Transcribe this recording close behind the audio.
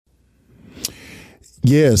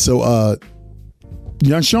Yeah, so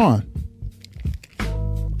Young Sean,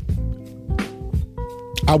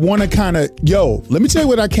 I want to kind of, let me tell you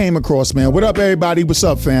what I came across, man. What up, everybody? What's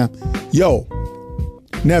up, fam? Yo,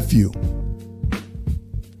 nephew.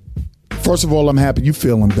 First of all, I'm happy you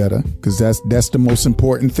feeling better, because that's the most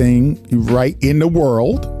important thing, right, in the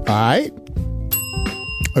world. All right.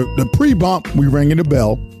 The pre-bump, we ringing the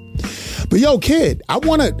bell. But yo, kid, I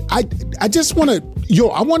want to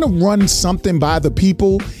run something by the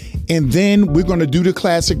people, and then we're going to do the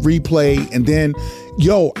classic replay. And then,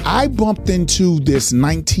 I bumped into this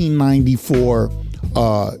 1994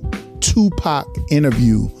 Tupac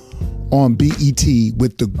interview on BET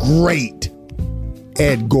with the great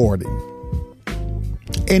Ed Gordon.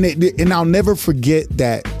 And I'll never forget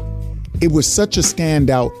that it was such a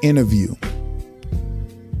standout interview.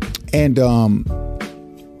 And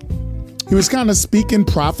he was kind of speaking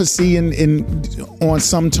prophecy on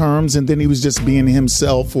some terms, and then he was just being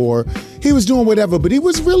himself, or he was doing whatever. But he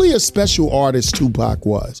was really a special artist, Tupac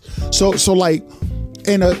was. So like,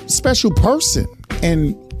 and a special person.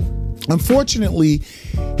 And unfortunately,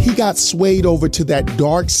 he got swayed over to that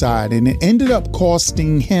dark side, and it ended up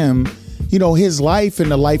costing him, his life and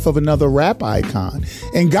the life of another rap icon.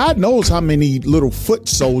 And God knows how many little foot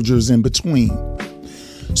soldiers in between.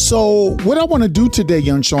 So what I want to do today,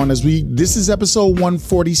 Young Sean, this is episode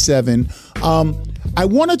 147. I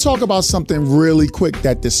want to talk about something really quick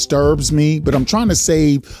that disturbs me, but I'm trying to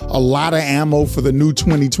save a lot of ammo for the new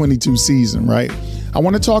 2022 season, right? I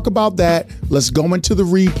want to talk about that. Let's go into the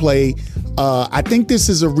replay. I think this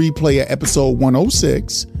is a replay of episode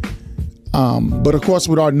 106. But of course,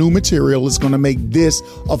 with our new material, it's going to make this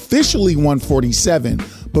officially 147.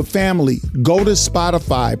 But family, go to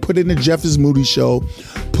Spotify, put in the Jeffers Moody Show,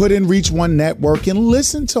 put in Reach One Network, and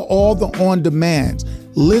listen to all the on-demands.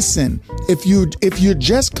 Listen, if you're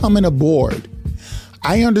just coming aboard,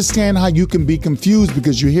 I understand how you can be confused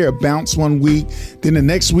because you hear a bounce one week, then the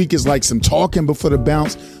next week is like some talking before the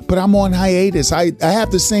bounce. But I'm on hiatus. I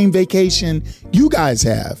have the same vacation you guys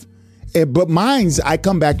have. But mine's, I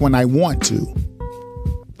come back when I want to.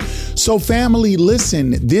 So family,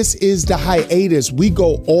 listen, this is the hiatus. We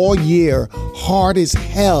go all year hard as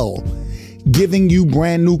hell, giving you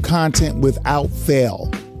brand new content without fail.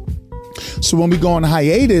 So when we go on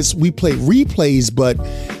hiatus, we play replays, but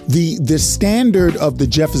the standard of the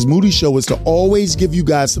Jeffers Moody Show is to always give you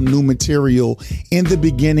guys some new material in the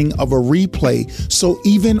beginning of a replay. So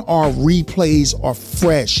even our replays are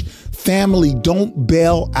fresh. Family, don't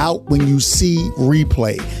bail out when you see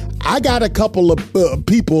replay. I got a couple of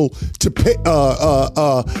people to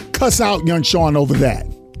cuss out Young Sean over that.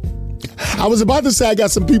 I was about to say I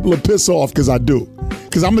got some people to piss off, because I do.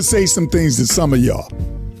 Because I'm going to say some things to some of y'all.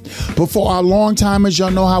 But for our long timers,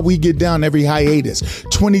 y'all know how we get down every hiatus.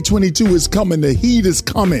 2022 is coming. The heat is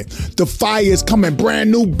coming. The fire is coming.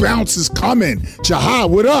 Brand new bounce is coming. Jahad,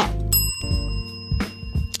 what up?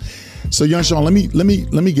 So Young Sean, let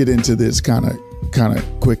me get into this kind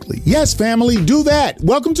of quickly. Yes, family, do that.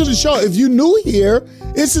 Welcome to the show. If you're new here,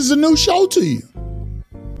 this is a new show to you.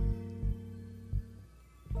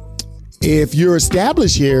 If you're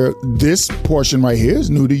established here, this portion right here is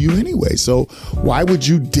new to you anyway. So why would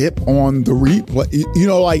you dip on the replay?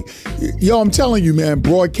 I'm telling you, man,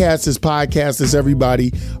 broadcasters, podcasters,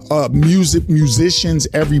 everybody, musicians,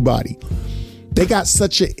 everybody. They got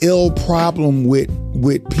such an ill problem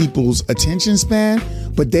with people's attention span,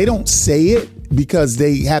 but they don't say it because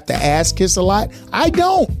they have to ass kiss a lot. I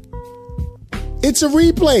don't. It's a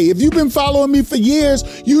replay. If you've been following me for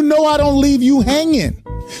years, you know I don't leave you hanging.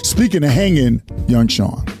 Speaking of hanging, Young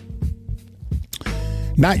Sean,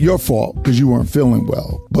 not your fault because you weren't feeling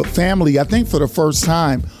well, but family, I think for the first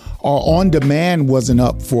time, our on-demand wasn't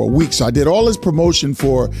up for a week. So I did all this promotion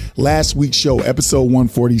for last week's show, episode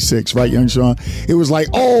 146, right, Young Sean? It was like,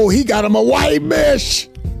 oh, he got him a white mesh.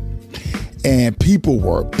 And people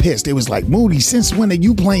were pissed. It was like, Moody, since when are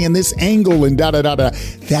you playing this angle and da-da-da-da?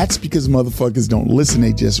 That's because motherfuckers don't listen.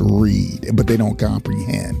 They just read, but they don't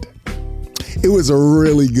comprehend. It was a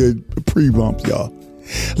really good pre-bump, y'all.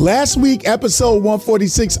 Last week, episode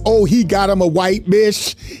 146, oh, he got him a white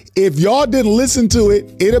bitch. If y'all didn't listen to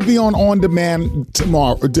it, it'll be on demand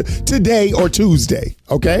tomorrow, today or Tuesday,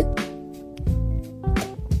 okay?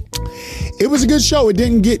 It was a good show. It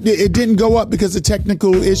didn't go up because of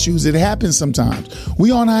technical issues. It happens sometimes.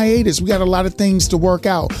 We on hiatus. We got a lot of things to work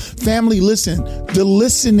out. Family, listen, the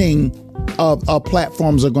listening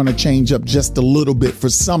platforms are going to change up just a little bit for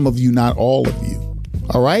some of you, not all of you.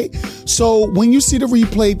 All right. So when you see the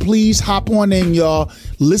replay, please hop on in, y'all.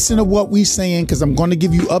 Listen to what we saying, because I'm going to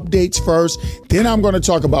give you updates first. Then I'm going to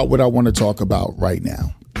talk about what I want to talk about right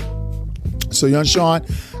now. So, young Sean,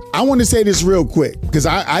 I want to say this real quick because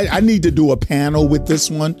I need to do a panel with this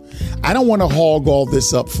one. I don't want to hog all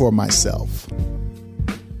this up for myself.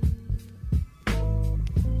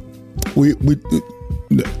 We're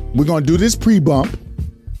going to do this pre-bump.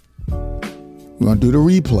 We're going to do the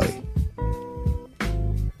replay.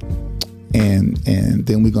 And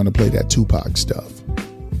then we're going to play that Tupac stuff.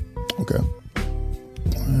 Okay.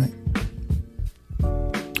 All right.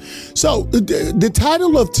 So the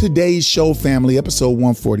title of today's show, family, episode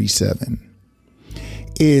 147,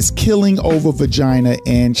 is Killing Over Vagina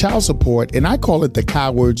and Child Support. And I call it the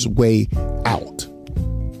coward's way out.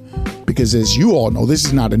 Because as you all know, this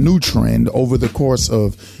is not a new trend. Over the course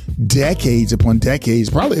of decades upon decades,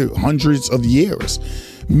 probably hundreds of years,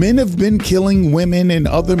 men have been killing women and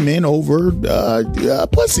other men over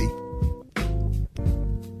pussy.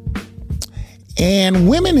 And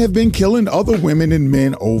women have been killing other women and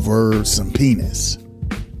men over some penis.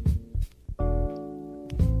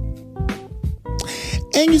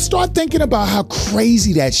 And you start thinking about how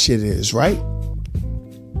crazy that shit is, right?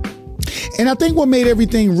 And I think what made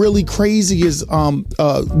everything really crazy is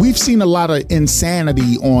we've seen a lot of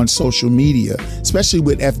insanity on social media, especially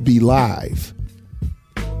with FB Live.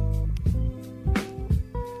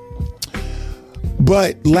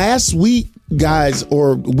 But last week, guys,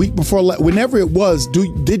 or week before, whenever it was,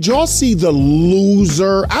 did y'all see the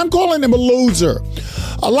loser? I'm calling him a loser.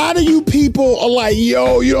 A lot of you people are like,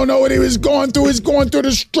 yo, you don't know what he was going through. He's going through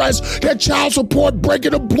the stress. That child support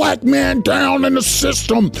breaking a black man down in the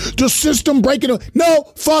system. The system breaking him.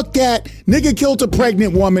 No, fuck that. Nigga killed a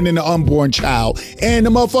pregnant woman and an unborn child. And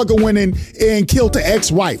the motherfucker went in and killed the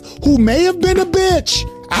ex-wife, who may have been a bitch.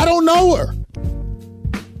 I don't know her.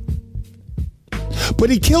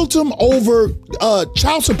 But he killed him over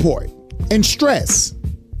child support and stress.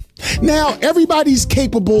 Now, everybody's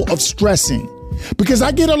capable of stressing. Because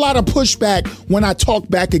I get a lot of pushback when I talk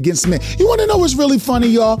back against men. You want to know what's really funny,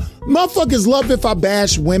 y'all? Motherfuckers love if I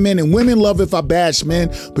bash women and women love if I bash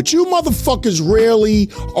men. But you motherfuckers rarely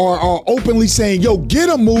are openly saying, yo, get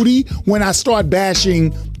him, Moody, when I start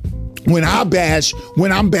bashing. When I'm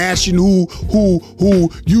bashing who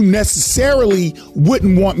you necessarily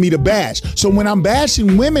wouldn't want me to bash. So when I'm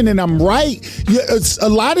bashing women and I'm right, a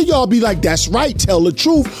lot of y'all be like, that's right, tell the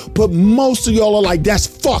truth. But most of y'all are like, that's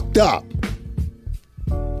fucked up.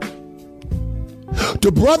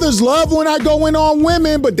 The brothers love when I go in on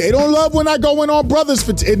women, but they don't love when I go in on brothers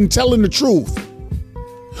for telling the truth.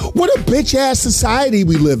 What a bitch ass society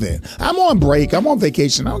we live in. I'm on break. I'm on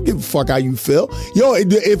vacation. I don't give a fuck how you feel. Yo,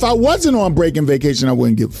 if I wasn't on break and vacation, I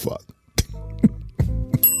wouldn't give a fuck.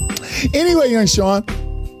 Anyway, young Sean.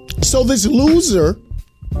 So this loser,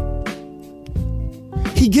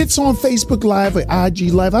 he gets on Facebook Live or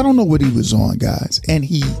IG Live. I don't know what he was on, guys. And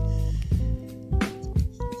he's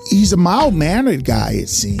a mild-mannered guy, it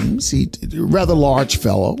seems. He's a rather large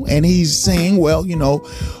fellow. And he's saying, well, you know,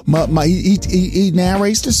 he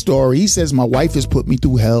narrates the story. He says, my wife has put me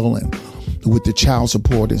through hell and with the child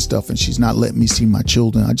support and stuff, and she's not letting me see my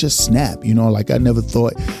children. I just snap, you know, like I never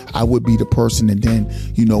thought I would be the person. And then,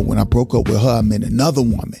 you know, when I broke up with her, I met another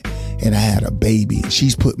woman and I had a baby and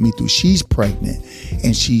she's pregnant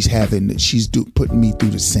and she's putting me through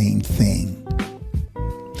the same thing.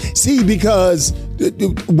 See, because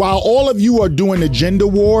while all of you are doing agenda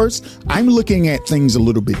wars, I'm looking at things a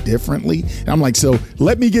little bit differently. And I'm like, so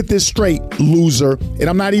let me get this straight, loser. And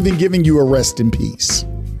I'm not even giving you a rest in peace.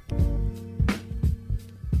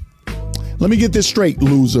 Let me get this straight,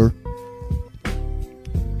 loser.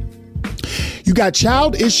 You got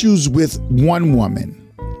child issues with one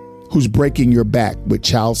woman who's breaking your back with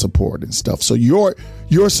child support and stuff. So your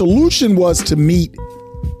solution was to meet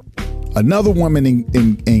another woman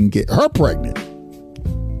and get her pregnant.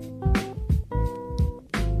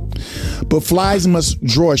 But flies must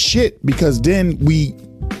draw shit, because then we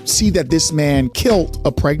see that this man killed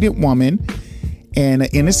a pregnant woman and an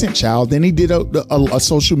innocent child. Then he did a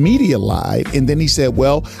social media live, and then he said,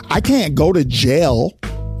 well, I can't go to jail,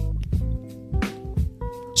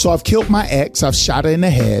 so I've killed my ex. I've shot her in the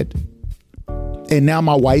head, and now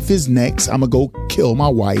my wife is next. I'm gonna go kill my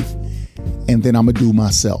wife, and then I'm gonna do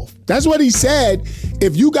myself. That's what he said.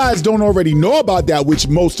 If you guys don't already know about that, which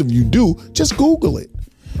most of you do, just Google it.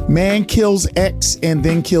 Man kills ex and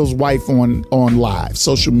then kills wife on live,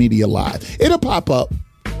 social media live. It'll pop up.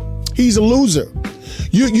 He's a loser.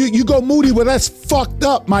 You go, Moody, well, that's fucked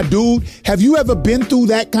up, my dude. Have you ever been through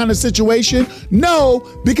that kind of situation? No,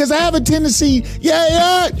 because I have a tendency,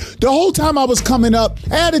 the whole time I was coming up,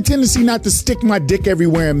 I had a tendency not to stick my dick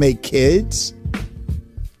everywhere and make kids.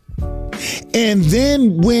 And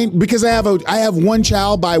then because I have one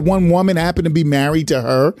child by one woman, I happen to be married to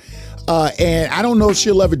her. And I don't know if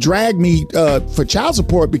she'll ever drag me for child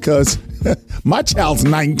support because my child's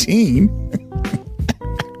 19.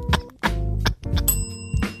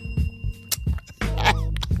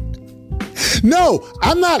 No,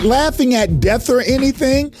 I'm not laughing at death or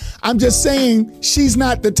anything. I'm just saying she's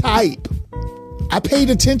not the type. I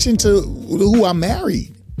paid attention to who I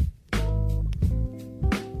married.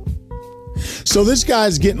 So this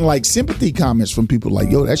guy's getting like sympathy comments from people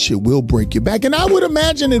like, yo, that shit will break your back. And I would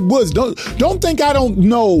imagine it was. Don't think I don't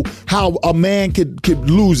know how a man could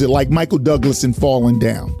lose it, like Michael Douglas in Falling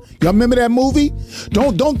Down. Y'all remember that movie?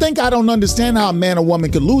 Don't think I don't understand how a man or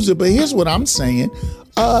woman could lose it. But here's what I'm saying.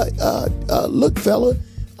 Look, fella,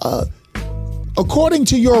 according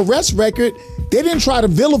to your arrest record, they didn't try to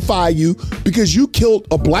vilify you because you killed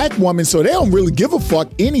a black woman, so they don't really give a fuck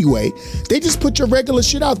anyway. They just put your regular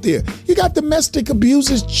shit out there. You got domestic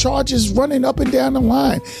abuse charges running up and down the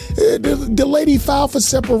line. The lady filed for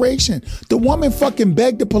separation. The woman fucking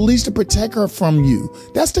begged the police to protect her from you.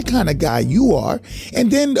 That's the kind of guy you are. And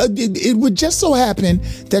then it would just so happen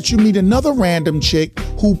that you meet another random chick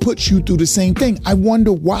who puts you through the same thing. I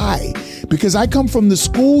wonder why. Because I come from the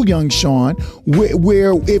school, young Sean,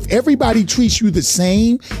 where if everybody treats you the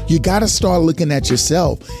same, you got to start looking at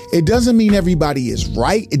yourself. It doesn't mean everybody is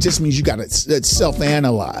right. It just means you got to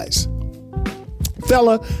self-analyze.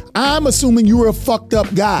 Fella, I'm assuming you were a fucked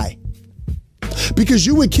up guy because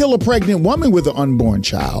you would kill a pregnant woman with an unborn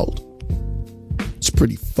child. It's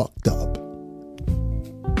pretty fucked up.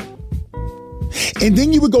 And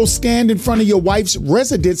then you would go stand in front of your wife's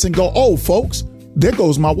residence and go, oh, folks, there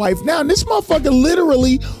goes my wife now. And this motherfucker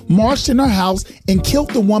literally marched in her house and killed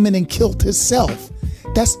the woman and killed himself.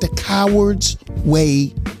 That's the coward's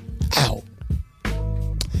way out.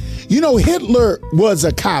 You know, Hitler was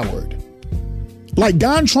a coward. Like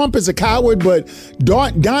Don Trump is a coward, but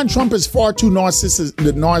Don Trump is far too too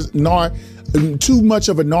much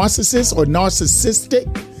of a narcissist or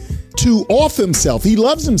narcissistic to off himself. He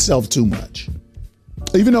loves himself too much,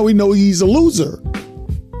 even though we know he's a loser.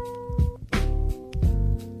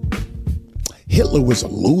 Hitler was a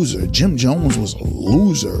loser. Jim Jones was a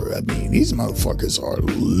loser. I mean, these motherfuckers are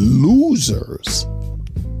losers.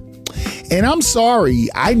 And I'm sorry.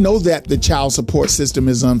 I know that the child support system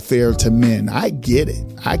is unfair to men. I get it.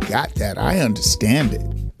 I got that. I understand it.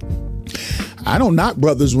 I don't knock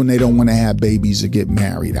brothers when they don't want to have babies or get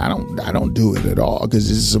married. I don't do it at all because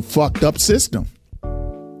it's a fucked up system.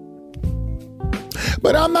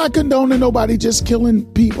 But I'm not condoning nobody just killing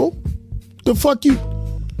people. The fuck you?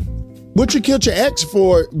 What you killed your ex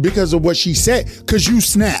for because of what she said? Because you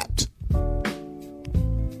snapped.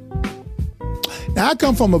 Now, I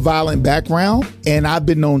come from a violent background, and I've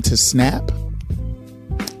been known to snap,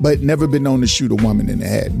 but never been known to shoot a woman in the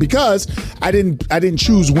head because I didn't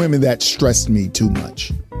choose women that stressed me too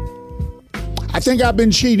much. I think I've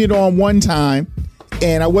been cheated on one time,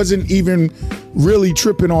 and I wasn't even really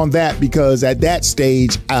tripping on that because at that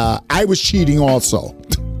stage, I was cheating also.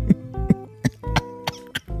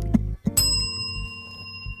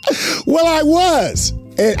 Well, I was.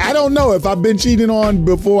 And I don't know if I've been cheated on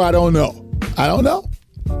before. I don't know.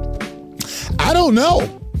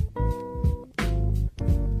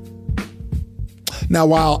 Now,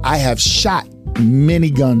 while I have shot many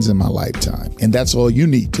guns in my lifetime, and that's all you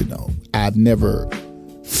need to know, I've never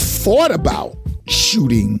thought about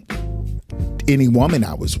shooting any woman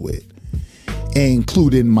I was with,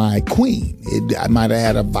 including my queen. I might have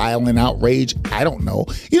had a violent outrage. I don't know.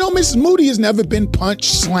 You know, Mrs. Moody has never been punched,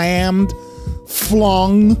 slammed,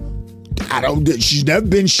 flung. She's never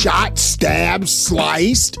been shot, stabbed,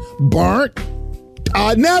 sliced, burnt.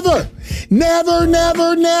 Never.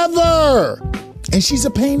 And she's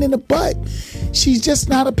a pain in the butt. She's just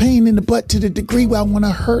not a pain in the butt to the degree where I want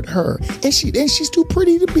to hurt her. And she's too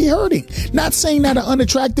pretty to be hurting. Not saying that an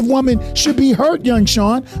unattractive woman should be hurt, young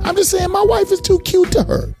Sean. I'm just saying my wife is too cute to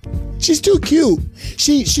her. She's too cute.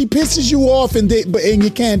 She pisses you off and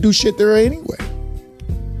you can't do shit to her anyway.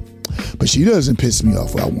 But she doesn't piss me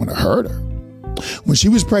off where I want to hurt her. When she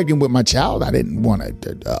was pregnant with my child, I didn't want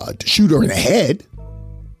to shoot her in the head.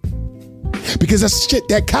 Because that's shit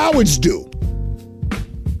that cowards do.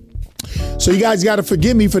 So you guys got to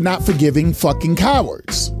forgive me for not forgiving fucking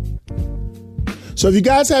cowards. So if you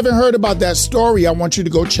guys haven't heard about that story, I want you to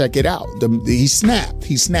go check it out. He snapped.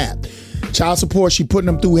 Child support, she putting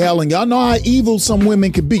them through hell. And y'all know how evil some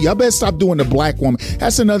women can be. Y'all better stop doing the black woman.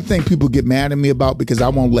 That's another thing people get mad at me about, because I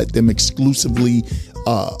won't let them exclusively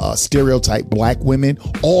stereotype black women.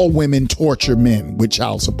 All women torture men with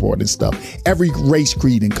child support and stuff. Every race,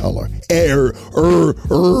 creed, and color. Everybody.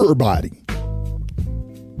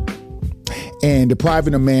 And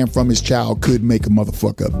depriving a man from his child could make a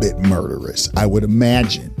motherfucker a bit murderous, I would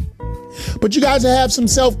imagine. But you guys have some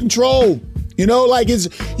self-control. You know, like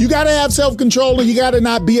you got to have self-control, and you got to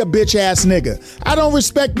not be a bitch ass nigga. I don't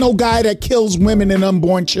respect no guy that kills women and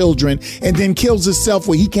unborn children and then kills himself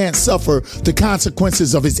where he can't suffer the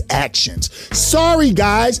consequences of his actions. Sorry,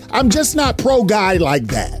 guys. I'm just not pro guy like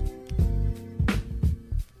that.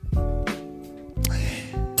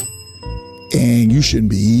 And you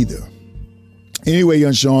shouldn't be either. Anyway,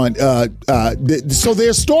 young Sean, so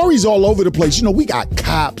there's stories all over the place. You know, we got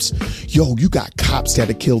cops. Yo, you got cops that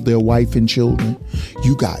have killed their wife and children.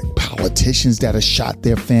 You got politicians that have shot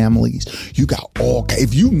their families. You got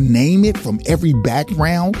if you name it, from every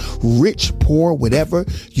background, rich, poor, whatever,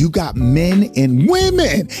 you got men and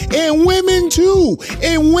women too,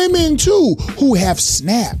 who have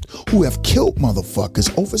snapped, who have killed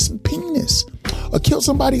motherfuckers over some penis. Or killed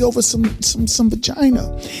somebody over some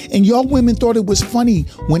vagina. And y'all women thought it was funny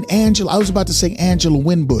when I was about to say Angela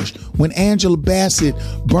Winbush, when Angela Bassett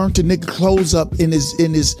burnt a nigga clothes up in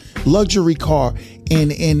his luxury car,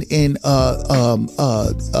 and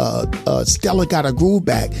Stella got a groove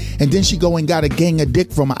back, and then she go and got a gang of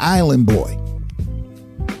dick from an island boy.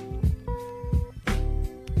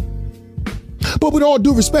 But with all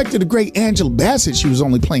due respect to the great Angela Bassett, she was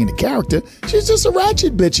only playing the character. She's just a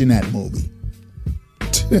ratchet bitch in that movie.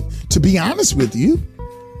 To be honest with you.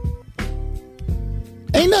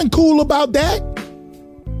 Ain't nothing cool about that.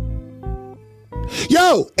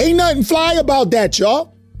 Yo, ain't nothing fly about that,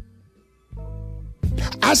 y'all.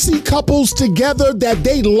 I see couples together that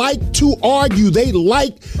they like to argue. They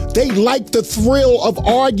like the thrill of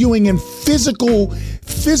arguing and physical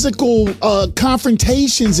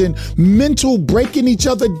confrontations and mental breaking each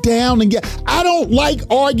other down. And I don't like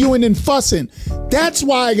arguing and fussing. That's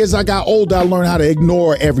why, as I got older, I learned how to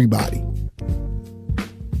ignore everybody.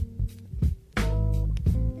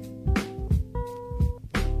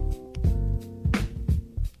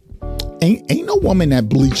 Ain't no woman that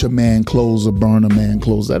bleach a man clothes or burn a man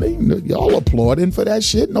clothes. That ain't, y'all applauding for that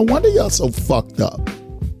shit. No wonder y'all so fucked up.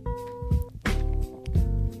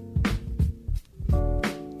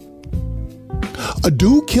 A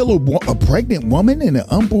dude kill a pregnant woman and an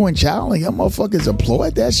unborn child, and y'all motherfuckers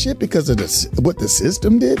applaud that shit because of what the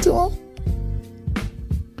system did to him?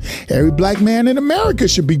 Every black man in America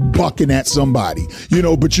should be bucking at somebody,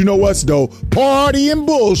 but you know what's though? Party and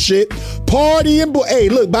bullshit. Hey,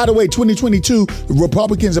 look, by the way, 2022,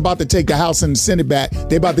 Republicans about to take the House and the Senate back.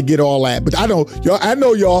 They about to get all that. But I know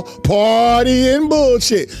y'all, party and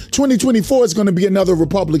bullshit. 2024 is going to be another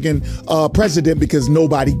Republican president because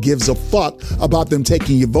nobody gives a fuck about them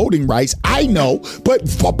taking your voting rights. I know, but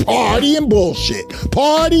for party and bullshit.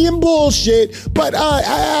 But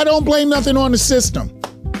I don't blame nothing on the system.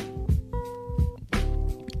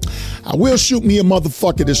 I will shoot me a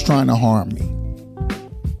motherfucker that's trying to harm me.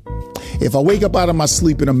 If I wake up out of my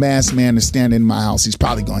sleep and a masked man is standing in my house, he's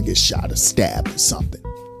probably going to get shot or stabbed or something.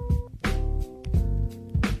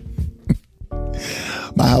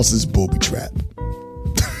 My house is booby trap.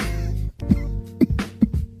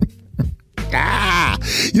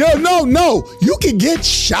 No. You can get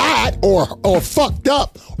shot or fucked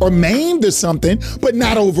up or maimed or something, but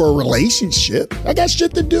not over a relationship. I got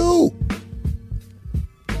shit to do.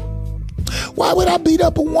 Why would I beat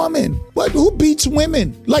up a woman? Who beats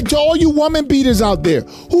women? Like, to all you woman beaters out there,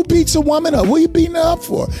 who beats a woman up? What are you beating her up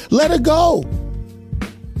for? Let her go.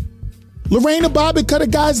 Lorena Bobbitt cut a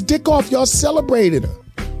guy's dick off. Y'all celebrated her.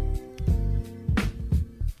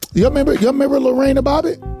 Y'all remember Lorena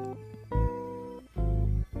Bobbitt?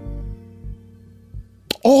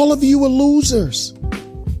 All of you are losers.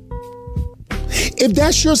 If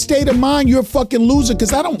that's your state of mind, you're a fucking loser,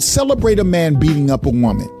 because I don't celebrate a man beating up a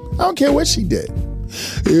woman. I don't care what she did.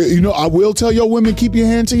 I will tell your women, keep your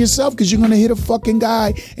hand to yourself, because you're going to hit a fucking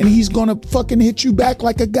guy and he's going to fucking hit you back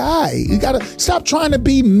like a guy. You got to stop trying to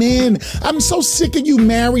be men. I'm so sick of you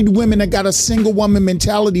married women that got a single woman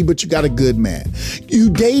mentality, but you got a good man. You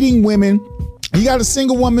dating women, you got a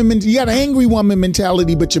single woman, you got an angry woman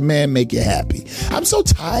mentality, but your man make you happy. I'm so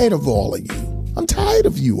tired of all of you. I'm tired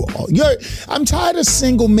of you all. I'm tired of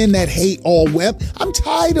single men that hate all women. I'm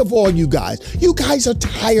tired of all you guys. You guys are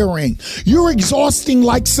tiring. You're exhausting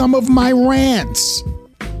like some of my rants.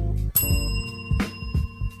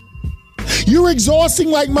 You're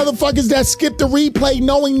exhausting like motherfuckers that skip the replay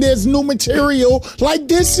knowing there's new material like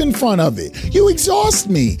this in front of it. You exhaust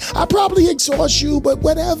me. I probably exhaust you, but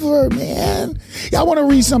whatever, man. I want to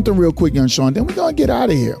read something real quick, young Sean, then we're going to get out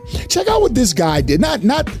of here. Check out what this guy did. Not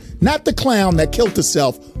the clown that killed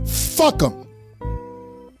herself. Fuck him.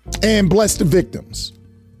 And bless the victims.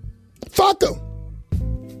 Fuck him.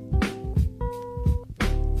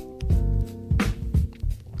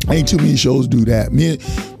 Ain't too many shows do that. Me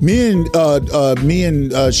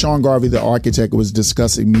and Sean Garvey, the architect, was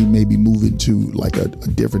discussing me maybe moving to like a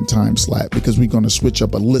different time slot because we're going to switch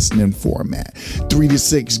up a listening format. 3 to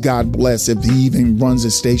 6, God bless if he even runs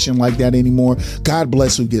a station like that anymore. God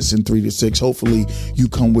bless who gets in 3 to 6. Hopefully you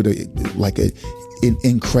come with an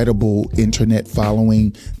incredible internet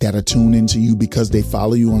following that are tuned into you because they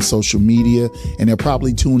follow you on social media, and they'll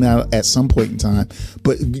probably tune out at some point in time,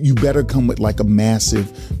 but you better come with like a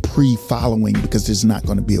massive pre-following because there's not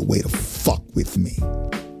going to be a way to fuck with me.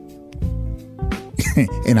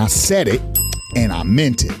 And I said it and I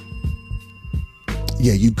meant it.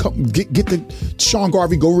 Yeah, you come get the Sean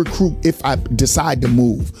Garvey, go recruit. If I decide to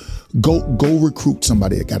move, go recruit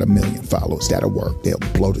somebody that got 1 million followers. That'll work. They'll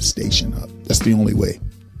blow the station up. That's the only way.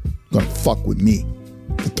 Gonna fuck with me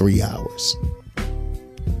for 3 hours.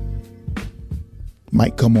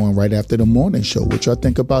 Might come on right after the morning show. What y'all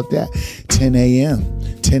think about that? 10 a.m.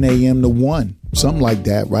 10 a.m. to 1. Something like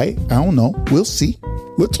that, right? I don't know. We'll see.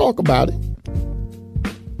 We'll talk about it.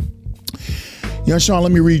 Young Sean,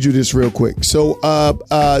 let me read you this real quick. So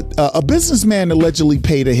a businessman allegedly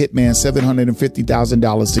paid a hitman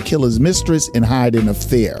 $750,000 to kill his mistress and hide an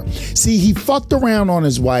affair. See, he fucked around on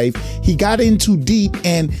his wife. He got in too deep,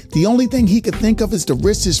 and the only thing he could think of is to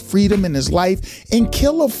risk his freedom and his life and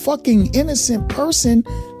kill a fucking innocent person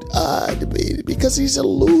because he's a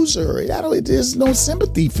loser. There's no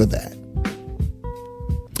sympathy for that.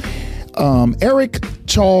 Eric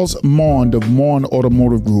Charles Mond of Mond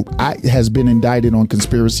Automotive Group has been indicted on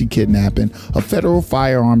conspiracy kidnapping, a federal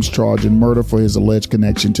firearms charge, and murder for his alleged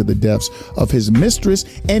connection to the deaths of his mistress,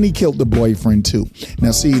 and he killed the boyfriend too.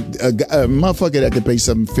 Now see, a motherfucker that could pay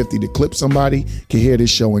 $750 to clip somebody can hear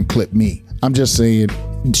this show and clip me. I'm just saying,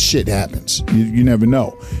 shit happens. You never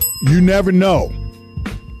know. You never know.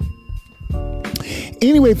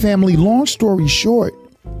 Anyway, family, long story short,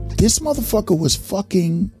 this motherfucker was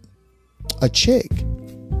fucking a chick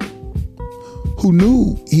who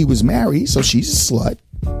knew he was married, so she's a slut,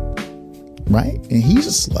 right? And he's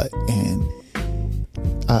a slut, and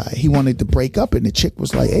he wanted to break up, and the chick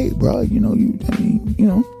was like, "Hey, bro, he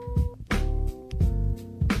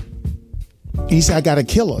said, I gotta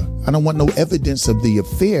kill her. I don't want no evidence of the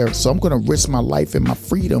affair, so I'm gonna risk my life and my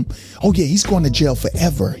freedom." Oh yeah, he's going to jail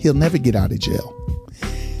forever. He'll never get out of jail.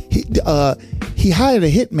 He hired a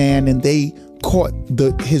hitman, and they caught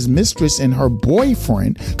his mistress and her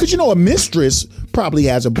boyfriend, because a mistress probably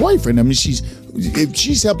has a boyfriend. I mean, if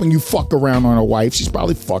she's helping you fuck around on a wife, she's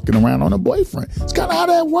probably fucking around on a boyfriend. It's kind of how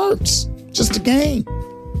that works. Just a game.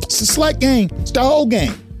 It's a slut game. It's the whole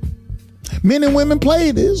game. Men and women play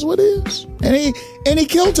it. It is what it is. And he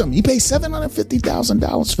killed him. He paid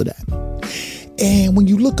 $750,000 for that. And when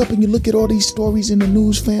you look up and you look at all these stories in the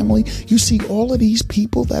news, family, you see all of these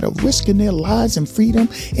people that are risking their lives and freedom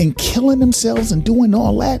and killing themselves and doing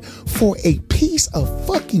all that for a piece of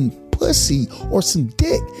fucking pussy or some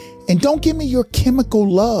dick. And don't give me your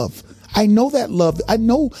chemical love. I know that love. I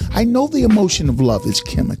know the emotion of love is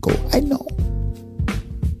chemical. I know.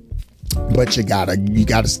 But you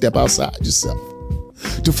gotta step outside yourself.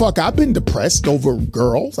 I've been depressed over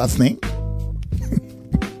girls, I think.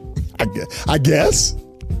 I guess.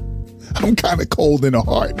 I'm kind of cold in the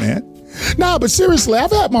heart, man. Nah, but seriously, I've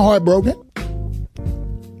had my heart broken.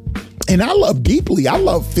 And I love deeply. I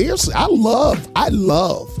love fiercely. I love.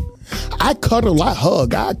 I cuddle, I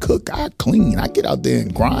hug, I cook, I clean. I get out there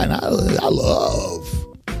and grind. I love.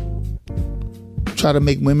 Try to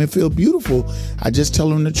make women feel beautiful. I just tell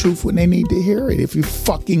them the truth when they need to hear it. If you're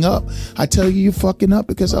fucking up, I tell you you're fucking up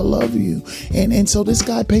because I love you. And so this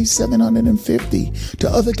guy paid $750. The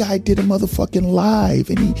other guy did a motherfucking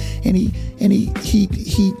live, and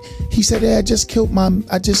he said, hey, I just killed my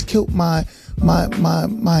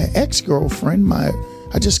ex-girlfriend. I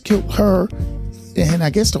just killed her. And I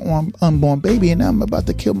guess the unborn baby, and I'm about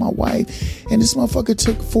to kill my wife. And this motherfucker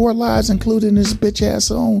took 4 lives, including his bitch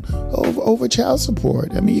ass on over child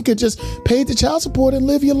support. I mean, you could just pay the child support and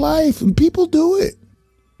live your life. And people do it.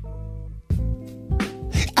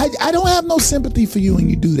 I don't have no sympathy for you when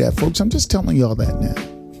you do that, folks. I'm just telling y'all that now.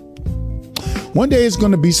 One day it's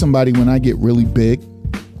going to be somebody, when I get really big,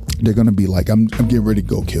 they're going to be like, I'm getting ready to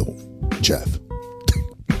go kill Jeff.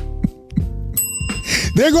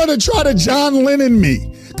 They're going to try to John Lennon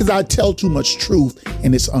me because I tell too much truth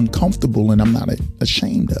and it's uncomfortable and I'm not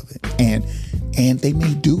ashamed of it. And they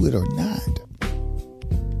may do it or not.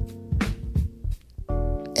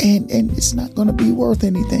 And it's not going to be worth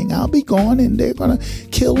anything. I'll be gone and they're going to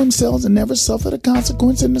kill themselves and never suffer the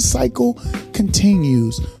consequence, and the cycle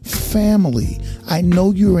continues. Family, I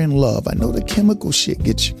know you're in love. I know the chemical shit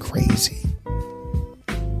gets you crazy.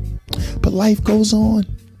 But life goes on.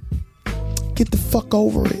 Get the fuck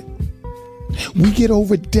over it. We get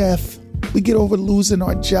over death. We get over losing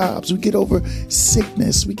our jobs. We get over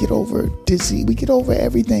sickness. We get over disease. We get over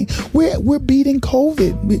everything. We're beating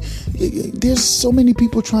COVID. There's so many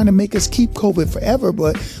people trying to make us keep COVID forever,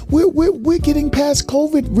 but we're getting past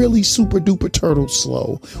COVID really super duper turtle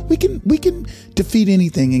slow. We can defeat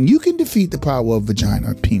anything, and you can defeat the power of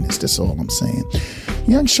vagina or penis. That's all I'm saying.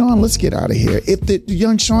 Young Sean, let's get out of here. If the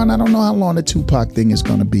Young Sean, I don't know how long the Tupac thing is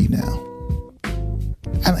going to be now,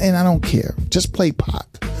 and I don't care. Just play Pac.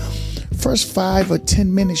 First 5 or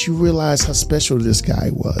 10 minutes, you realize how special this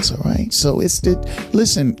guy was. All right. So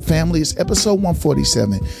listen, family, it's episode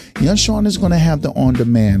 147. Young Sean is going to have the on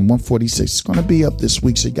demand 146. It's going to be up this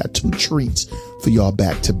week. So you got 2 treats for y'all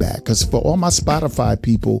back to back. Because for all my Spotify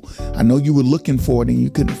people, I know you were looking for it and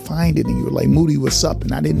you couldn't find it. And you were like, Moody, what's up?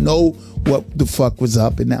 And I didn't know what the fuck was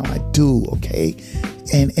up. And now I do. OK.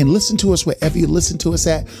 And listen to us wherever you listen to us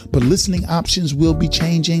at. But listening options will be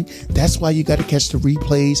changing. That's why you got to catch the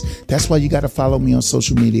replays. That's why you got to follow me on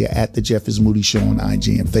social media at The Jeff is Moody Show on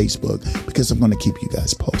IG and Facebook, because I'm going to keep you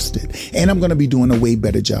guys posted. And I'm going to be doing a way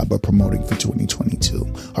better job of promoting for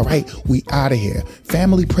 2022. All right, we out of here.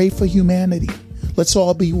 Family, pray for humanity. Let's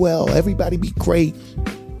all be well. Everybody be great.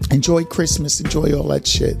 Enjoy Christmas. Enjoy all that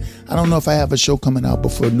shit. I don't know if I have a show coming out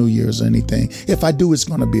before New Year's or anything. If I do, it's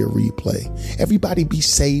going to be a replay. Everybody be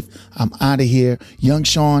safe. I'm out of here. Young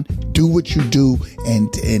Sean, do what you do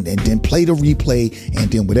and then play the replay.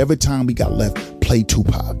 And then whatever time we got left, play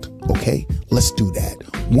Tupac. Okay? Let's do that.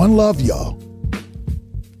 One love, y'all.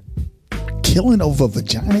 Killing over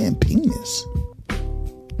vagina and penis.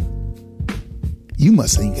 You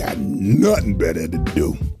must ain't got nothing better to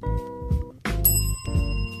do.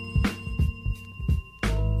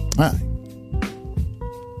 All right.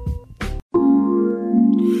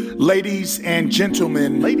 Ladies and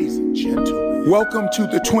gentlemen, welcome to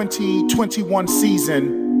the 2021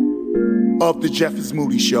 season of the Jeff is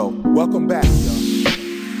Moody Show. Welcome back, y'all.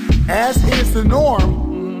 As is the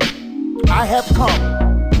norm, I have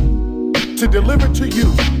come to deliver to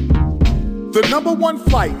you the number one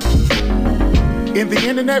flight in the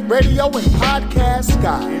internet, radio, and podcast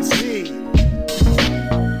skies.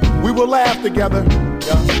 We will laugh together.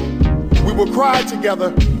 We will cry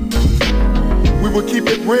together. We will keep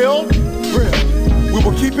it real. We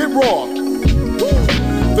will keep it raw.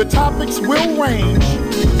 The topics will range,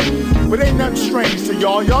 but ain't nothing strange to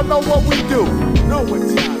y'all. Y'all know what we do. Know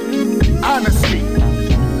what's happening. Honesty,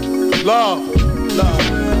 love,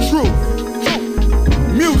 truth,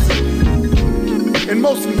 music, and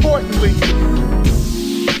most importantly,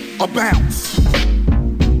 a bounce.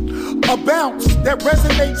 A bounce that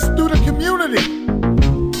resonates through the community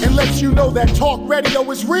and lets you know that talk radio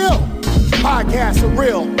is real. Podcasts are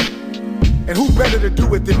real. And who better to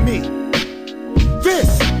do it than me? This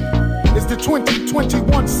is the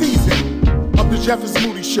 2021 season of the Jeff is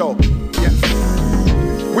Moody Show.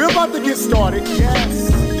 Yes. We're about to get started.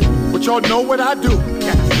 Yes. But y'all know what I do.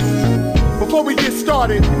 Yes. Before we get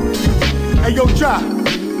started, hey, yo, Ja,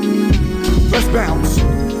 let's bounce.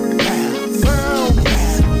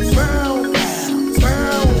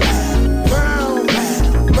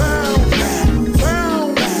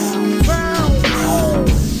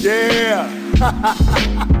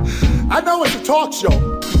 I know it's a talk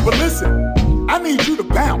show, but listen, I need you to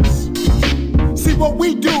bounce. See, what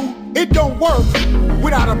we do, it don't work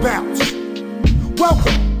without a bounce.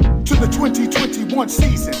 Welcome to the 2021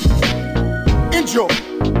 season. Enjoy.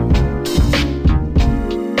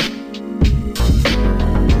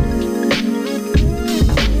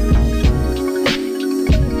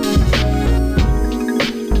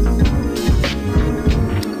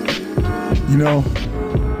 You know,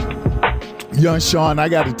 Young Sean, I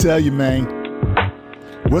got to tell you, man.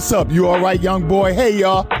 What's up? You all right, young boy? Hey,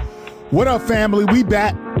 y'all. What up, family? We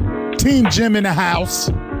back. Team Jim in the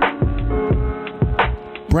house.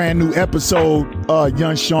 Brand new episode,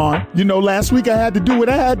 Young Sean. You know, last week I had to do what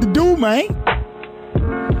I had to do, man.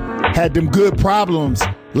 Had them good problems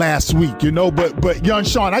last week, you know. But Young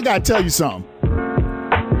Sean, I got to tell you something.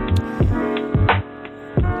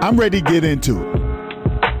 I'm ready to get into it.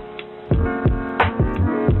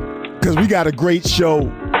 Because we got a great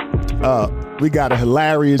show. We got a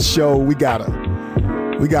hilarious show. We got a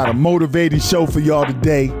We got a motivating show for y'all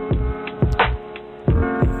today.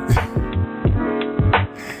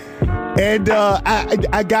 And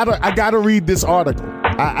I gotta read this article.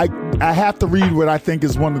 I have to read what I think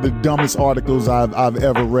is one of the dumbest articles I've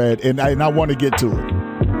ever read, and I want to get to it.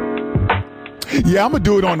 Yeah, I'm gonna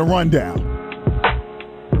do it on the rundown.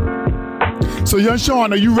 So, young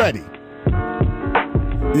Sean, are you ready?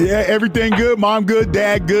 Yeah, everything good? Mom good?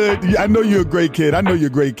 Dad good? I know you're a great kid.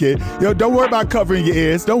 Yo, don't worry about covering your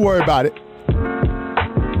ears. Don't worry about it.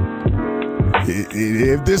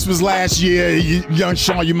 If this was last year, young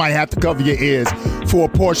Sean, you might have to cover your ears for a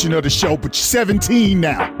portion of the show, but you're 17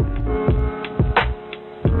 now.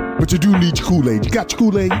 But you do need your Kool-Aid. You got your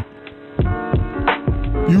Kool-Aid?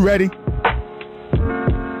 You ready?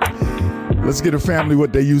 Let's get a family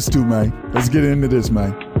what they used to, man. Let's get into this,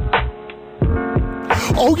 man.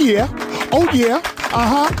 Oh, yeah.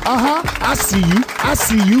 I see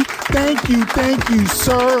you. Thank you,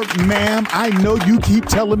 sir, ma'am. I know you keep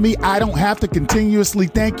telling me I don't have to continuously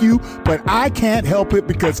thank you, but I can't help it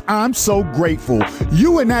because I'm so grateful.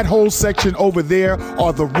 You and that whole section over there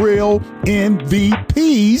are the real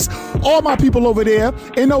MVPs. All my people over there,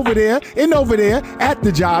 and over there, at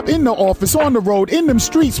the job, in the office, on the road, in them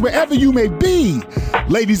streets, wherever you may be.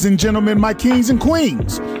 Ladies and gentlemen, my kings and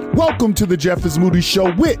queens, welcome to the Jeff is Moody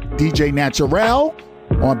Show with DJ Naturel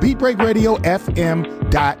on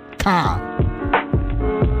BeatBreakRadioFM.com.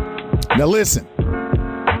 Now listen,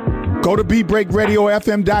 go to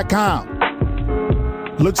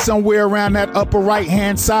BeatBreakRadioFM.com. Look somewhere around that upper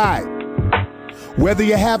right-hand side. Whether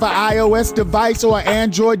you have an iOS device or an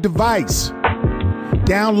Android device,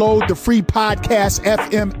 download the free Podcast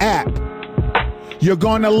FM app. You're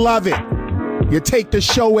going to love it. You take the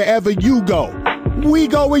show wherever you go. We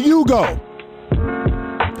go where you go.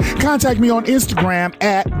 Contact me on Instagram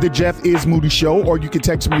at The Jeff Is Moody Show, or you can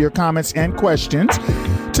text me your comments and questions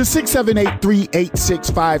to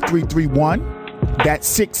 678-386-5331. That's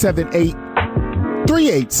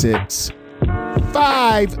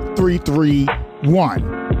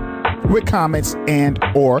 678-386-5331 with comments and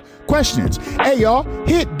or questions. Hey, y'all,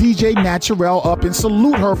 hit DJ Naturel up and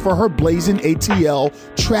salute her for her blazing ATL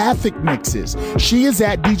traffic mixes. She is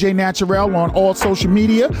at DJ Naturel on all social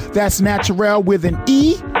media. That's Naturel with an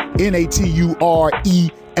E, Naturel.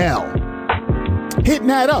 Hitting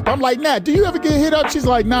that up. I'm like, Nat, do you ever get hit up? She's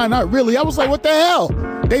like, nah, not really. I was like, what the hell?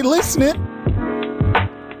 They listening.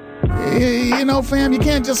 You know, fam, you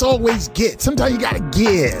can't just always get. Sometimes you gotta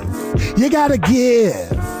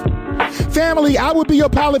give. Family, I will be your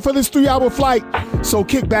pilot for this 3-hour flight, so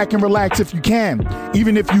kick back and relax if you can.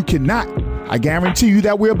 Even if you cannot, I guarantee you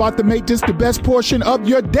that we're about to make this the best portion of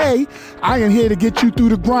your day. I am here to get you through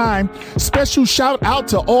the grind. Special shout out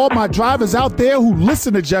to all my drivers out there who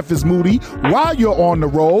listen to Jeff is Moody while you're on the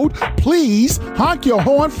road. Please honk your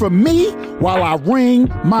horn for me while I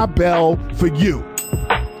ring my bell for you.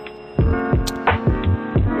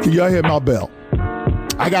 Can y'all hear my bell?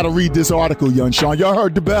 I got to read this article, young Sean. Y'all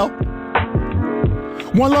heard the bell?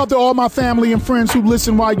 One love to all my family and friends who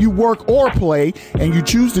listen while you work or play, and you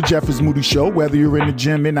choose the Jeff is Moody Show, whether you're in the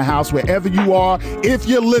gym, in the house, wherever you are. If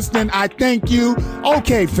you're listening, I thank you.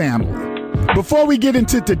 Okay, family. Before we get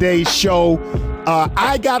into today's show,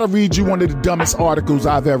 I got to read you one of the dumbest articles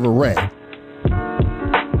I've ever read.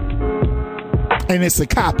 And it's a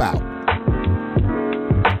cop-out.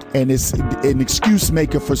 And it's an excuse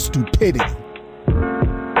maker for stupidity.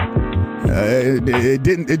 It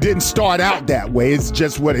didn't start out that way. It's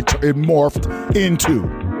just what it morphed into.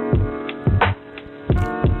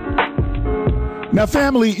 Now,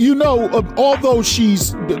 family, you know, although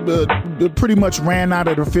she's pretty much ran out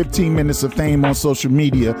of her 15 minutes of fame on social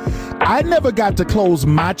media, I never got to close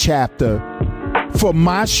my chapter for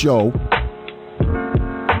my show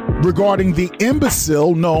regarding the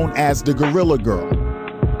imbecile known as the Gorilla Girl.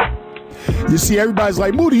 You see, everybody's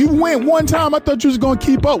like, Moody, you went one time. I thought you was going to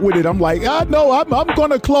keep up with it. I'm like, no, I'm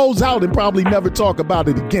going to close out and probably never talk about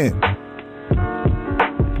it again.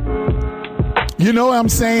 You know what I'm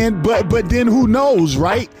saying? But then who knows,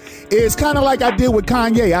 right? It's kind of like I did with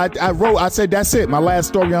Kanye. I said, that's it, my last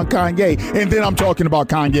story on Kanye. And then I'm talking about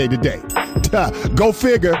Kanye today. Go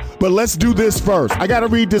figure. But let's do this first. I got to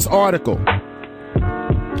read this article.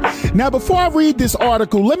 Now, before I read this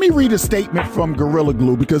article, let me read a statement from Gorilla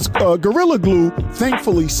Glue, because Gorilla Glue,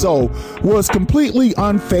 thankfully so, was completely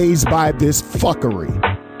unfazed by this fuckery.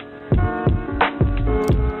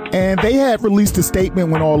 And they had released a statement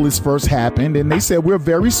when all this first happened, and they said, we're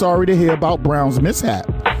very sorry to hear about Brown's mishap.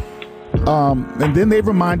 And then they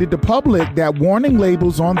reminded the public that warning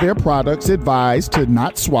labels on their products advise to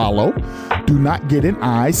not swallow, do not get in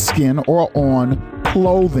eye, skin, or on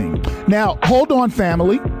clothing. Now, hold on,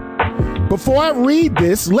 family. Before I read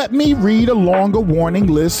this, let me read a longer warning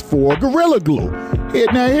list for Gorilla Glue.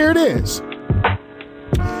 Now, here it is.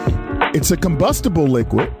 It's a combustible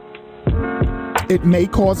liquid. It may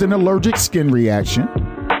cause an allergic skin reaction.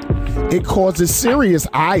 It causes serious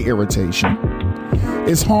eye irritation.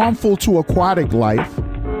 It's harmful to aquatic life.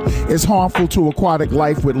 It's harmful to aquatic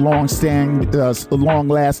life with long-lasting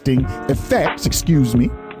effects.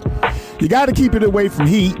 You got to keep it away from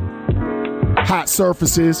heat, hot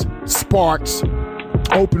surfaces, sparks,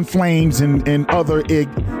 open flames, and other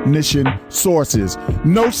ignition sources.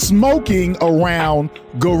 No smoking around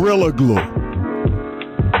Gorilla Glue.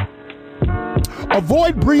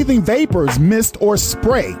 Avoid breathing vapors, mist, or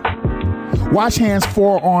spray. Wash hands,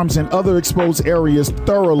 forearms, and other exposed areas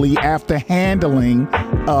thoroughly after handling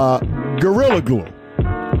Gorilla Glue.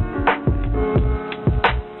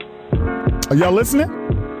 Are y'all listening?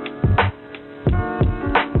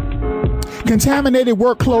 Contaminated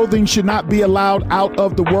work clothing should not be allowed out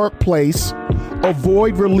of the workplace.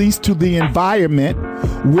 Avoid release to the environment.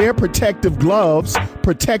 Wear protective gloves,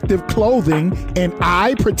 protective clothing, and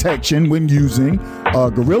eye protection when using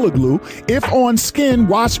Gorilla Glue. If on skin,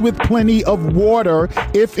 wash with plenty of water.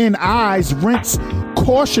 If in eyes, rinse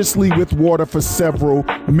cautiously with water for several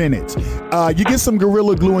minutes. You get some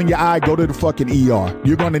Gorilla Glue in your eye, go to the fucking ER.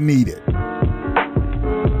 You're going to need it.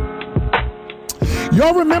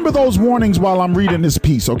 Y'all remember those warnings while I'm reading this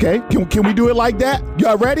piece, okay? Can we do it like that?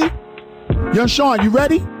 Y'all ready? Young Sean, you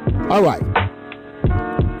ready? All right.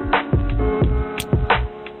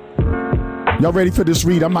 Y'all ready for this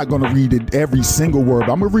read? I'm not going to read it every single word.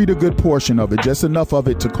 I'm going to read a good portion of it, just enough of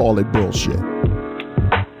it to call it bullshit.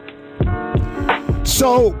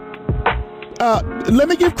 So, let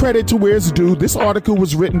me give credit to where it's due. This article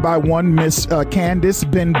was written by one Miss Candice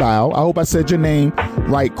Benbow. I hope I said your name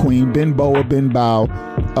right, Queen. Benbow or Benbow.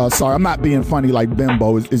 Sorry, I'm not being funny like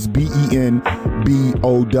Bimbo. It's Benbow.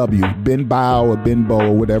 Benbow or Benbow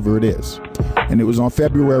or whatever it is. And it was on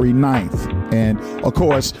February 9th. And of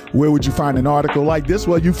course, where would you find an article like this?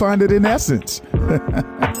 Well, you find it in Essence.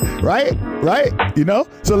 Right? You know?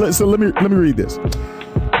 So let me read this.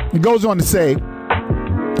 It goes on to say,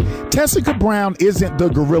 Tessica Brown isn't the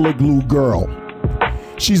Gorilla Glue girl.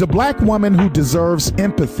 She's a black woman who deserves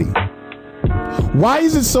empathy. Why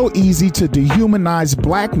is it so easy to dehumanize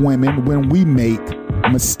black women when we make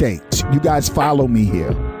mistakes? You guys follow me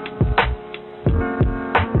here.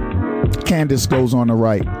 Candace goes on to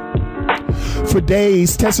write. For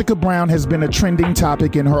days, Tessica Brown has been a trending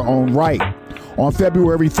topic in her own right. On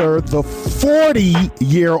February 3rd, the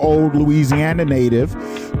 40-year-old Louisiana native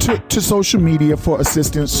took to social media for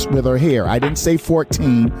assistance with her hair. I didn't say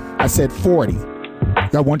 14, I said 40.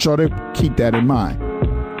 I want y'all to keep that in mind.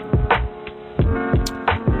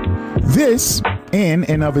 This, in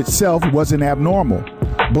and of itself, wasn't abnormal.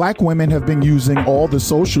 Black women have been using all the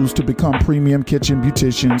socials to become premium kitchen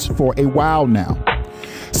beauticians for a while now.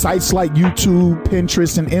 Sites like YouTube,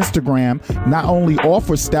 Pinterest, and Instagram not only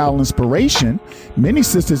offer style inspiration, many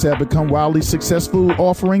sisters have become wildly successful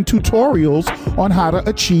offering tutorials on how to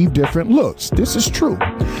achieve different looks. This is true.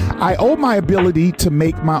 I owe my ability to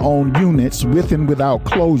make my own units with and without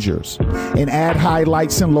closures and add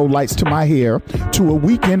highlights and lowlights to my hair to a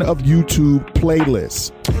weekend of YouTube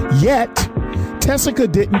playlists. Yet, Tessica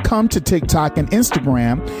didn't come to TikTok and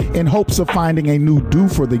Instagram in hopes of finding a new do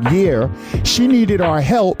for the year. She needed our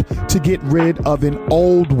help to get rid of an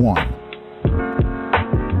old one.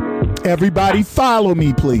 Everybody follow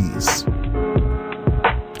me, please.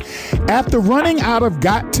 After running out of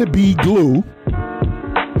got-to-be glue,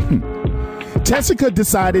 Tessica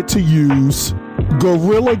decided to use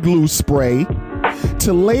Gorilla Glue spray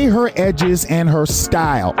to lay her edges and her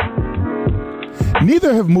style.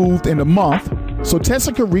 Neither have moved in a month, so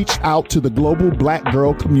Tessica reached out to the global black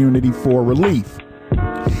girl community for relief.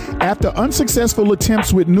 After unsuccessful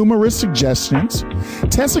attempts with numerous suggestions,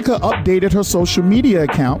 Tessica updated her social media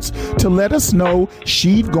accounts to let us know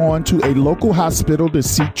she'd gone to a local hospital to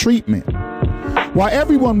seek treatment. While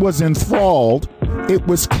everyone was enthralled, it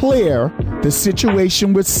was clear the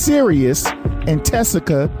situation was serious and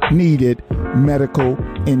Tessica needed medical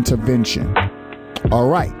intervention. All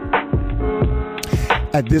right.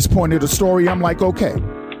 At this point of the story, I'm like, okay,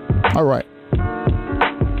 all right.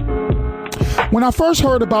 When I first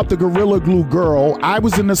heard about the Gorilla Glue girl, I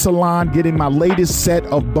was in the salon getting my latest set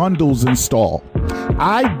of bundles installed.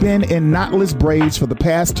 I've been in knotless braids for the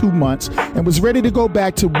past 2 months and was ready to go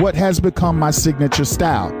back to what has become my signature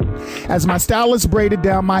style. As my stylist braided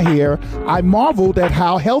down my hair, I marveled at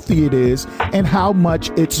how healthy it is and how much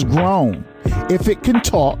it's grown. If it can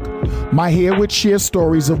talk, my hair would share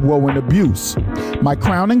stories of woe and abuse. My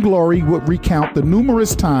crowning glory would recount the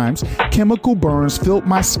numerous times chemical burns filled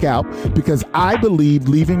my scalp because I believed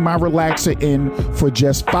leaving my relaxer in for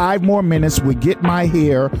just 5 more minutes would get my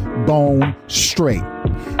hair bone straight.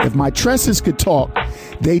 If my tresses could talk,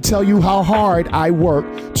 they tell you how hard I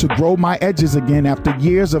worked to grow my edges again after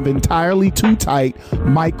years of entirely too tight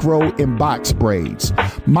micro and box braids.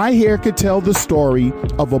 My hair could tell the story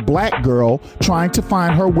of a black girl trying to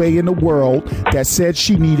find her way in the world that said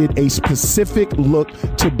she needed a specific look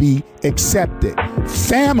to be accepted.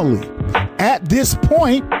 Family, at this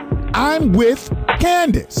point, I'm with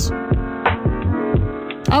Candace.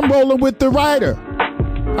 I'm rolling with the writer.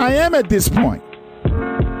 I am at this point.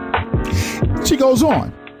 She goes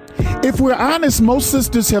on. If we're honest, most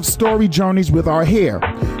sisters have story journeys with our hair.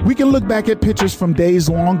 We can look back at pictures from days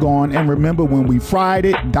long gone and remember when we fried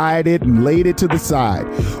it, dyed it, and laid it to the side.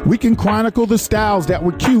 We can chronicle the styles that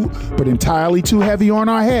were cute but entirely too heavy on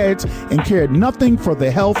our heads and cared nothing for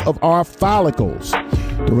the health of our follicles.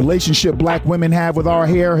 The relationship black women have with our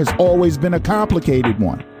hair has always been a complicated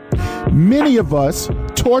one. Many of us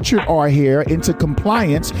tortured our hair into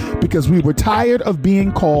compliance because we were tired of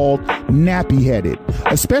being called nappy-headed,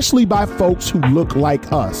 especially by folks who look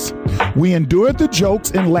like us. We endured the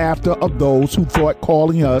jokes and laughter of those who thought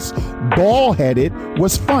calling us bald-headed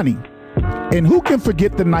was funny. And who can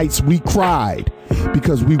forget the nights we cried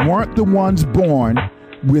because we weren't the ones born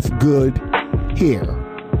with good hair,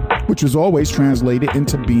 which was always translated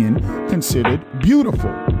into being considered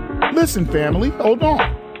beautiful. Listen, family, hold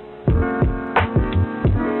on.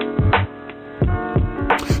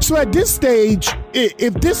 So at this stage,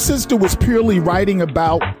 if this sister was purely writing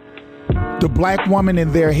about the black woman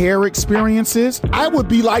and their hair experiences, I would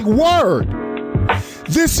be like, word,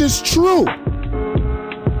 this is true.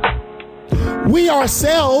 We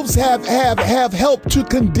ourselves have helped to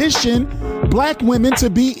condition black women to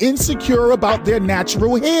be insecure about their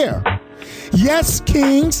natural hair. Yes,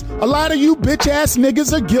 kings, a lot of you bitch ass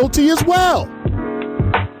niggas are guilty as well.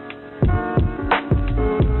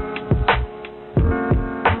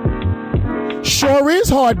 Sure is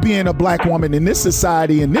hard being a black woman in this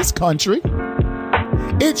society, in this country.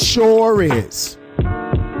 It sure is.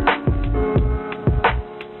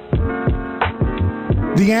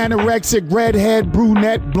 The anorexic, redhead,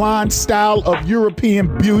 brunette, blonde style of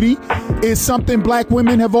European beauty is something black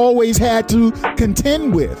women have always had to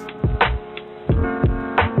contend with.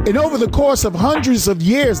 And over the course of hundreds of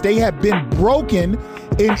years, they have been broken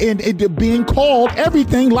in being called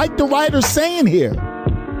everything like the writer's saying here.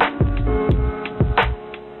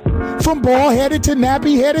 From bald-headed to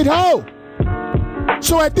nappy-headed hoe.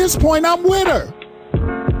 So at this point, I'm with her.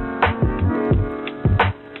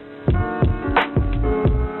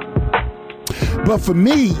 But for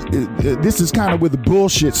me, this is kind of where the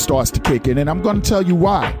bullshit starts to kick in, and I'm going to tell you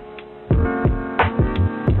why.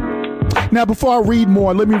 Now, before I read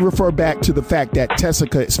more, let me refer back to the fact that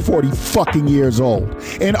Tessica is 40 fucking years old.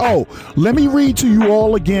 And let me read to you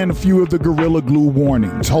all again a few of the Gorilla Glue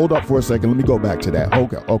warnings. Hold up for a second. Let me go back to that.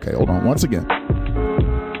 Okay, hold on. Once again.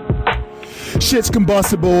 Shit's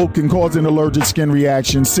combustible, can cause an allergic skin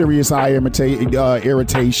reaction, serious eye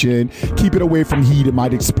irritation. Keep it away from heat, it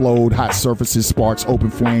might explode. Hot surfaces, sparks,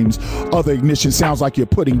 open flames. Other ignition sounds like you're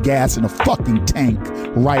putting gas in a fucking tank,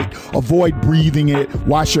 right? Avoid breathing it.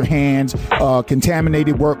 Wash your hands.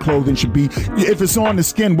 Contaminated work clothing should be, if it's on the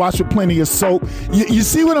skin, wash with plenty of soap. You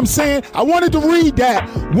see what I'm saying? I wanted to read that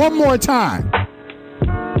one more time.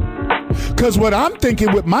 Because what I'm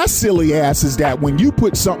thinking with my silly ass is that when you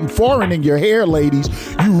put something foreign in your hair, ladies,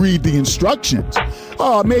 you read the instructions.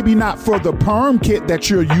 Maybe not for the perm kit that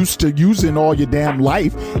you're used to using all your damn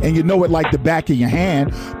life and you know it like the back of your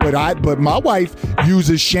hand. But my wife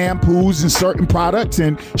uses shampoos and certain products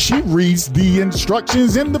and she reads the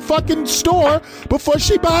instructions in the fucking store before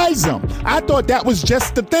she buys them. I thought that was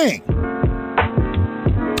just the thing.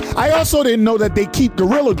 I also didn't know that they keep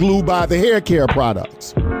Gorilla Glue by the hair care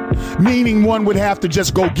products. Meaning one would have to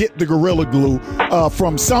just go get the Gorilla Glue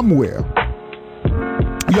from somewhere.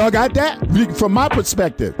 Y'all got that? From my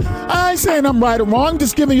perspective. I ain't saying I'm right or wrong,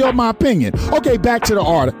 just giving y'all my opinion. Okay, back to the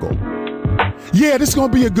article. Yeah, this is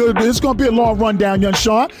gonna be a long rundown, young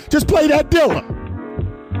Sean. Just play that Dilla.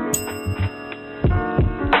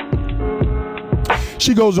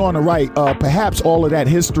 She goes on to write, perhaps all of that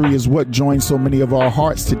history is what joins so many of our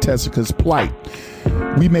hearts to Tessica's plight.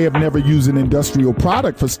 We may have never used an industrial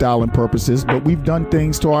product for styling purposes, but we've done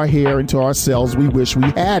things to our hair and to ourselves we wish we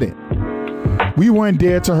hadn't. We were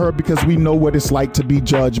endeared to her because we know what it's like to be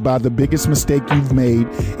judged by the biggest mistake you've made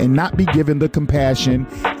and not be given the compassion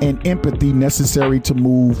and empathy necessary to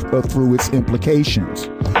move through its implications.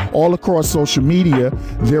 All across social media,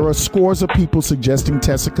 there are scores of people suggesting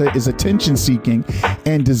Tessica is attention-seeking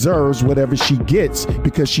and deserves whatever she gets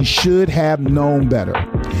because she should have known better.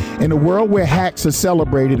 In a world where hacks are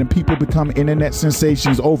celebrated and people become internet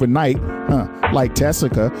sensations overnight, like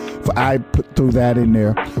Tessica, I threw that in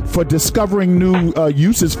there, for discovering new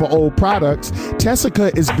uses for old products,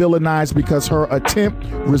 Tessica is villainized because her attempt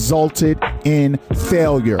resulted in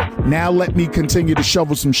failure. Now let me continue to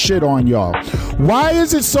shovel some shit on y'all. Why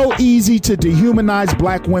is it so easy to dehumanize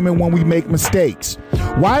black women when we make mistakes?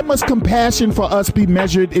 Why must compassion for us be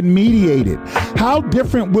measured and mediated? How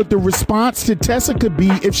different would the response to Tessica be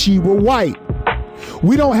if she were white?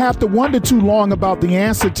 We don't have to wonder too long about the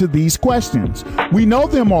answer to these questions. We know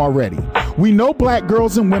them already. We know black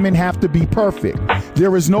girls and women have to be perfect.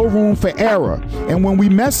 There is no room for error. And when we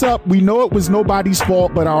mess up, we know it was nobody's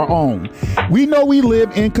fault but our own. We know we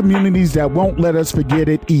live in communities that won't let us forget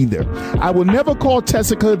it either. I will never call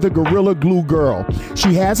Tessica the Gorilla Glue Girl.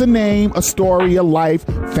 She has a name, a story, a life,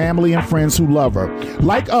 family, and friends who love her.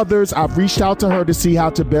 Like others, I've reached out to her to see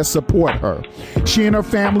how to best support her. She and her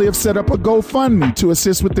family have set up a GoFundMe to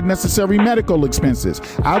assist with the necessary medical expenses.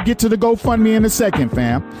 I'll get to the GoFundMe in a second,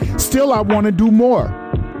 fam. Still, I want to do more.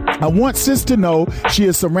 I want sis to know she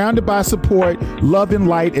is surrounded by support, love, and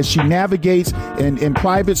light as she navigates in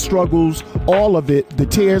private struggles, all of it, the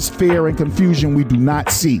tears, fear, and confusion we do not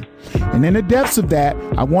see. And in the depths of that,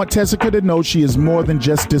 I want Tessica to know she is more than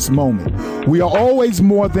just this moment. We are always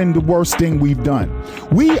more than the worst thing we've done.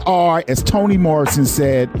 We are, as Toni Morrison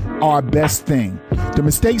said, our best thing. The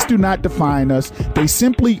mistakes do not define us. They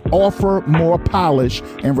simply offer more polish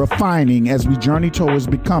and refining as we journey towards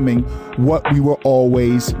becoming what we were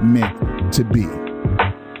always meant to be.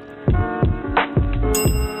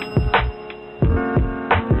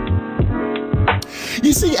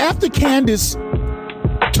 You see, after Candace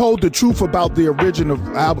told the truth about the origin of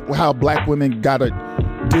how black women gotta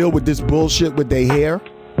deal with this bullshit with their hair,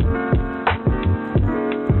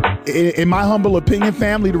 in my humble opinion,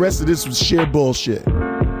 family, the rest of this was sheer bullshit.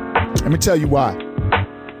 Let me tell you why.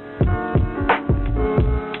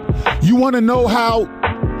 You want to know how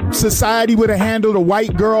society would have handled a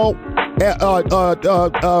white girl,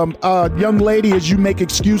 young lady, as you make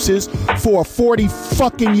excuses for a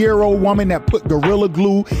 40-fucking-year-old woman that put Gorilla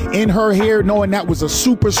Glue in her hair, knowing that was a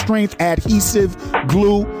super strength adhesive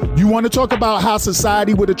glue? You want to talk about how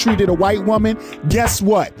society would have treated a white woman? Guess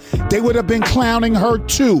what? They would have been clowning her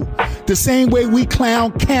too. The same way we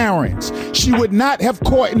clown Karens. She would not have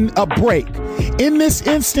caught a break. In this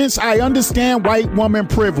instance, I understand white woman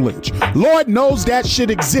privilege. Lord knows that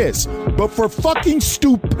shit exists. But for fucking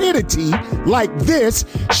stupidity like this,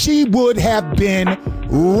 she would have been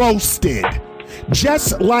roasted.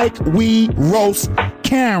 Just like we roast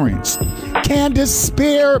Karens. Candace,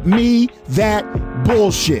 spare me that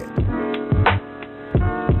bullshit.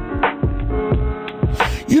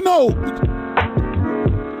 You know,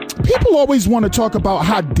 people always want to talk about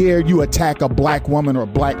how dare you attack a black woman or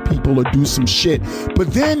black people or do some shit.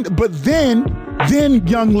 But then,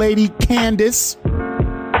 young lady Candace,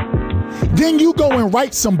 then you go and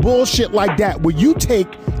write some bullshit like that where you take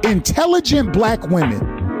intelligent black women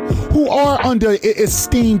who are under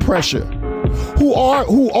esteem pressure, who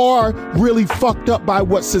are really fucked up by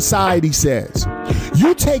what society says.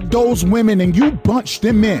 You take those women and you bunch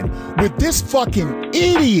them in with this fucking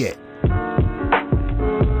idiot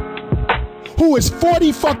who is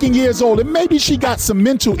 40 fucking years old, and maybe she got some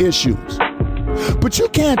mental issues. But you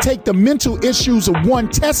can't take the mental issues of one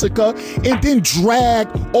Tessica and then drag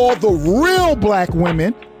all the real black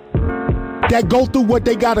women that go through what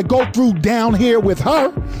they gotta go through down here with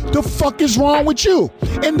her. The fuck is wrong with you?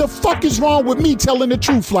 And the fuck is wrong with me telling the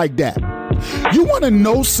truth like that? You wanna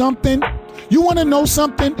know something? You wanna know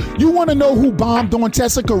something? You wanna know who bombed on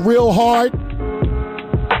Tessica real hard?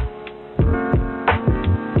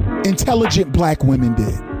 Intelligent black women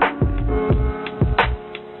did.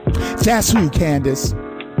 That's who, Candace.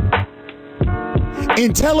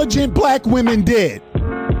 Intelligent black women did.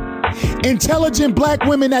 Intelligent black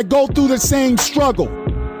women that go through the same struggle,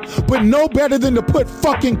 but no better than to put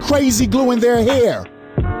fucking crazy glue in their hair.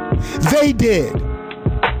 They did.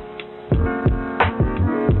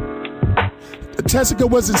 Tessica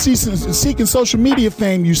wasn't seeking social media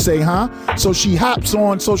fame, you say, huh? So she hops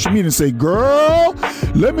on social media and say, girl,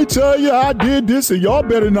 let me tell you, I did this and y'all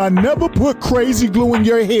better not never put crazy glue in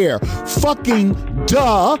your hair. Fucking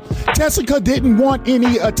duh. Tessica didn't want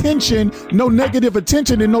any attention, no negative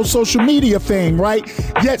attention and no social media fame, right?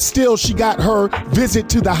 Yet still she got her visit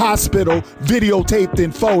to the hospital videotaped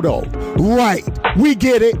in photo. Right. We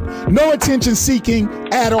get it. No attention seeking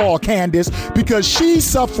at all, Candace, because she's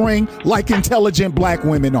suffering like intelligent black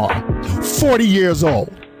women are. 40 years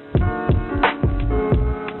old.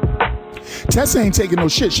 Tessa ain't taking no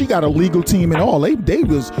shit. She got a legal team and all. They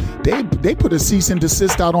put a cease and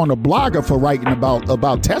desist out on a blogger for writing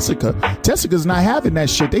about Tessica. Tessica's not having that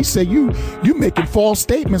shit. They say you making false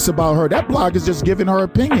statements about her. That blogger's just giving her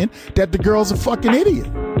opinion that the girl's a fucking idiot.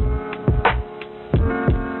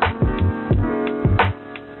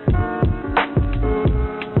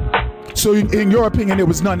 So in your opinion, there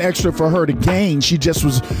was none extra for her to gain. She just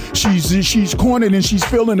was, she's cornered and she's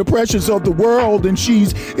feeling the pressures of the world and she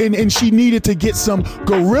needed to get some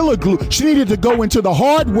Gorilla Glue. She needed to go into the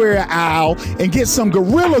hardware aisle and get some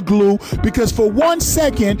Gorilla Glue because for 1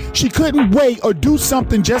 second, she couldn't wait or do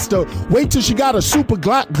something just to wait till she got a super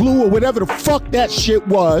glue or whatever the fuck that shit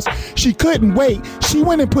was. She couldn't wait. She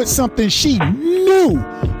went and put something she knew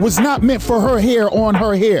was not meant for her hair on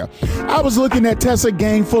her hair. I was looking at Tessa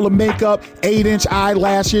gang full of makeup, 8-inch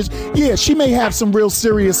eyelashes. Yeah, she may have some real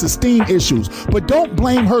serious esteem issues, but don't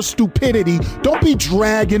blame her stupidity. Don't be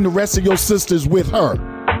dragging the rest of your sisters with her.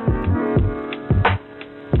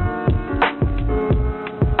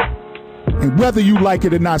 And whether you like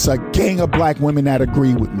it or not, it's a gang of black women that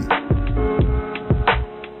agree with me.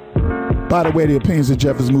 By the way, the opinions of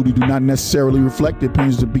Jeff Moody do not necessarily reflect the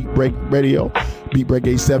opinions of Beat Break Radio, Beat Break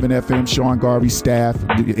 87 FM, Sean Garvey, staff,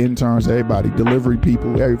 the interns, everybody, delivery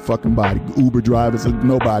people, every fucking body, Uber drivers,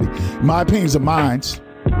 nobody. My opinions are mine.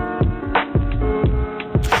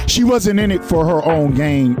 She wasn't in it for her own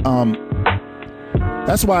gain.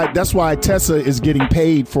 That's why Tessa is getting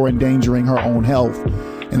paid for endangering her own health.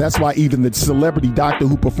 And that's why even the celebrity doctor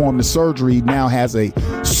who performed the surgery now has a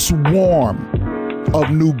swarm of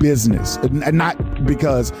new business, and not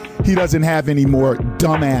because he doesn't have any more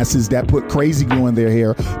dumbasses that put crazy glue in their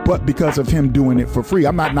hair, but because of him doing it for free.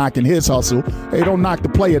 I'm not knocking his hustle. Hey, don't knock the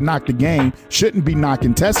player, knock the game. Shouldn't be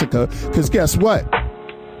knocking Tessica, because guess what?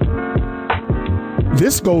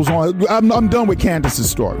 This goes on. I'm done with Candace's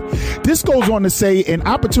story. This goes on to say an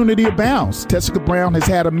opportunity abounds. Tessica Brown has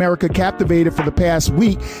had America captivated for the past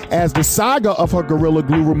week as the saga of her Gorilla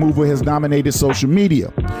Glue removal has dominated social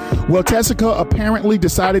media. Well, Tessica apparently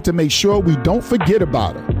decided to make sure we don't forget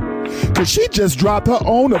about her, because she just dropped her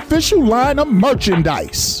own official line of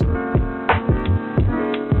merchandise.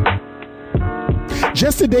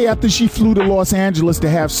 Just a day after she flew to Los Angeles to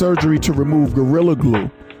have surgery to remove Gorilla Glue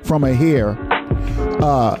from her hair,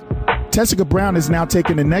 Tessica Brown is now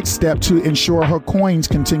taking the next step to ensure her coins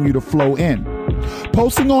continue to flow in.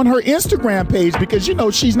 Posting on her Instagram page, because, you know,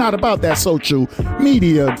 she's not about that social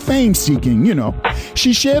media fame seeking, you know.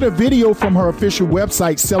 She shared a video from her official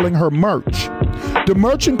website selling her merch. The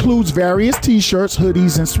merch includes various t-shirts,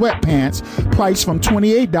 hoodies, and sweatpants priced from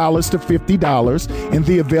 $28 to $50 in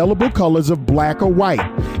the available colors of black or white.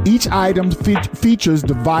 Each item features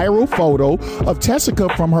the viral photo of Tessica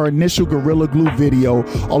from her initial Gorilla Glue video,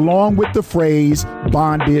 along with the phrase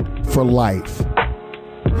 "bonded for life,"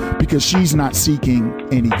 because she's not seeking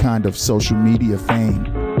any kind of social media fame.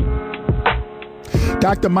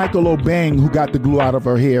 Dr. Michael Obeng, who got the glue out of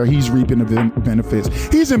her hair, he's reaping the benefits.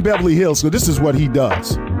 He's in Beverly Hills, so this is what he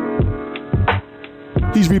does.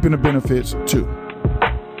 He's reaping the benefits too.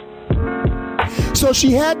 So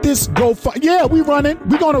she had this GoFundMe. Yeah, we running.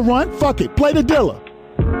 We gonna run. Fuck it. Play the dealer.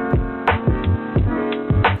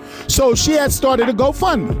 So she had started a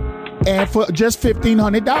GoFundMe, and for just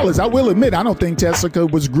 $1,500. I will admit, I don't think Tessica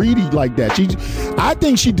was greedy like that. I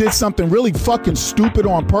think she did something really fucking stupid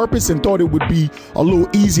on purpose and thought it would be a little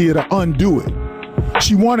easier to undo it.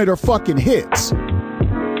 She wanted her fucking hits,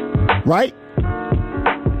 right?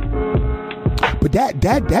 But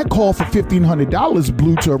that call for $1,500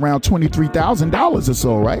 blew to around $23,000 or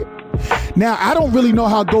so, right? Now, I don't really know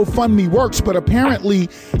how GoFundMe works, but apparently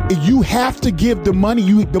you have to give the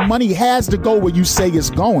money. The money has to go where you say it's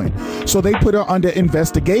going. So they put her under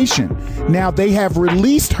investigation. Now, they have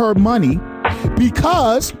released her money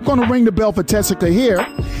because, I'm going to ring the bell for Tessica here.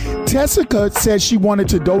 Tessica said she wanted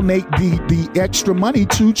to donate the extra money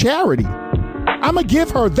to charity. I'm going to give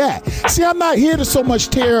her that. See, I'm not here to so much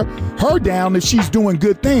tear her down if she's doing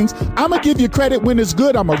good things. I'm going to give you credit when it's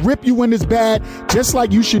good. I'm going to rip you when it's bad, just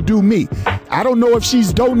like you should do me. I don't know if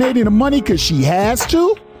she's donating the money because she has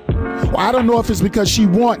to, Or I don't know if it's because she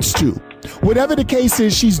wants to. Whatever the case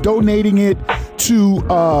is, she's donating it to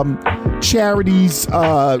charities.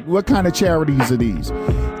 What kind of charities are these?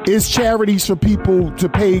 It's charities for people to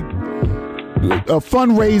pay, a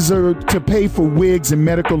fundraiser to pay for wigs and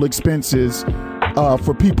medical expenses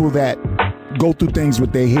for people that go through things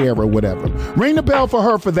with their hair or whatever. Ring the bell for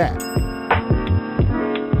her for that.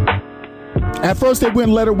 At first, they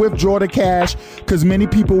wouldn't let her withdraw the cash because many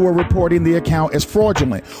people were reporting the account as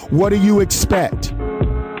fraudulent. What do you expect?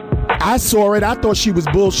 I saw it. I thought she was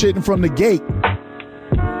bullshitting from the gate.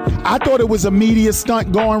 I thought it was a media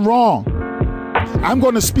stunt going wrong. I'm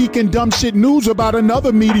going to speak in dumb shit news about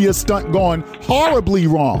another media stunt going horribly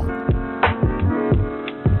wrong.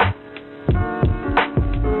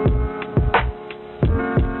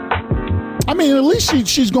 I mean, at least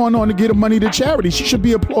she's going on to get money to charity. She should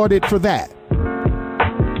be applauded for that.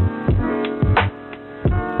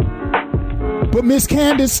 But Miss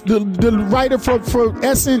Candace, the writer for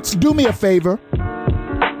Essence, do me a favor.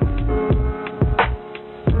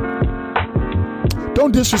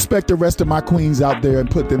 Don't disrespect the rest of my queens out there and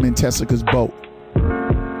put them in Tessica's boat.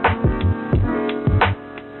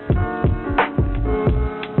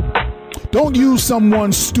 Don't use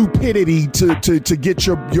someone's stupidity to get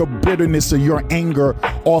your bitterness or your anger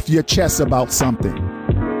off your chest about something.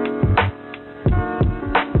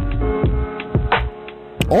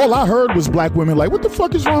 All I heard was black women like, what the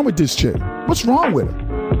fuck is wrong with this chick? What's wrong with her?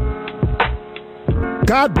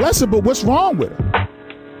 God bless her, but what's wrong with her?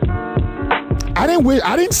 I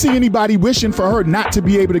didn't see anybody wishing for her not to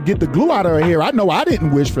be able to get the glue out of her hair. I know I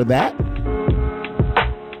didn't wish for that.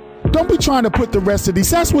 Don't be trying to put the rest of these.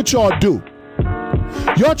 That's what y'all do.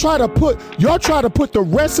 Y'all try to put the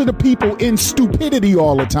rest of the people in stupidity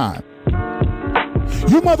all the time.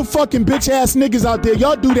 You motherfucking bitch ass niggas out there,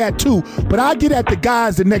 y'all do that too. But I'll get at the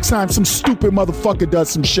guys the next time some stupid motherfucker does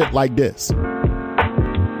some shit like this.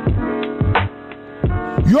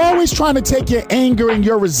 You're always trying to take your anger and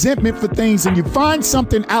your resentment for things and you find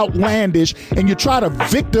something outlandish and you try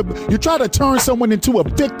to turn someone into a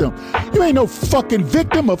victim. You ain't no fucking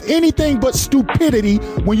victim of anything but stupidity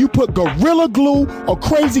when you put Gorilla Glue or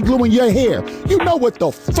Crazy Glue in your hair. You know what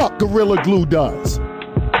the fuck Gorilla Glue does.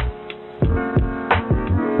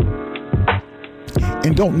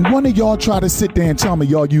 And don't one of y'all try to sit there and tell me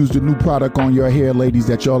y'all used a new product on your hair, ladies,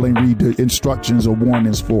 that y'all ain't read the instructions or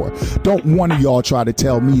warnings for. Don't one of y'all try to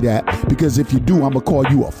tell me that, because if you do, I'm going to call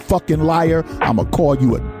you a fucking liar. I'm going to call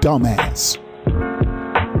you a dumbass.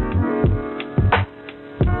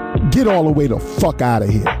 Get all the way the fuck out of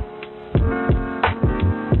here.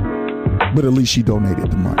 But at least she donated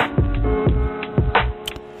the money.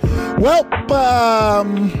 Well,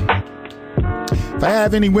 if I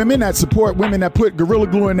have any women that support women that put Gorilla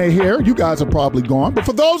Glue in their hair, you guys are probably gone. But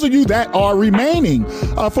for those of you that are remaining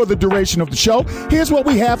for the duration of the show, here's what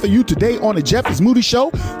we have for you today on the Jeff is Moody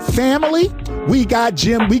Show. Family, we got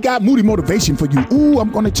Jim, we got Moody motivation for you. Ooh,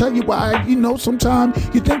 I'm going to tell you why, sometimes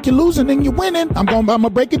you think you're losing and you're winning. I'm going to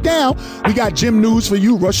break it down. We got Jim news for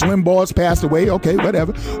you. Rush Limbaugh's passed away. Okay,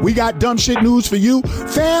 whatever. We got dumb shit news for you.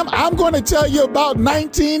 Fam, I'm going to tell you about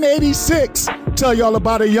 1986. Tell y'all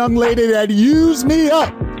about a young lady that used me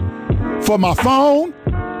up for my phone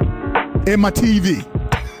and my TV.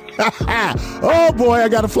 Oh boy, I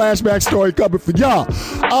got a flashback story coming for y'all.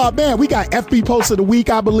 Man, we got FB Post of the Week,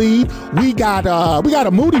 I believe. We got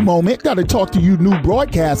a Moody moment. Got to talk to you new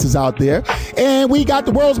broadcasters out there. And we got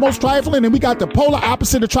the world's most trifling, and we got the polar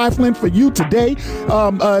opposite of trifling for you today.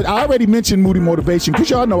 I already mentioned Moody motivation because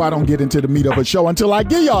y'all know I don't get into the meat of a show until I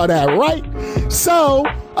give y'all that, right? So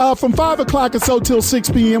from 5 o'clock or so till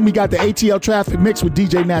 6 p.m., we got the ATL Traffic Mix with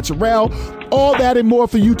DJ Naturel. All that and more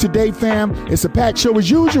for you today, fam. It's a packed show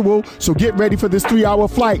as usual, so get ready for this 3-hour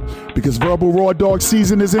flight because Verbal Raw Dog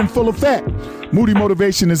season is in full effect. Moody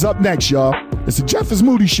Motivation is up next, y'all. It's the Jeff is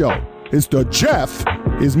Moody Show. It's the Jeff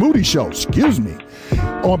is Moody Show, excuse me,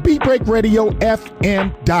 on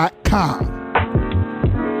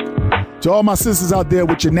BeatBreakRadioFM.com. To all my sisters out there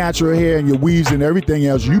with your natural hair and your weaves and everything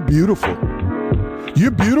else, you beautiful.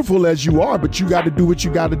 You're beautiful as you are, but you got to do what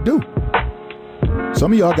you got to do.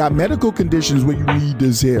 Some of y'all got medical conditions where you need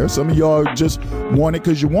this hair. Some of y'all just want it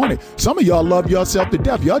because you want it. Some of y'all love yourself to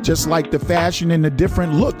death. Y'all just like the fashion and the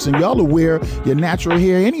different looks, and y'all will wear your natural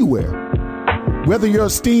hair anywhere. Whether your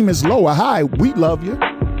esteem is low or high, we love you.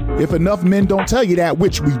 If enough men don't tell you that,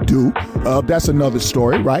 which we do, that's another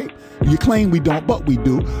story, right? You claim we don't, but we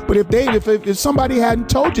do. But if somebody hadn't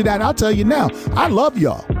told you that, I'll tell you now, I love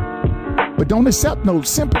y'all. But don't accept no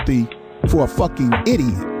sympathy for a fucking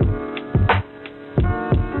idiot.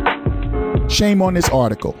 Shame on this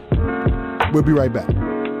article. We'll be right back.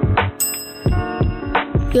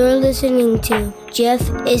 You're listening to Jeff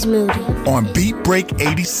is Moody on Beat Break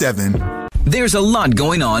 87. There's a lot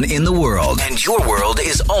going on in the world, and your world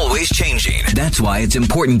is always changing. That's why it's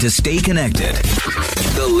important to stay connected.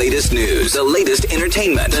 The latest news, the latest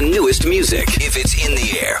entertainment, the newest music. If it's in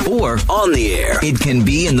the air or on the air, it can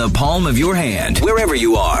be in the palm of your hand, wherever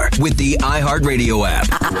you are, with the iHeartRadio app.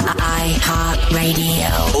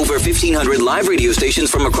 iHeartRadio. Over 1,500 live radio stations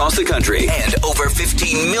from across the country, and over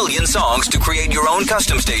 15 million songs to create your own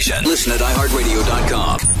custom station. Listen at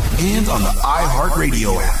iHeartRadio.com. And on the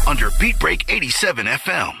iHeartRadio app under Beat Break 87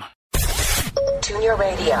 FM. Tune your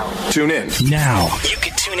radio. Tune in. Now. You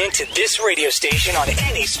can tune into this radio station on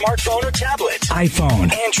any smartphone or tablet.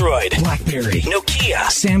 iPhone, Android, BlackBerry, Nokia,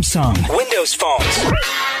 Samsung, Windows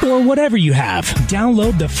phones, or whatever you have.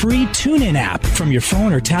 Download the free TuneIn app from your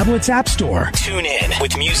phone or tablet's app store. Tune in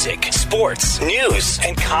with music, sports, news,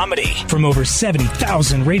 and comedy. From over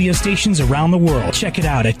 70,000 radio stations around the world. Check it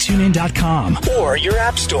out at TuneIn.com. Or your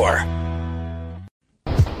app store.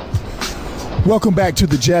 Welcome back to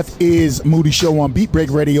the Jeff is Moody Show on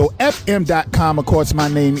BeatBreakRadioFM.com. Of course, my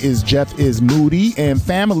name is Jeff is Moody. And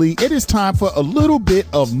family, it is time for a little bit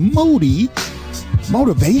of Moody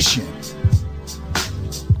motivation.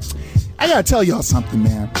 I gotta tell y'all something,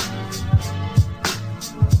 man.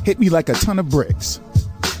 Hit me like a ton of bricks.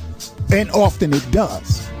 And often it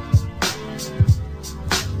does.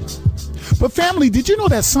 But family, did you know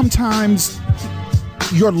that sometimes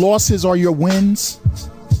your losses are your wins?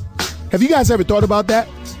 Have you guys ever thought about that?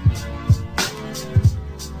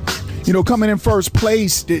 You know, coming in first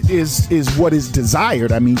place is what is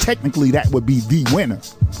desired. I mean, technically that would be the winner.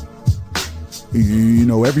 You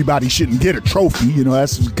know, everybody shouldn't get a trophy. You know,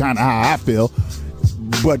 that's kind of how I feel.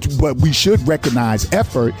 But we should recognize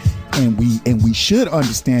effort, and we should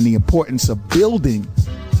understand the importance of building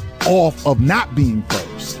off of not being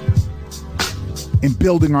first and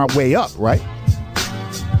building our way up, right?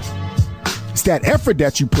 It's that effort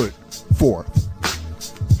that you put forth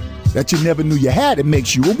that you never knew you had. It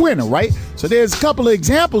makes you a winner, right? So there's a couple of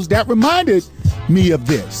examples that reminded me of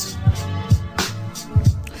this.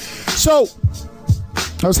 So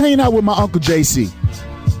I was hanging out with my Uncle JC.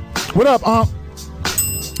 What up, Unc?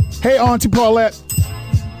 Hey, Auntie Paulette.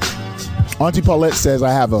 Auntie Paulette says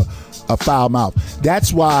I have a foul mouth.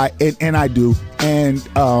 That's why, and I do, and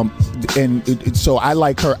so I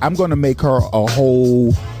like her. I'm going to make her a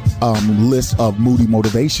whole list of Moody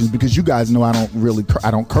motivations, because you guys know I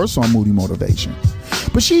don't curse on Moody motivation.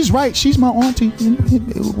 But she's right. She's my auntie.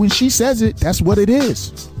 When she says it, that's what it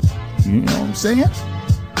is. You know what I'm saying?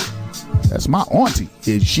 That's my auntie.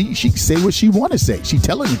 She can say what she want to say. She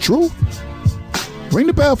telling the truth. Ring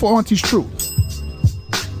the bell for Auntie's truth.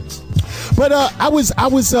 But I was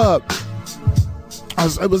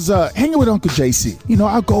hanging with Uncle JC. You know,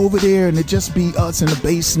 I'll go over there and it just be us in the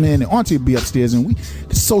basement, and Auntie would be upstairs, and we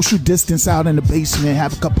social distance out in the basement,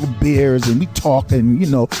 have a couple of beers, and we talk. And you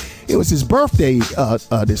know, it was his birthday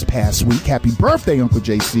this past week. Happy birthday, Uncle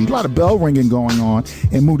JC! A lot of bell ringing going on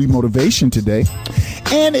in Moody Motivation today,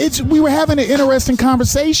 and we were having an interesting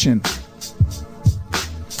conversation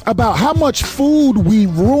about how much food we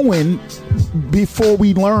ruin before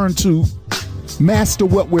we learn to master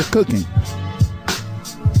what we're cooking.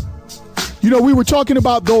 You know, we were talking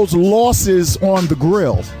about those losses on the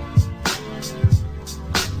grill.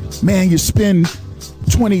 Man, you spend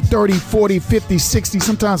 20, 30, 40, 50, 60,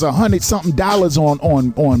 sometimes $100-something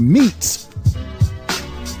on meats.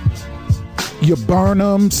 You burn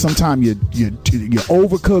them, sometimes you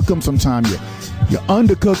overcook them, sometimes you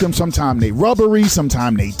undercook them, sometimes they rubbery,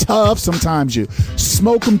 sometimes they tough, sometimes you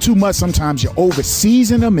smoke them too much, sometimes you over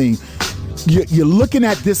season them, and you're looking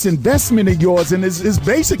at this investment of yours and it's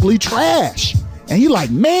basically trash. And you're like,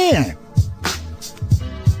 man,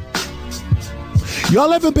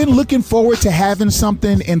 y'all ever been looking forward to having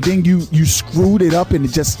something and then you screwed it up and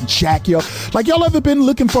it just jack you up? Like, y'all ever been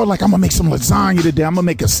looking for, like, I'm gonna make some lasagna today, I'm gonna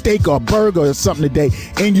make a steak or a burger or something today,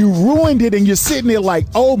 and you ruined it and you're sitting there like,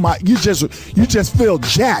 oh my, you just feel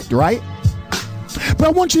jacked, right? But I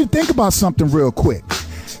want you to think about something real quick.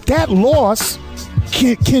 That loss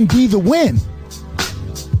can be the win.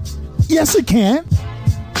 Yes, it can.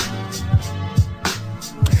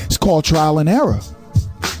 It's called trial and error.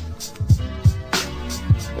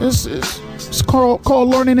 It's called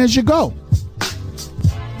learning as you go.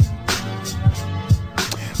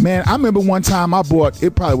 Man, I remember one time I bought,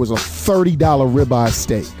 it probably was a $30 ribeye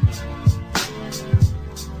steak.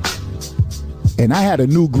 And I had a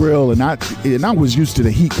new grill, and I was used to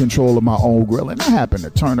the heat control of my own grill, and I happened to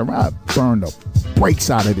turn around, burned the brakes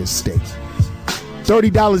out of this steak.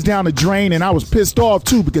 $30 down the drain, and I was pissed off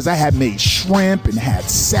too because I had made shrimp and had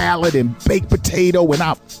salad and baked potato, and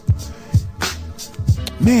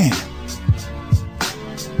man.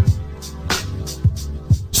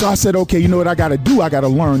 So I said, okay, you know what I got to do? I got to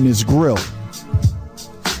learn this grill.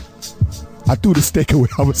 I threw the steak away.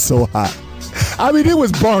 I was so hot. I mean, it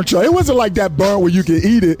was burnt, y'all. It wasn't like that burnt where you can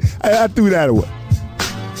eat it. I threw that away.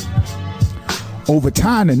 Over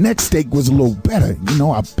time, the next steak was a little better. You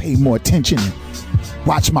know, I paid more attention and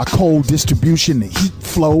watched my cold distribution, the heat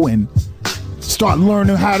flow, and start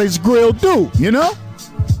learning how this grill do, you know?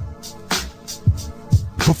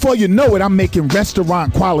 Before you know it, I'm making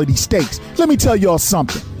restaurant quality steaks. Let me tell y'all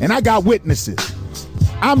something, and I got witnesses.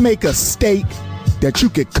 I make a steak that you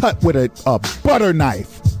could cut with a butter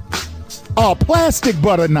knife, a plastic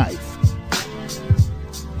butter knife.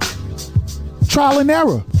 Trial and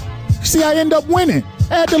error. See, I end up winning.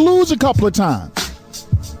 I had to lose a couple of times.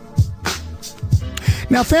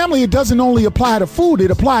 Now, family, it doesn't only apply to food,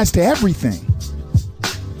 it applies to everything.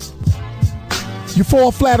 You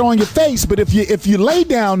fall flat on your face, but if you lay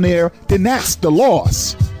down there, then that's the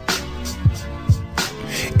loss.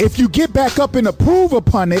 If you get back up and improve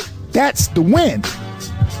upon it, that's the win.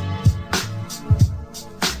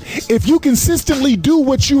 If you consistently do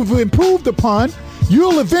what you've improved upon,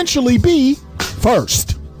 you'll eventually be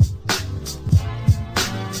first.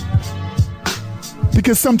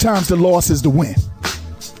 Because sometimes the loss is the win.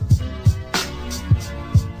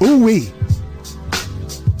 Ooh-wee.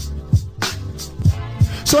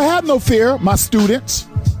 So have no fear, my students,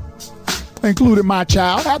 including my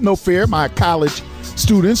child. Have no fear, my college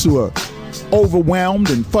students who are overwhelmed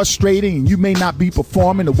and frustrated, and you may not be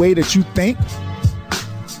performing the way that you think.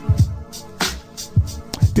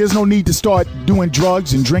 There's no need to start doing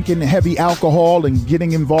drugs and drinking heavy alcohol and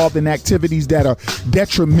getting involved in activities that are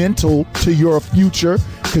detrimental to your future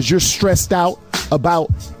because you're stressed out about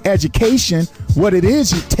education. What it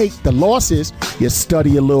is, you take the losses, you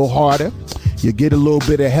study a little harder, you get a little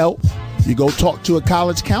bit of help, you go talk to a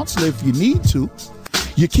college counselor if you need to.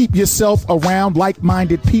 You keep yourself around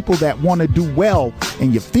like-minded people that want to do well,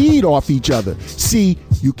 and you feed off each other. See,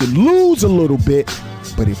 you can lose a little bit,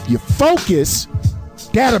 but if you focus,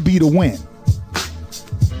 that'll be the win.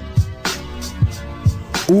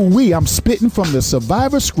 Ooh-wee, I'm spitting from the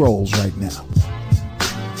Survivor Scrolls right now.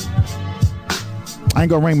 I ain't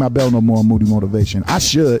gonna ring my bell no more on Moody Motivation. I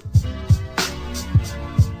should.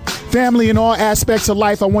 Family, in all aspects of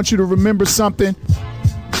life, I want you to remember something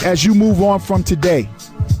as you move on from today.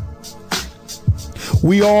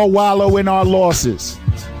 We all wallow in our losses.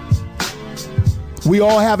 We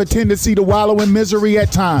all have a tendency to wallow in misery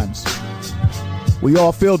at times. We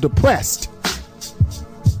all feel depressed.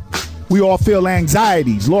 We all feel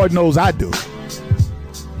anxieties. Lord knows I do.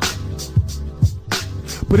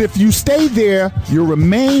 But if you stay there, you'll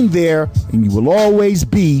remain there, and you will always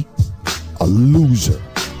be a loser.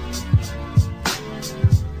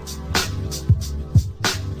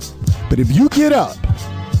 But if you get up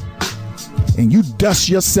and you dust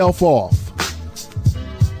yourself off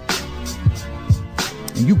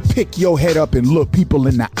and you pick your head up and look people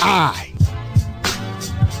in the eye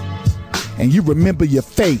and you remember your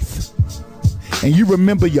faith and you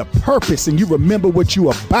remember your purpose and you remember what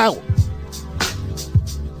you're about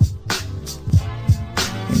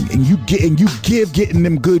and you give getting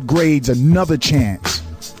them good grades another chance,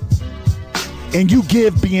 and you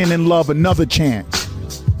give being in love another chance,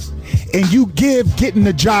 and you give getting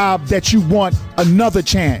the job that you want another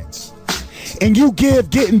chance, and you give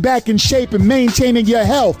getting back in shape and maintaining your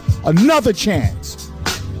health another chance,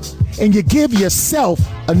 and you give yourself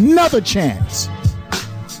another chance,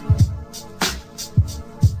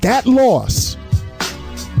 that loss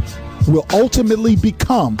will ultimately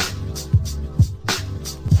become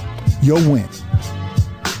your win.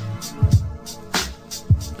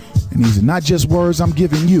 And these are not just words I'm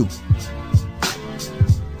giving you.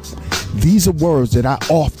 These are words that I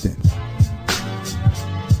often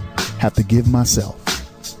have to give myself.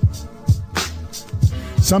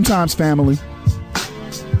 Sometimes, family,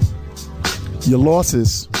 your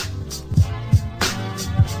losses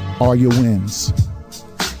are your wins.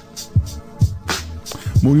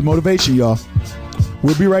 Moody Motivation, y'all.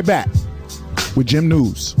 We'll be right back with Jim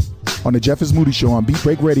News on the Jeff is Moody Show on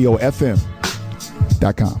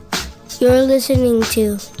BeatBreakRadioFM.com. You're listening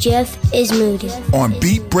to Jeff is Moody On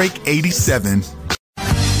Beat Break 87.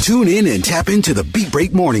 Tune in and tap into the Beat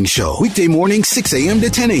Break Morning Show. Weekday morning, 6 a.m. to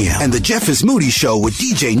 10 a.m. And the Jeff is Moody Show with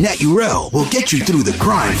DJ Nat Urel will get you through the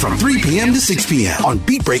grind from 3 p.m. to 6 p.m. on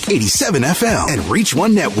Beat Break 87 FM and Reach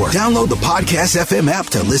One Network. Download the Podcast FM app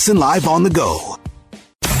to listen live on the go.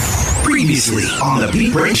 Previously on the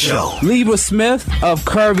Beat Break Show. Libra Smith of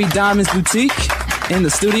Curvy Diamonds Boutique in the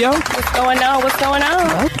studio. What's going on? What's going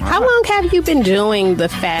on? How long have you been doing the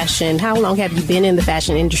fashion? How long have you been in the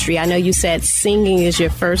fashion industry? I know you said singing is your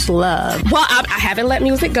first love. Well, I haven't let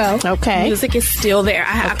music go. Okay. Music is still there.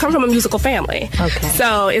 I come from a musical family. Okay.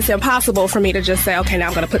 So it's impossible for me to just say, okay, now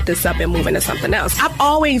I'm going to put this up and move into something else. I've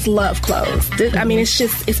always loved clothes. I mean,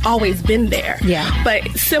 it's always been there. Yeah. But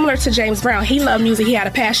similar to James Brown, he loved music. He had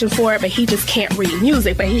a passion for it, but he just can't read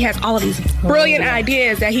music. But he has all of these brilliant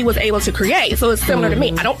ideas that he was able to create. So it's similar to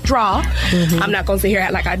me. I don't draw. I'm not going to sit here and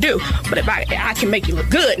act like I do. But if I can make you look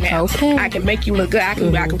good now. Okay. I can make you look good. I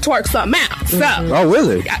can twerk something out. So. Oh,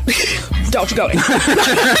 really? Don't you go there.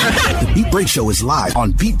 The Beat Break Show is live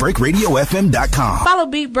on BeatBreakRadioFM.com. Follow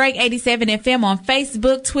Beat Break 87 FM on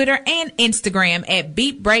Facebook, Twitter, and Instagram at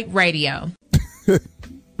Beat Break Radio.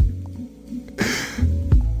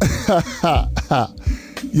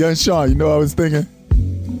 Young Sean, you know what I was thinking?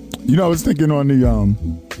 I was thinking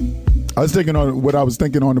on what I was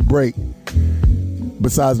thinking on the break.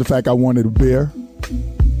 Besides the fact I wanted a beer.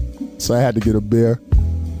 So I had to get a beer.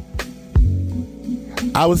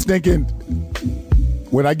 I was thinking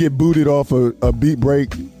when I get booted off a Beat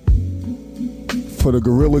Break for the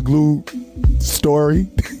Gorilla Glue story,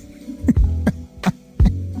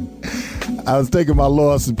 I was thinking my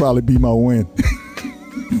loss would probably be my win.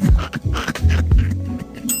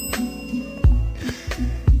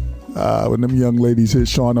 When them young ladies hit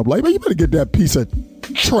Sean up, like, man, you better get that piece of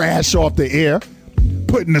trash off the air,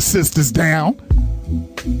 putting the sisters down.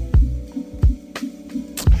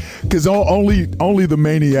 Because only the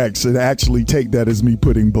maniacs should actually take that as me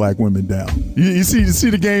putting black women down. You see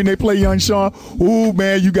the game they play, Young Sean? Ooh,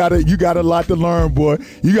 man, you got a lot to learn, boy.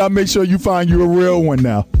 You got to make sure you find you a real one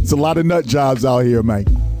now. It's a lot of nut jobs out here, man.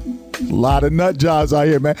 A lot of nut jobs out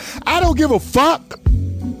here, man. I don't give a fuck.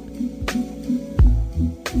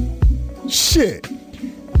 Shit.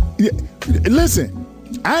 Listen,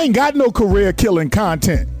 I ain't got no career killing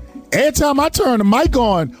content. Every time I turn the mic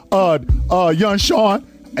on, Young Sean,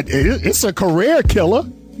 it's a career killer.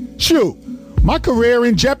 Shoot, my career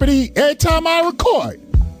in jeopardy every time I record.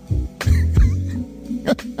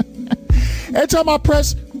 Every time I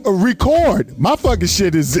press record, my fucking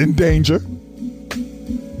shit is in danger.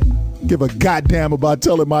 Give a goddamn about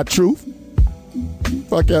telling my truth.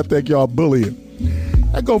 Fuck, I think y'all bullying.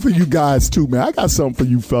 I go for you guys too, man. I got something for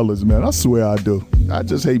you fellas, man. I swear I do. I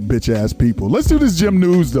just hate bitch ass people. Let's do this gym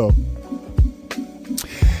news though.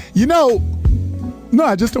 No,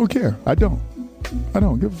 I just don't care. I don't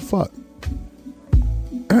give a fuck.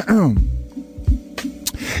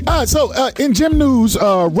 So in gym news,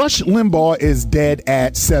 Rush Limbaugh is dead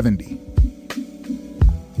at 70.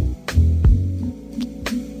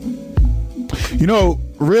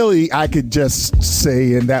 Really, I could just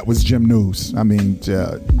say, and that was gym news. I mean,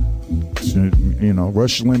 Rush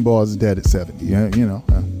Limbaugh is dead at 70.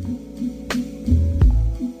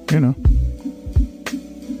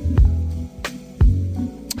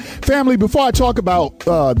 Family, before I talk about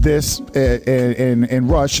this and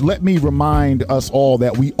Rush, let me remind us all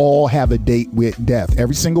that we all have a date with death.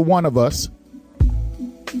 Every single one of us.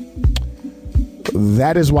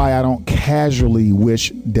 That is why I don't casually wish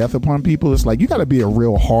death upon people. It's like, you got to be a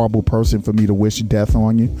real horrible person for me to wish death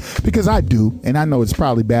on you. Because I do. And I know it's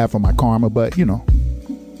probably bad for my karma, but, we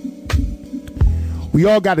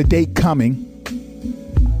all got a date coming.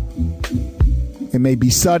 It may be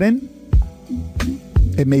sudden.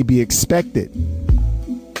 It may be expected.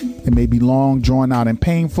 It may be long, drawn out, and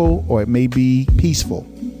painful, or it may be peaceful.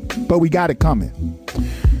 But we got it coming.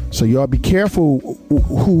 So y'all be careful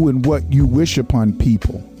who and what you wish upon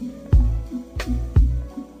people.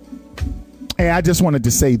 And I just wanted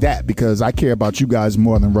to say that because I care about you guys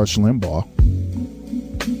more than Rush Limbaugh.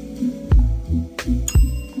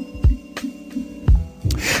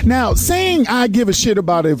 Now, saying I give a shit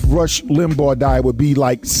about if Rush Limbaugh died would be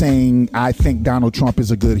like saying I think Donald Trump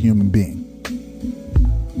is a good human being.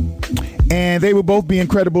 And they would both be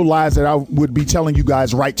incredible lies that I would be telling you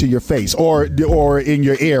guys right to your face or in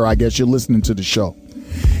your ear. I guess you're listening to the show.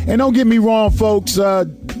 And don't get me wrong, folks.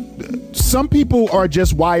 Some people are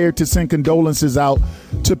just wired to send condolences out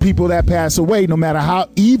to people that pass away, no matter how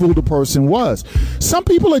evil the person was. Some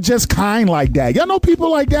people are just kind like that. Y'all know people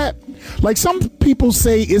like that? Like some people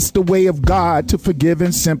say it's the way of God to forgive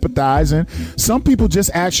and sympathize. And some people just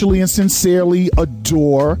actually and sincerely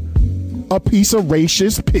adore a piece of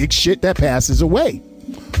racist pig shit that passes away.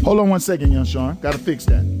 Hold on one second, Young Sean. Gotta fix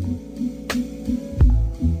that.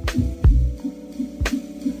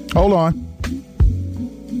 Hold on.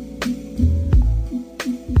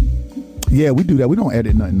 Yeah, we do that. We don't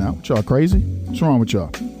edit nothing out. What, y'all crazy? What's wrong with y'all?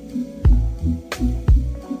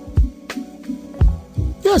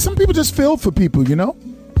 Yeah, some people just feel for people, you know?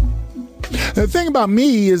 The thing about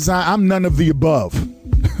me is I'm none of the above.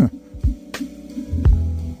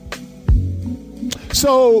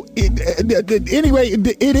 So, anyway,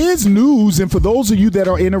 it is news. And for those of you that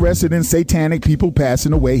are interested in satanic people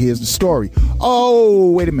passing away, here's the story.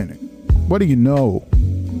 Oh, wait a minute. What do you know?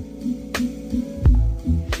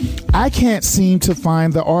 I can't seem to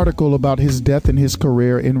find the article about his death and his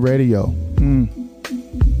career in radio.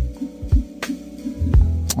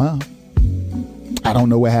 Well, I don't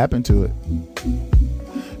know what happened to it.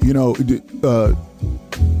 You know, the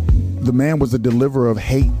man was a deliverer of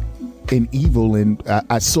hate and evil, and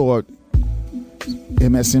I saw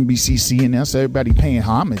MSNBC, CNN, everybody paying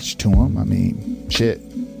homage to him. I mean, shit.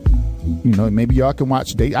 You know, maybe y'all can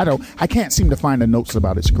watch. I can't seem to find the notes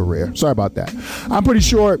about his career. Sorry about that. I'm pretty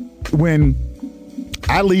sure when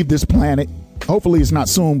I leave this planet, hopefully it's not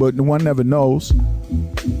soon, but one never knows,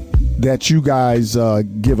 that you guys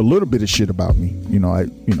give a little bit of shit about me. You know,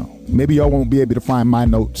 maybe y'all won't be able to find my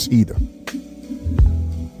notes either.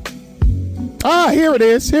 Here it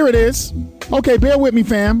is. Okay, bear with me,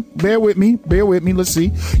 fam. Bear with me. Let's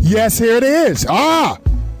see. Yes, here it is.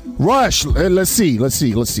 Rush. Let's see.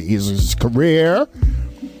 His career.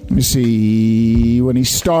 Let me see when he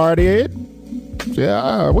started.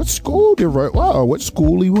 Yeah, what school what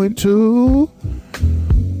school he went to?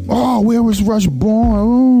 Oh, where was Rush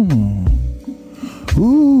born?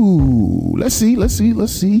 Ooh, let's see.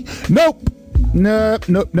 Nope.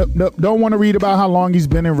 Don't want to read about how long he's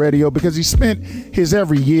been in radio, because he spent his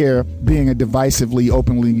every year being a divisively,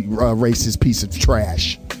 openly racist piece of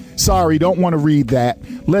trash. Sorry, don't want to read that.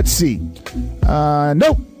 Let's see.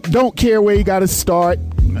 Nope. Don't care where he got his start.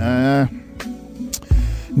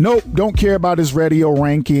 Nope, don't care about his radio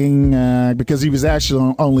ranking because he was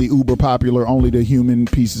actually only uber popular, only the human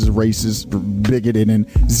pieces of racist, bigoted, and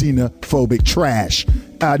xenophobic trash.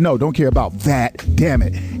 No, don't care about that. Damn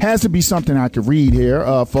it. Has to be something I could read here,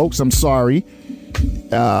 folks. I'm sorry.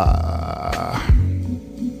 I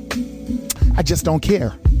just don't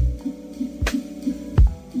care.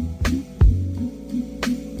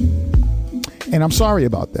 And I'm sorry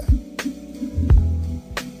about that.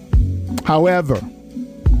 However,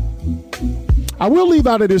 I will leave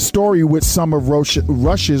out of this story with some of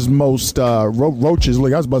Rush's most Roach's.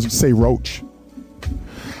 Look, I was about to say Roach.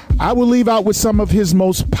 I will leave out with some of his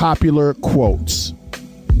most popular quotes.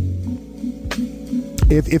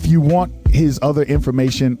 If you want his other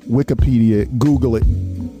information, Wikipedia, Google it.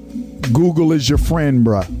 Google is your friend,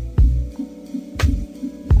 bruh.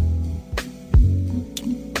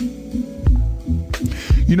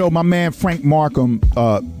 You know, my man Frank Markham,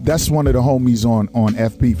 that's one of the homies on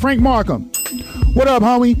FB. Frank Markham, what up,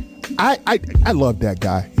 homie? I love that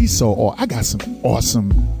guy. He's so awesome. I got some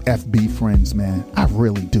awesome FB friends, man. I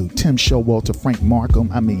really do. Tim Showalter, Frank Markham.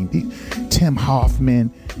 I mean, Tim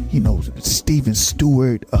Hoffman. You know, Steven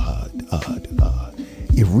Stewart.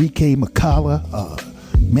 Enrique McCullough.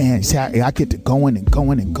 Man, I get to going.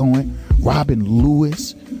 Robin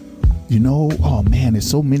Lewis. You know, oh man, there's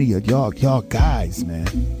so many of y'all guys, man.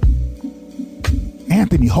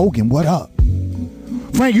 Anthony Hogan, what up?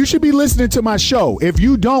 Frank, you should be listening to my show. If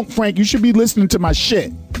you don't, Frank, you should be listening to my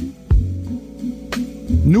shit.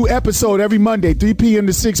 New episode every Monday, 3 p.m.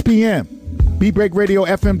 to 6 p.m.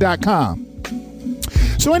 BeatBreakRadioFM.com.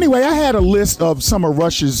 So anyway, I had a list of some of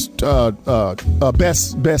Rush's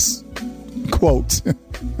best quotes.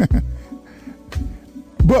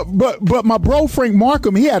 But my bro Frank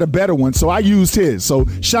Markham, he had a better one, so I used his. So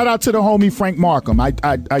shout out to the homie Frank Markham. I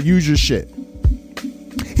use your shit.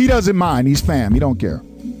 He doesn't mind. He's fam. He don't care.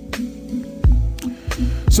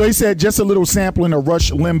 So he said just a little sampling of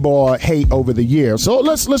Rush Limbaugh hate over the years. So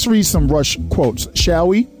let's read some Rush quotes, shall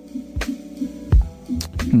we?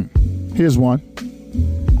 Here's one.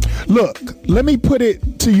 Look, let me put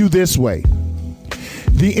it to you this way.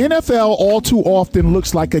 The NFL all too often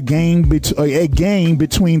looks like a game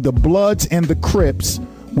between the Bloods and the Crips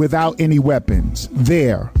without any weapons.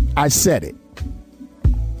 There, I said it.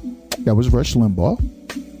 That was Rush Limbaugh.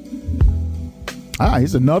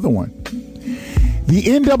 Here's another one. The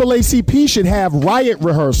NAACP should have riot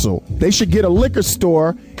rehearsal. They should get a liquor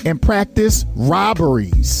store and practice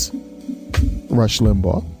robberies. Rush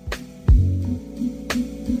Limbaugh.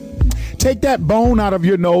 Take that bone out of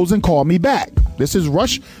your nose and call me back. This is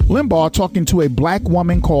Rush Limbaugh talking to a black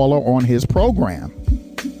woman caller on his program.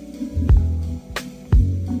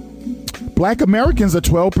 Black Americans are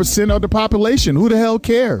 12% of the population. Who the hell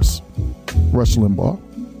cares? Rush Limbaugh.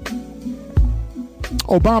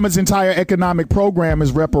 Obama's entire economic program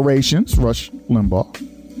is reparations. Rush Limbaugh.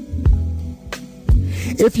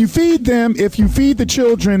 If you feed the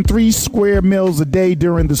children 3 square meals a day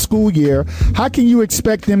during the school year, how can you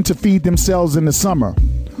expect them to feed themselves in the summer?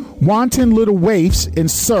 Wanton little waifs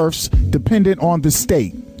and serfs dependent on the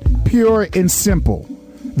state. Pure and simple.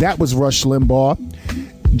 That was Rush Limbaugh.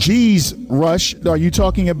 Geez, Rush, are you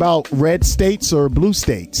talking about red states or blue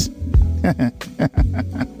states? Y'all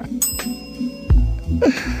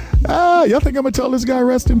think I'm going to tell this guy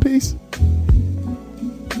rest in peace?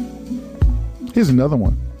 Here's another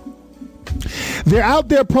one. They're out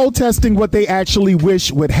there protesting what they actually wish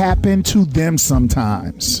would happen to them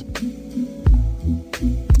sometimes.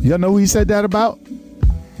 Y'all know who he said that about?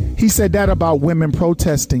 He said that about women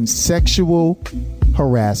protesting sexual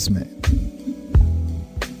harassment.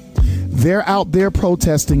 They're out there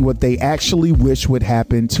protesting what they actually wish would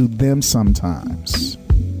happen to them sometimes.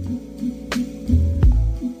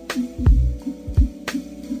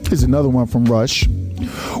 Here's another one from Rush.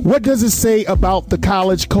 What does it say about the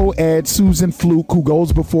college co-ed Susan Fluke, who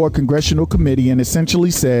goes before a congressional committee and essentially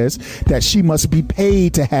says that she must be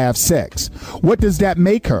paid to have sex? What does that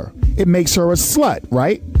make her? It makes her a slut,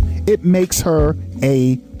 right? It makes her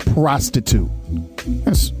a prostitute.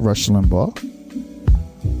 That's Rush Limbaugh.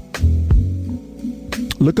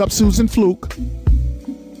 Look up Susan Fluke.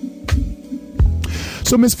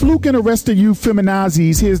 So, Miss Fluke and the rest of you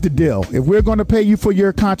feminazis, here's the deal. If we're going to pay you for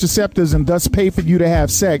your contraceptives and thus pay for you to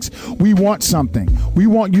have sex, we want something. We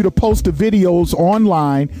want you to post the videos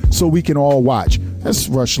online so we can all watch. That's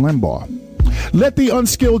Rush Limbaugh. Let the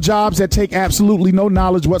unskilled jobs that take absolutely no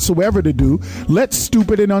knowledge whatsoever to do, let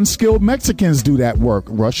stupid and unskilled Mexicans do that work.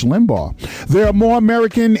 Rush Limbaugh. There are more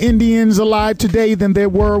American Indians alive today than there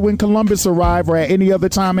were when Columbus arrived or at any other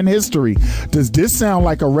time in history. Does this sound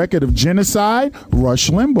like a record of genocide? Rush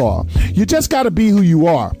Limbaugh. You just got to be who you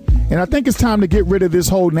are. And I think it's time to get rid of this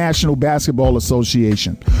whole National Basketball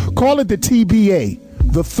Association. Call it the TBA.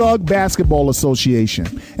 The Thug Basketball Association,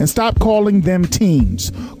 and stop calling them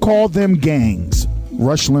teams. Call them gangs.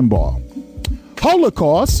 Rush Limbaugh.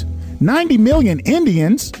 Holocaust, 90 million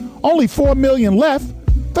Indians, only 4 million left.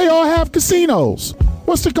 They all have casinos.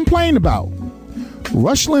 What's to complain about?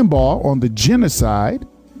 Rush Limbaugh on the genocide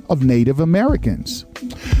of Native Americans.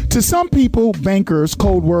 To some people, bankers,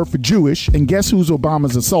 code word for Jewish, and guess who's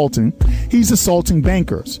Obama's assaulting? He's assaulting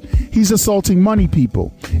bankers. He's assaulting money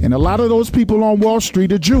people. And a lot of those people on Wall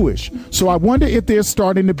Street are Jewish. So I wonder if there's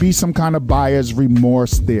starting to be some kind of buyer's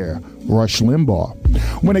remorse there. Rush Limbaugh.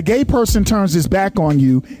 When a gay person turns his back on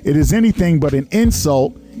you, it is anything but an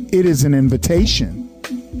insult. It is an invitation.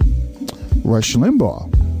 Rush Limbaugh.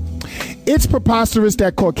 It's preposterous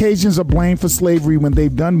that Caucasians are blamed for slavery when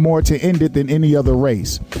they've done more to end it than any other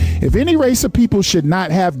race. If any race of people should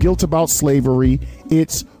not have guilt about slavery,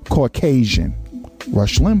 it's Caucasian.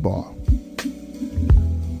 Rush Limbaugh.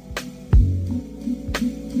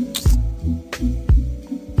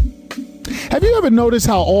 Have you ever noticed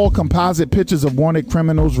how all composite pictures of wanted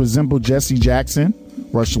criminals resemble Jesse Jackson?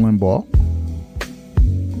 Rush Limbaugh.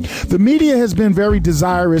 The media has been very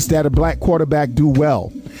desirous that a black quarterback do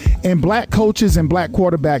well, and black coaches and black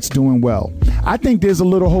quarterbacks doing well. I think there's a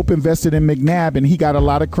little hope invested in McNabb, and he got a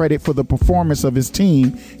lot of credit for the performance of his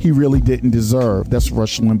team he really didn't deserve. That's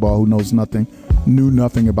Rush Limbaugh, who knew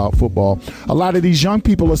nothing about football. A lot of these young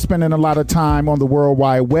people are spending a lot of time on the World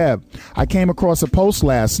Wide Web. I came across a post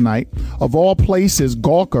last night. Of all places,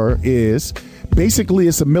 Gawker is. Basically,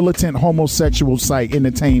 it's a militant homosexual site,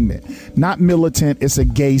 entertainment. Not militant, it's a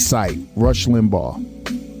gay site. Rush Limbaugh.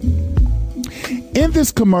 In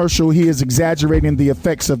this commercial, he is exaggerating the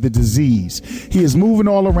effects of the disease. He is moving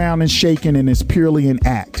all around and shaking, and it's purely an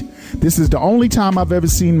act. This is the only time I've ever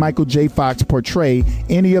seen Michael J. Fox portray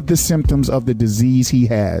any of the symptoms of the disease he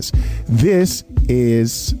has. This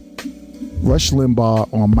is Rush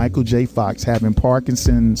Limbaugh on Michael J. Fox having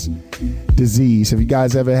Parkinson's disease. Have you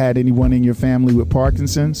guys ever had anyone in your family with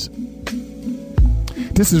Parkinson's?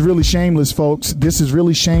 This is really shameless, folks. This is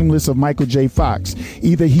really shameless of Michael J. Fox.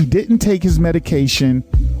 Either he didn't take his medication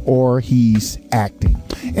or he's acting.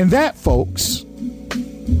 And that, folks,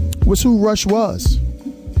 was who Rush was.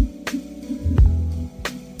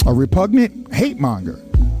 A repugnant hate monger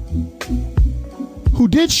who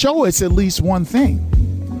did show us at least one thing.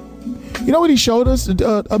 You know what he showed us?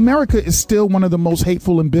 America is still one of the most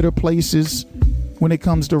hateful and bitter places when it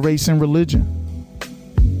comes to race and religion.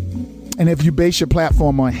 And if you base your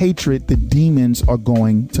platform on hatred, the demons are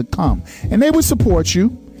going to come. And they will support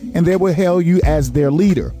you, and they will hail you as their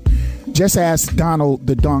leader. Just ask Donald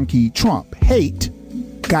the Donkey Trump. Hate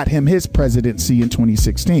got him his presidency in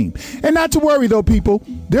 2016. And not to worry, though, people.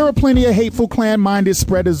 There are plenty of hateful, Klan-minded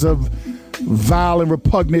spreaders of vile and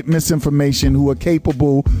repugnant misinformation who are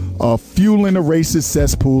capable of fueling a racist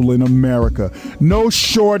cesspool in America. No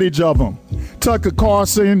shortage of them. Tucker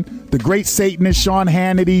Carlson, the great Satanist Sean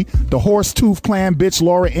Hannity, the Horsetooth Clan bitch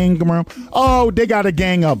Laura Ingraham. Oh, they got a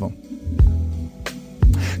gang of them.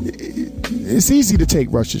 It's easy to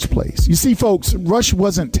take Rush's place. You see, folks, Rush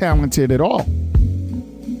wasn't talented at all.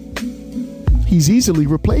 He's easily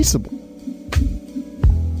replaceable.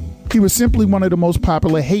 He was simply one of the most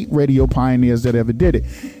popular hate radio pioneers that ever did it.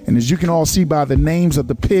 And as you can all see by the names of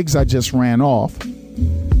the pigs I just ran off,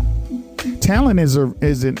 talent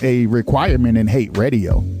isn't a requirement in hate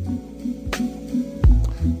radio.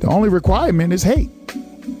 The only requirement is hate.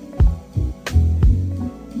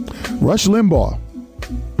 Rush Limbaugh,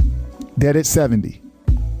 dead at 70.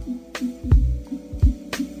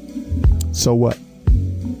 So what?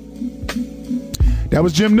 That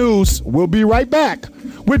was Jim News. We'll be right back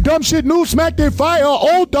with Dumb Shit News Smack the Fire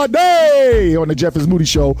all the day on the Jeff is Moody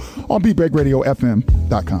Show on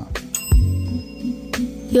BeatBreakRadioFM.com.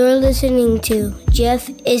 You're listening to Jeff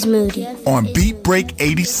is Moody On Beat Break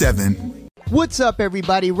 87. What's up,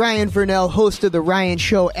 everybody? Ryan Vernell, host of The Ryan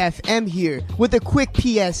Show FM here with a quick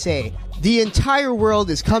PSA. The entire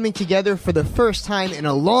world is coming together for the first time in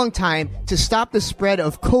a long time to stop the spread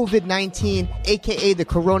of COVID-19, aka the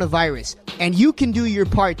coronavirus. And you can do your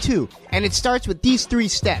part too. And it starts with these 3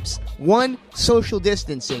 steps. 1, social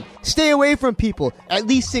distancing. Stay away from people at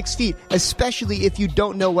least 6 feet, especially if you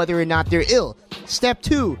don't know whether or not they're ill. Step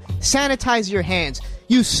 2, sanitize your hands.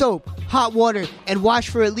 Use soap, hot water, and wash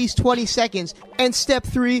for at least 20 seconds. And step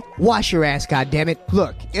 3, wash your ass, goddammit.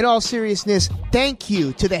 Look, in all seriousness, thank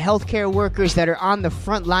you to the healthcare workers that are on the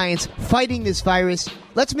front lines fighting this virus.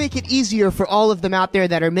 Let's make it easier for all of them out there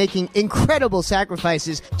that are making incredible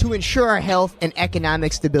sacrifices to ensure our health and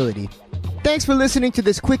economic stability. Thanks for listening to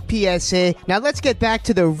this quick PSA. Now let's get back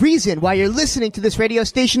to the reason why you're listening to this radio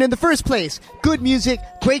station in the first place. Good music,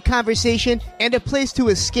 great conversation, and a place to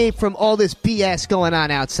escape from all this BS going on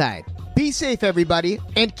outside. Be safe, everybody,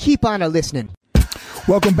 and keep on listening.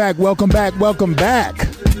 Welcome back, welcome back, welcome back.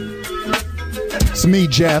 It's me,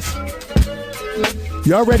 Jeff.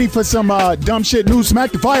 Y'all ready for some dumb shit news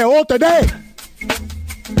smack the fire all today?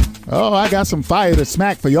 Oh, I got some fire to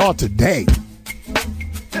smack for y'all today.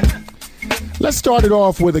 Let's start it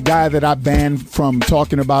off with a guy that I banned from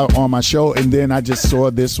talking about on my show, and then I just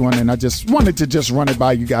saw this one, and I just wanted to just run it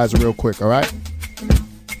by you guys real quick, all right?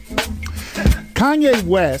 Kanye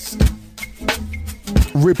West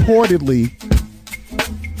reportedly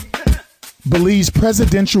believes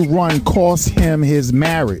presidential run cost him his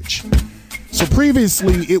marriage. So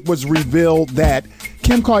previously, it was revealed that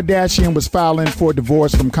Kim Kardashian was filing for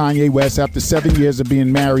divorce from Kanye West after 7 years of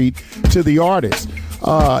being married to the artist.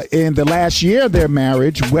 In the last year of their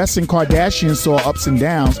marriage, West and Kardashian saw ups and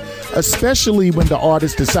downs, especially when the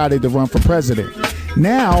artist decided to run for president.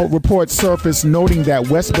 Now, reports surfaced noting that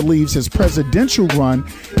West believes his presidential run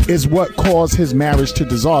is what caused his marriage to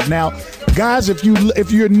dissolve. Now, guys, if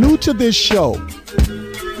you're new to this show,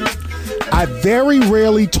 I very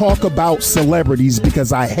rarely talk about celebrities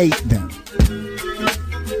because I hate them.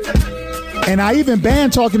 And I even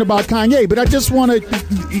banned talking about Kanye, but I just want to,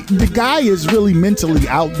 the guy is really mentally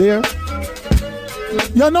out there.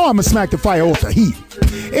 Y'all know I'm going to smack the fire off the heat.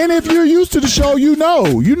 And if you're used to the show, you know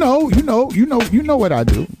what I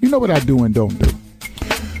do. You know what I do and don't do.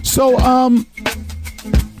 So,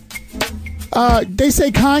 they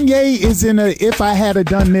say Kanye is in a, if I had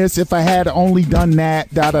done this, if I had only done that,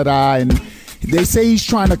 and they say he's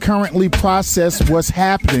trying to currently process what's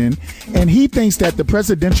happening, and he thinks that the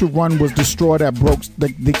presidential run was the straw that broke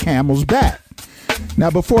the camel's back.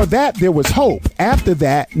 Now, before that, there was hope. After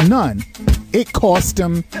that, none. It cost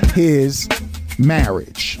him his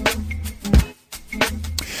marriage.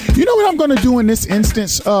 You know what I'm going to do in this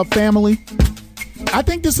instance, family? I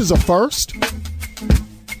think this is a first.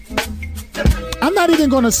 I'm not even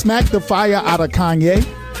going to smack the fire out of Kanye.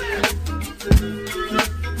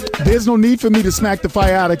 There's no need for me to smack the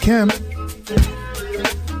fire out of Kim. I'm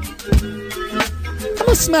going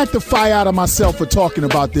to smack the fire out of myself for talking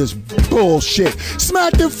about this bullshit.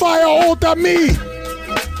 Smack the fire out of me.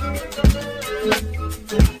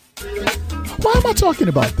 Why am I talking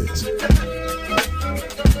about this?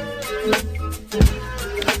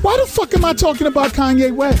 Why the fuck am I talking about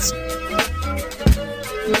Kanye West?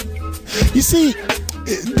 You see,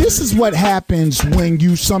 this is what happens when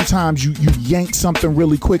you sometimes you yank something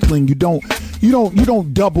really quickly and you don't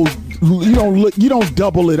double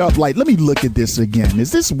it up. Like, let me look at this again.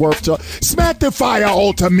 Is this worth to smack the fire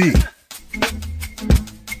all to me?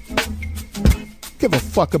 Give a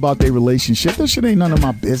fuck about their relationship. That shit ain't none of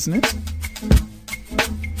my business.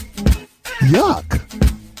 Yuck.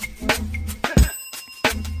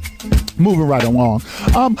 Moving right along.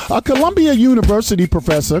 A Columbia University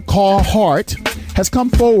professor, Carl Hart, has come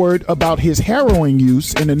forward about his heroin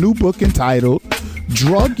use in a new book entitled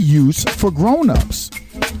Drug Use for Grown-Ups,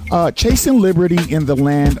 Chasing Liberty in the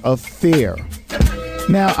Land of Fear.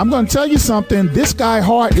 Now, I'm going to tell you something. This guy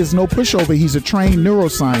Hart is no pushover. He's a trained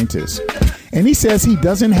neuroscientist. And he says he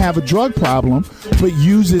doesn't have a drug problem, but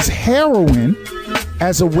uses heroin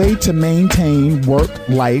as a way to maintain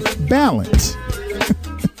work-life balance.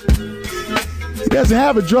 He doesn't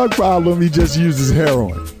have a drug problem. He just uses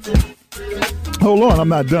heroin. Hold on, I'm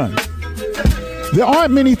not done. There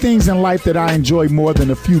aren't many things in life that I enjoy more than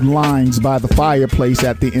a few lines by the fireplace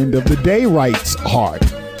at the end of the day, writes Hart.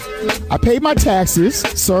 I pay my taxes,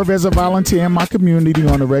 serve as a volunteer in my community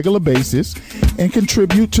on a regular basis, and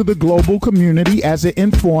contribute to the global community as an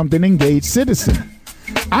informed and engaged citizen.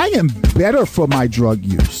 I am better for my drug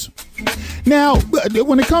use. Now,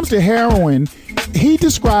 when it comes to heroin, he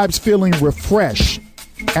describes feeling refreshed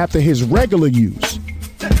after his regular use.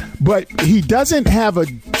 But he doesn't have a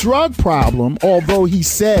drug problem, although he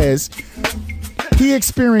says he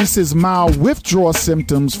experiences mild withdrawal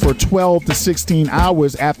symptoms for 12 to 16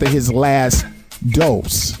 hours after his last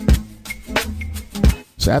dose.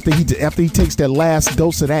 So after he takes that last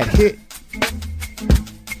dose of that hit,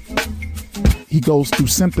 he goes through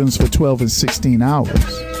symptoms for 12 and 16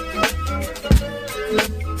 hours.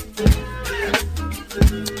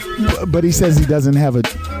 But he says he doesn't have a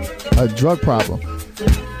drug problem.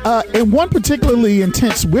 In one particularly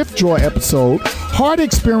intense withdrawal episode, Hart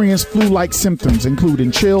experienced flu-like symptoms,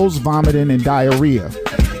 including chills, vomiting, and diarrhea.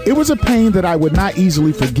 It was a pain that I would not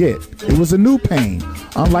easily forget. It was a new pain,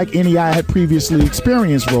 unlike any I had previously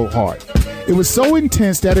experienced, wrote Hart. It was so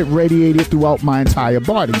intense that it radiated throughout my entire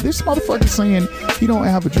body. This motherfucker saying he don't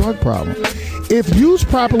have a drug problem. If used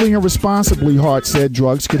properly and responsibly, Hart said,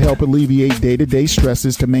 drugs could help alleviate day-to-day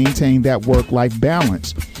stresses to maintain that work-life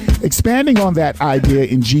balance. Expanding on that idea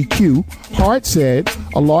in GQ, Hart said,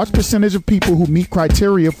 a large percentage of people who meet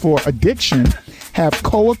criteria for addiction have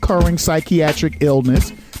co-occurring psychiatric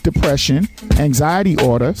illness, depression, anxiety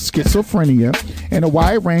disorder, schizophrenia, and a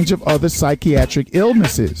wide range of other psychiatric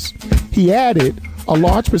illnesses. He added, a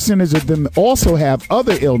large percentage of them also have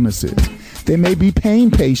other illnesses. They may be pain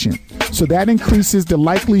patient, so that increases the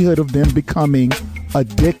likelihood of them becoming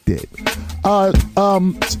addicted. Smack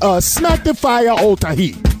the fire,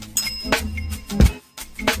 Otahi.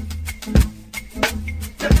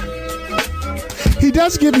 He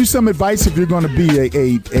does give you some advice if you're going to be a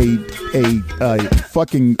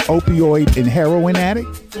fucking opioid and heroin addict.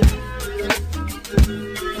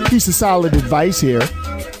 Piece of solid advice here.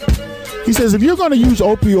 He says if you're going to use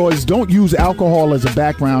opioids, don't use alcohol as a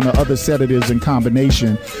background or other sedatives in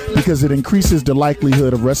combination because it increases the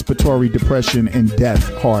likelihood of respiratory depression and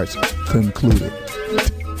death, Hart concluded.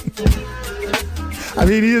 I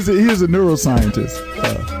mean, he is a neuroscientist.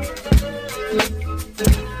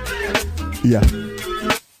 Yeah.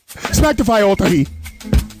 Smack the fire, Otahi.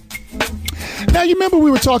 Now, you remember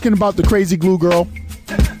we were talking about the crazy glue girl?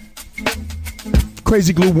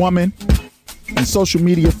 Crazy glue woman and social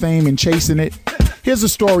media fame and chasing it. Here's a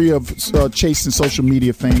story of chasing social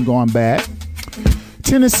media fame gone bad.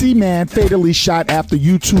 Tennessee man fatally shot after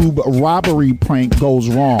YouTube robbery prank goes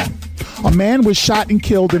wrong. A man was shot and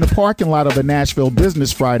killed in the parking lot of a Nashville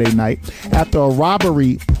business Friday night after a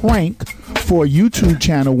robbery prank for a YouTube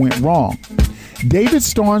channel went wrong. David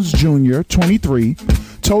Starnes Jr., 23,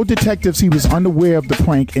 told detectives he was unaware of the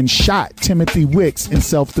prank and shot Timothy Wicks in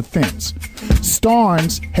self-defense.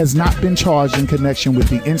 Starnes has not been charged in connection with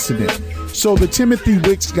the incident. So the Timothy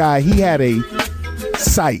Wicks guy, he had a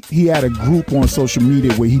site. He had a group on social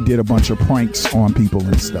media where he did a bunch of pranks on people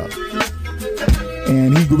and stuff.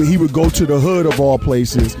 And he would go to the hood of all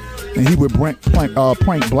places, and he would prank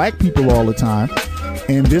black people all the time.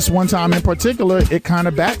 And this one time in particular, it kind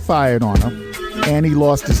of backfired on him, and he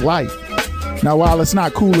lost his life. Now, while it's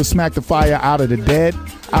not cool to smack the fire out of the dead,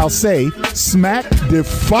 I'll say smack the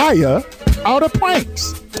fire out of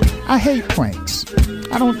pranks. I hate pranks.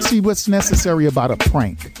 I don't see what's necessary about a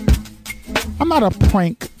prank. I'm not a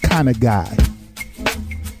prank kind of guy.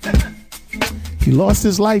 He lost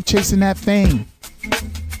his life chasing that fame.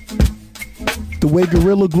 The way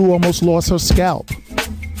Gorilla Glue almost lost her scalp.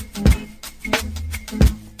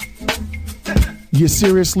 You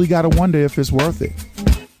seriously got to wonder if it's worth it.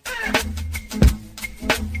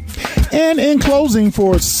 And in closing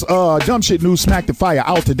for Dumb Shit News Smack the Fire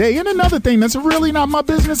out today, and another thing that's really not my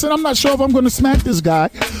business, and I'm not sure if I'm going to smack this guy,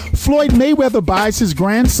 Floyd Mayweather buys his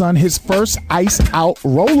grandson his first Ice Out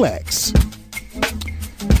Rolex.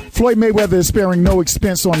 Floyd Mayweather is sparing no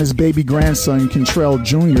expense on his baby grandson, Kentrell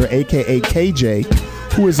Jr., a.k.a. KJ,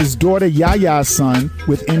 who is his daughter Yaya's son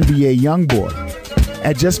with NBA YoungBoy.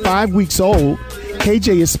 At just 5 weeks old,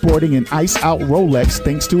 KJ is sporting an ice-out Rolex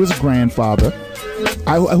thanks to his grandfather.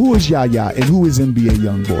 Who is Yaya and who is NBA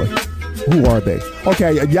YoungBoy? Who are they?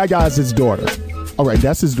 Okay, Yaya is his daughter. All right,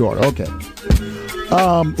 that's his daughter. Okay.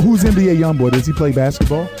 Who's NBA YoungBoy? Does he play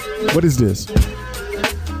basketball? What is this?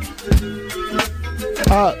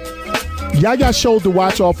 Yaya showed the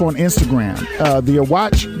watch off on Instagram.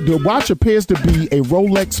 The watch appears to be a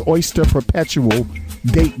Rolex Oyster Perpetual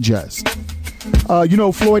Datejust.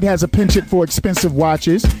 Floyd has a penchant for expensive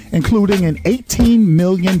watches, including an $18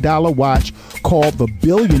 million watch called the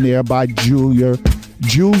Billionaire by jeweler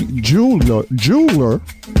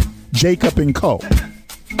Jacob & Co.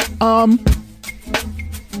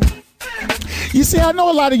 You see, I know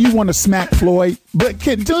a lot of you want to smack Floyd, but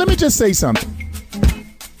let me just say something.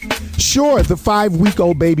 Sure, the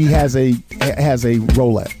 5-week-old baby has a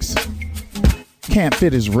Rolex. Can't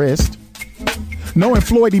fit his wrist. Knowing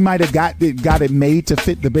Floyd, he might have got it made to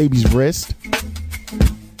fit the baby's wrist.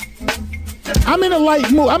 I'm in a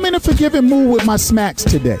light mood. I'm in a forgiving mood with my smacks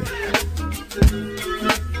today.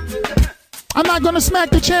 I'm not going to smack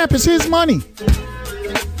the champ. It's his money.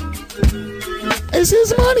 It's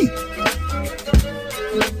his money.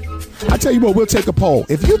 I tell you what, we'll take a poll.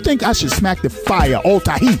 If you think I should smack the fire,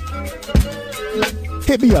 Otahi,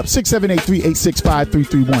 hit me up,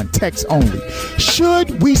 678-386-5331. Text only.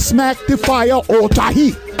 Should we smack the fire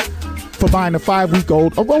Otahi for buying a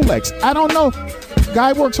 5-week-old a Rolex? I don't know.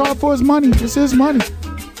 Guy works hard for his money. It's his money.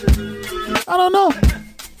 I don't know.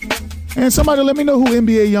 And somebody let me know who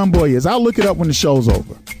NBA YoungBoy is. I'll look it up when the show's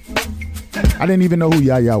over. I didn't even know who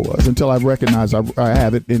Yaya was until I recognized I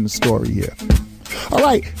have it in the story here. All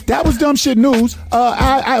right, that was dumb shit news.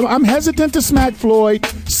 I'm hesitant to smack Floyd.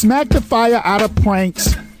 Smack the fire out of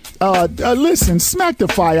pranks. Listen, smack the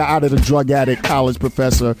fire out of the drug addict college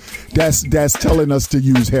professor that's telling us to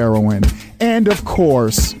use heroin. And of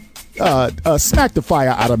course, smack the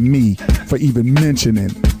fire out of me for even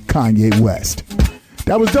mentioning Kanye West.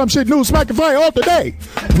 That was dumb shit news. Smack the fire all today.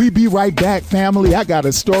 We be right back, family. I got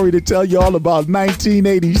a story to tell y'all about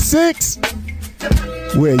 1986.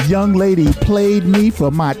 Where a young lady played me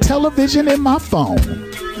for my television and my phone.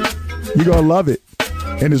 You're going to love it.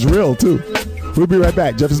 And it's real, too. We'll be right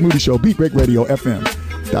back. Jeff is Moody Show,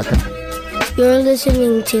 BeatBreakRadioFM.com. You're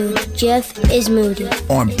listening to Jeff is Moody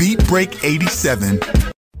on Beat Break 87.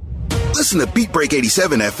 Listen to Beat Break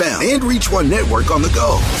 87 FM and Reach One Network on the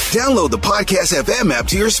go. Download the Podcast FM app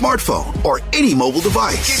to your smartphone or any mobile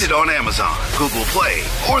device. Get it on Amazon, Google Play,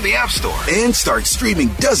 or the App Store. And start streaming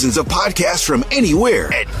dozens of podcasts from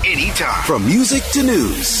anywhere at any time. From music to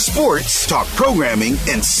news, sports, talk programming,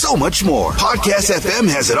 and so much more. Podcast FM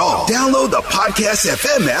has it all. Download the Podcast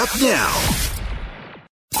FM app now.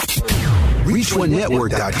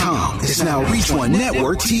 ReachOneNetwork.com is now Reach One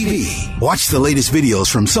Network TV. Watch the latest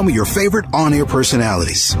videos from some of your favorite on-air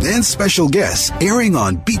personalities and special guests airing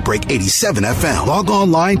on Beat Break 87 FM. Log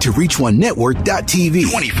online to ReachOneNetwork.tv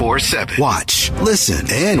 24/7. Watch, listen,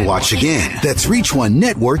 and watch again. That's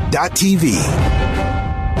ReachOneNetwork.tv.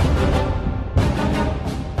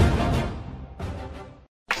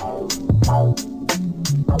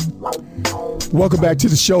 Welcome back to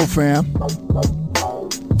the show, fam.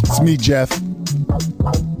 It's me, Jeff.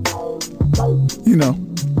 You know,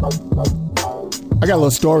 I got a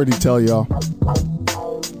little story to tell y'all.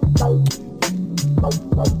 I'm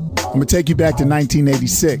going to take you back to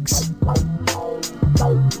 1986.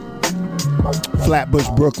 Flatbush,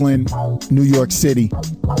 Brooklyn, New York City.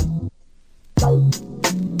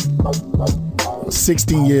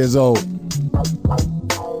 16 years old.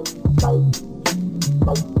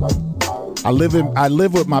 I live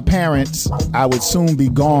with my parents. I would soon be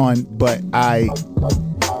gone, but I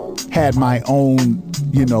had my own,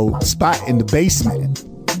 spot in the basement.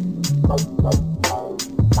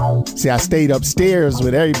 See, I stayed upstairs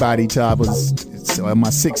with everybody till I was on my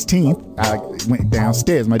 16th. I went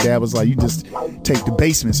downstairs. My dad was like, "You just take the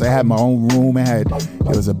basement." So I had my own room. There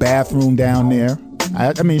was a bathroom down there.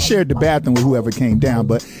 I shared the bathroom with whoever came down,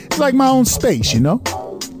 but it's like my own space,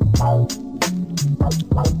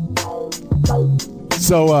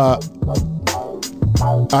 So,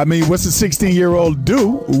 what's a 16-year-old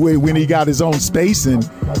do when he got his own space and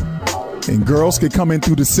girls could come in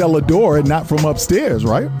through the cellar door and not from upstairs,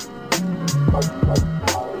 right?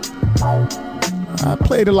 I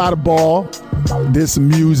played a lot of ball, did some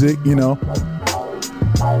music,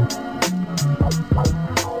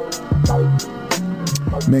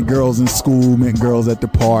 Met girls in school, met girls at the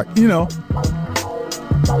park,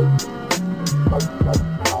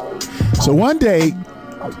 So one day,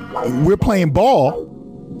 we're playing ball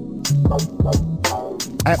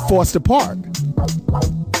at Foster Park.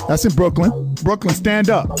 That's in Brooklyn. Brooklyn,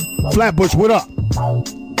 stand up. Flatbush, what up?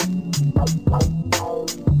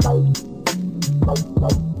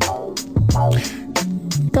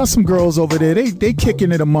 Got some girls over there. They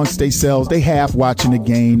kicking it amongst themselves. They half watching the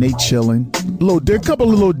game. They chilling. There are a couple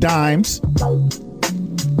of little dimes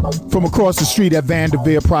from across the street at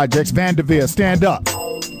Vanderveer Projects. Vanderveer, stand up.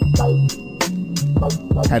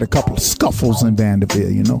 Had a couple of scuffles in Vanderveer,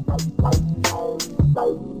 you know.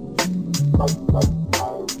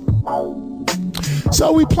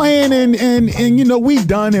 So we playing and you know, we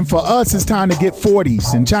done, and for us it's time to get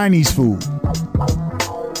 40s and Chinese food.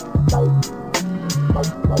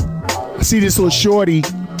 I see this little shorty.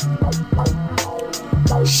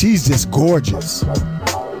 She's just gorgeous.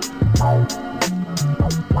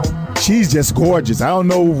 She's just gorgeous. I don't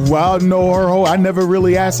know her. I never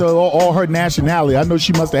really asked her all her nationality. I know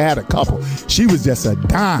she must have had a couple. She was just a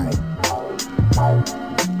dime.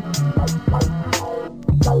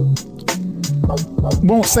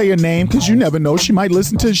 Won't say her name because you never know. She might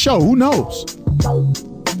listen to the show. Who knows?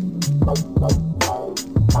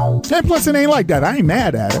 And plus, it ain't like that. I ain't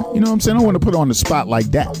mad at her. You know what I'm saying? I don't want to put her on the spot like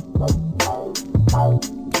that.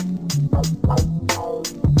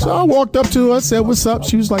 So I walked up to her, said, what's up?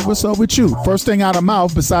 She was like, what's up with you? First thing out of her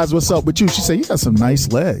mouth, besides what's up with you, she said, you got some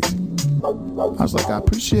nice legs. I was like, I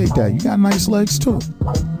appreciate that. You got nice legs, too.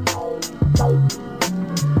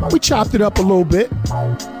 We chopped it up a little bit.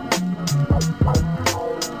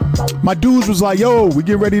 My dudes was like, yo, we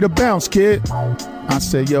get ready to bounce, kid. I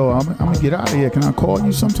said, yo, I'm going to get out of here. Can I call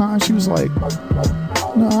you sometime? She was like,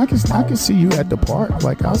 no, I can see you at the park.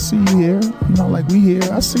 Like, I'll see you here. You know, like, we here.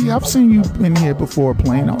 I've seen you in here before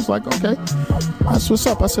playing. I was like, okay, that's what's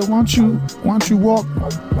up. I said, why don't you walk?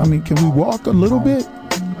 I mean, can we walk a little bit?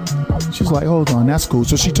 She's like, hold on, that's cool.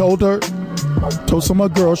 So she told some of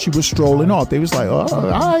her girls she was strolling off. They was like, oh,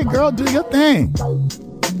 all right, girl, do your thing.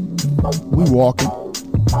 We walking.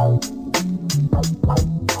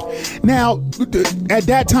 Now, at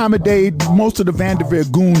that time of day, most of the Vanderveer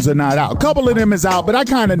goons are not out. A couple of them is out, but I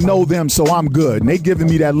kind of know them, so I'm good. And they giving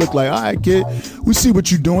me that look like, all right, kid, we see what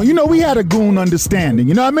you're doing. You know, we had a goon understanding.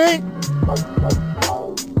 You know what I mean?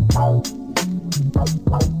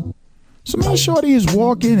 So me and Shorty is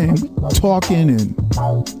walking and we talking, and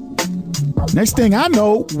next thing I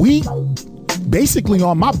know, we basically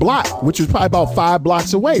on my block, which was probably about 5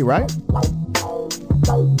 blocks away, right?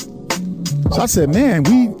 So I said, man,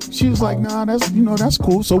 she was like, nah, that's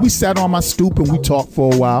cool. So we sat on my stoop and we talked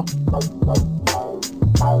for a while.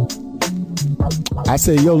 I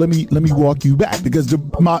said, yo, let me walk you back, because the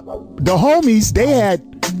homies,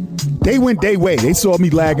 they went their way. They saw me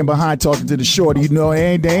lagging behind talking to the shorty. You know,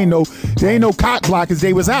 they ain't no cot blockers.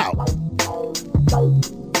 They was out.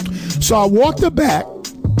 So I walked her back,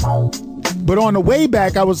 but on the way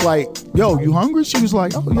back, I was like, yo, you hungry? She was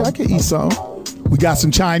like, oh yeah, I can eat some. We got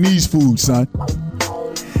some Chinese food, son.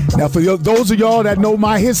 Now, for those of y'all that know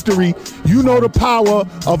my history, you know the power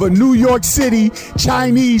of a New York City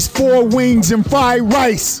Chinese 4 wings and fried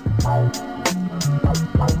rice.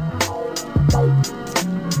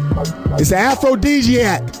 It's an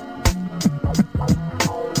aphrodisiac.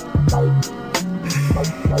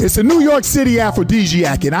 It's a New York City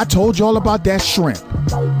aphrodisiac, and I told y'all about that shrimp.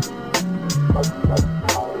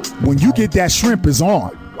 When you get that shrimp, is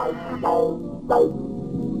on.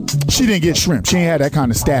 She didn't get shrimp. She ain't had that kind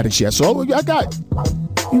of status yet. So I got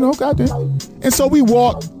that. And so we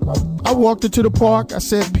walked. I walked her to the park. I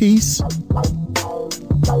said, peace.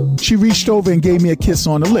 She reached over and gave me a kiss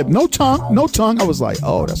on the lip. No tongue. I was like,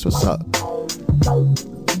 oh, that's what's up.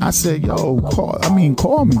 I said, yo, call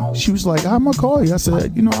me. She was like, I'm going to call you. I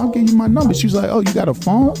said, I'll give you my number. She was like, oh, you got a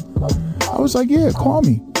phone? I was like, yeah, call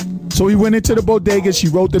me. So we went into the bodega. She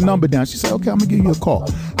wrote the number down. She said, okay, I'm going to give you a call.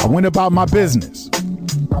 I went about my business.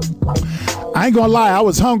 I ain't going to lie. I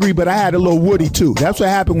was hungry, but I had a little woody too. That's what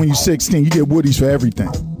happened when you're 16. You get woodies for everything.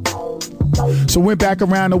 So went back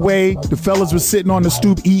around the way. The fellas were sitting on the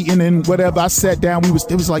stoop eating and whatever. I sat down. It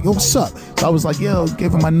was like, yo, what's up? So I was like, yo,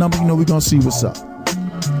 give him my number. We're going to see what's up.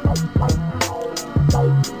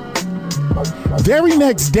 Very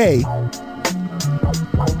next day,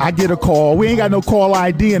 I get a call. We ain't got no call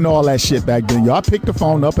ID and all that shit back then, yo. I picked the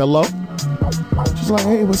phone up. Hello? She's like,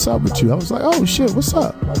 hey, what's up with you? I was like, oh, shit, what's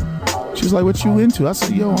up? She's like, what you into? I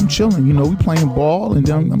said, yo, I'm chilling. We playing ball, and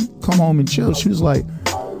then I'm come home and chill. She was like,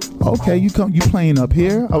 okay, you playing up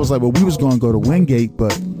here? I was like, well, we was going to go to Wingate,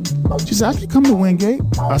 but she said, I can come to Wingate.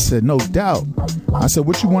 I said, no doubt. I said,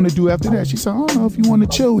 what you want to do after that? She said, I don't know. If you want to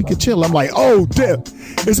chill, we can chill. I'm like, oh, dip.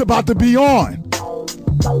 It's about to be on.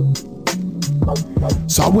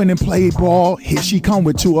 So I went and played ball. Here she come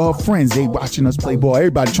with two of her friends. They watching us play ball.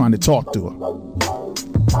 Everybody trying to talk to her.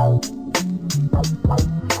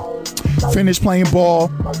 Finished playing ball.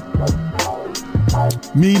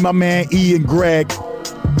 Me, my man E and Greg,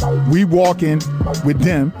 we walking with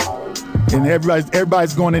them. And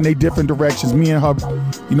everybody's going in their different directions. Me and her,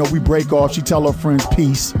 we break off. She tell her friends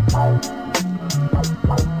peace.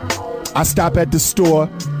 I stop at the store.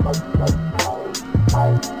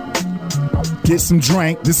 Get some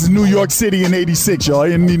drink. This is New York City in 86, y'all. I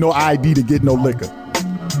didn't need no ID to get no liquor.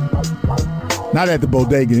 Not at the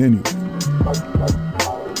bodega anyway.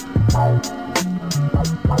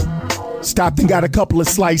 Stopped and got a couple of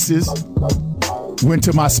slices. Went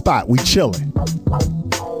to my spot. We chilling.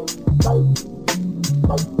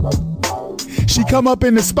 She come up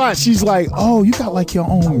in the spot. She's like, "Oh, you got like your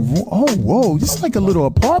own room. Oh, whoa, this is like a little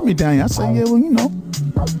apartment down here." I say, "Yeah, well,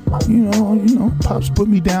 Pops put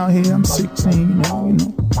me down here. I'm 16,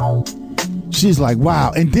 She's like,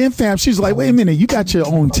 "Wow." And then, fam, she's like, "Wait a minute, you got your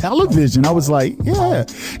own television?" I was like, "Yeah."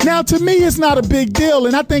 Now, to me, it's not a big deal.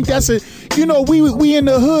 And I think that's we in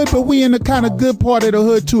the hood, but we in the kind of good part of the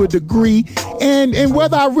hood to a degree. And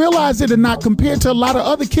whether I realize it or not, compared to a lot of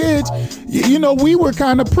other kids, we were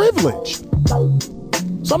kind of privileged.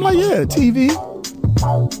 So I'm like, yeah, TV.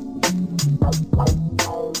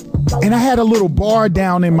 And I had a little bar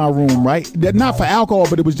down in my room, right? That not for alcohol,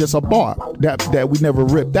 but it was just a bar that we never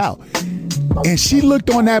ripped out. And she looked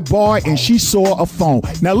on that bar and she saw a phone.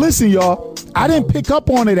 Now listen, y'all, I didn't pick up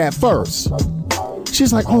on it at first.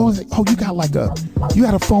 She's like, oh, you got you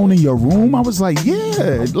got a phone in your room? I was like,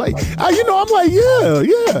 yeah. I'm like,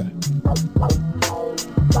 yeah.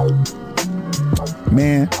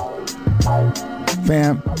 Man,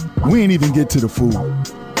 fam, we ain't even get to the food.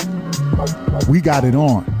 We got it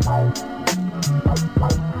on.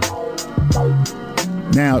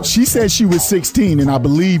 Now, she said she was 16, and I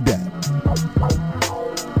believe that.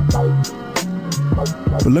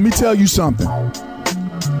 But let me tell you something.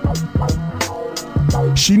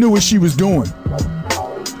 She knew what she was doing.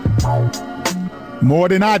 More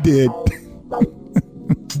than I did.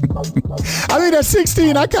 I mean, at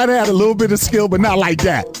 16, I kind of had a little bit of skill, but not like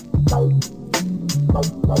that.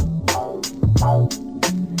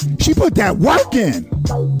 She put that work in.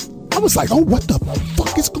 I was like, oh, what the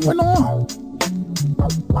fuck is going on?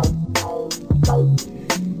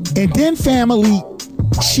 And then, family,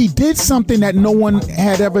 she did something that no one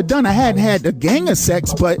had ever done. I hadn't had a gang of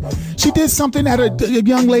sex, but she did something that a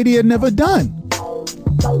young lady had never done.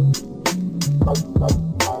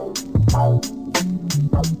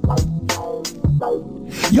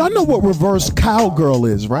 Y'all know what reverse cowgirl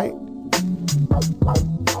is, right?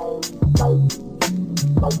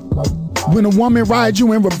 When a woman rides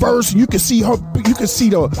you in reverse, you can see her. You can see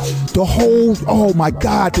the whole. Oh my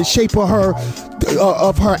God, the shape of her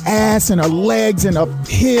ass and her legs and her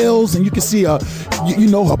heels, and you can see her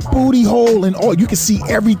booty hole and all. You can see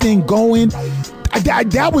everything going.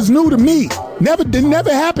 That was new to me. Never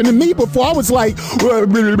happened to me before. I was like,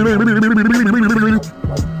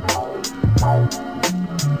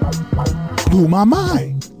 blew my mind.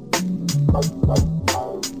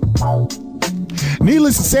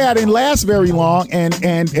 Needless to say, I didn't last very long,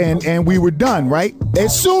 and we were done, right?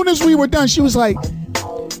 As soon as we were done, she was like,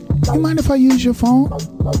 you mind if I use your phone?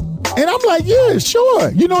 And I'm like, yeah,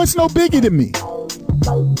 sure. It's no biggie to me.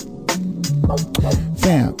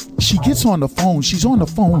 Fam, she gets on the phone. She's on the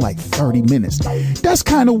phone like 30 minutes. That's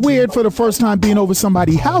kind of weird for the first time being over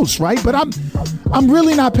somebody's house, right? But I'm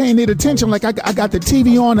really not paying it attention. Like, I got the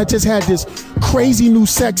TV on. I just had this crazy new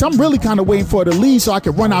sex. I'm really kind of waiting for her to leave so I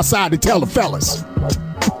can run outside and tell the fellas.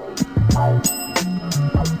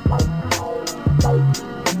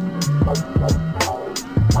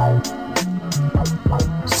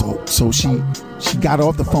 So she got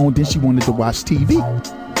off the phone. Then she wanted to watch TV.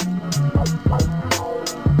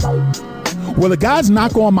 Well, the guys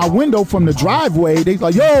knock on my window from the driveway. They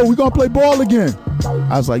like, yo, we gonna play ball again.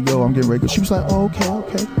 I was like, yo, I'm getting ready to go. She was like, oh, okay.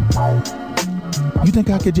 You think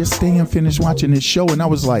I could just stay and finish watching this show? And I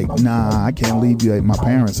was like, nah, I can't leave you at my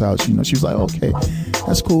parents' house. She was like, okay,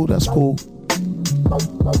 that's cool.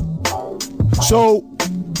 So,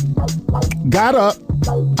 got up.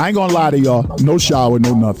 I ain't gonna lie to y'all. No shower,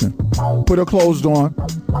 no nothing. Put her clothes on.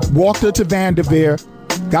 Walked her to Vanderveer.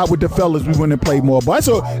 Got with the fellas. We went and played more ball.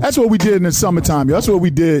 That's what we did in the summertime. That's what we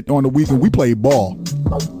did on the weekend. We played ball.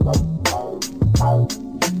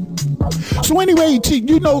 So anyway,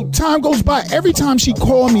 time goes by. Every time she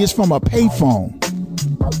called me, it's from a payphone.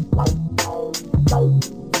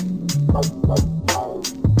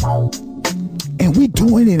 And we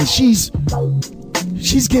doing it, and she's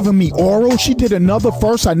She's giving me oral. She did another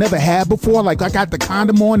first I never had before. Like, I got the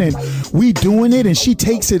condom on and we doing it, and she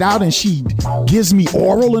takes it out and she gives me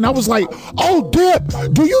oral. And I was like, oh, Dip,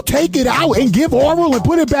 do you take it out and give oral and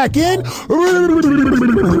put it back in?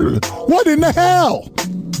 What in the hell?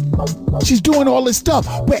 She's doing all this stuff.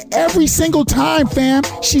 But every single time, fam,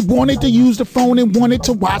 she wanted to use the phone and wanted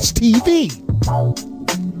to watch TV.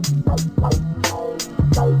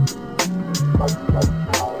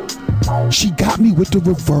 She got me with the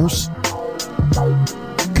reverse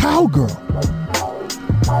cowgirl.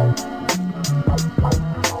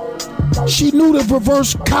 She knew the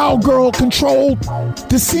reverse cowgirl controlled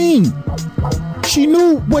the scene. She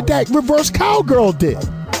knew what that reverse cowgirl did.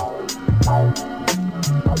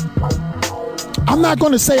 I'm not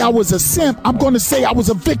going to say I was a simp. I'm going to say I was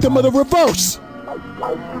a victim of the reverse.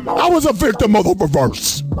 I was a victim of the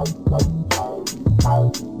reverse.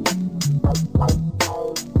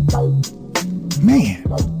 Man.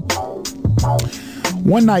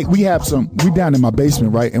 One night we down in my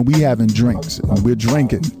basement, right? And we having drinks and we're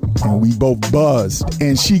drinking and we both buzzed.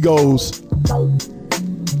 And she goes,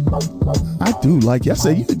 I do like you. I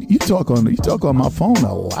said, you talk on my phone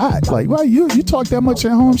a lot. Like, why you talk that much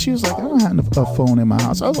at home? She was like, I don't have a phone in my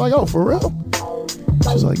house. I was like, oh, for real?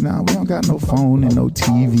 She's like, nah, we don't got no phone and no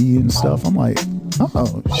TV and stuff. I'm like,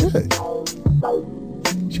 oh, shit.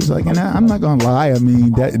 She's like, and I'm not gonna lie. I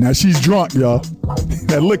mean, now she's drunk, y'all.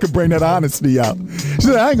 That liquor bring that honesty out. She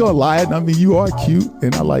said, I ain't gonna lie. I mean, you are cute,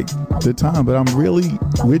 and I like the time, but I'm really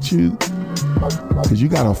with you because you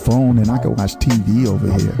got a phone and I can watch TV over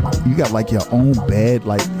here. You got like your own bed.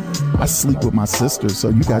 Like, I sleep with my sister, so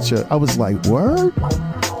you got your. I was like, word.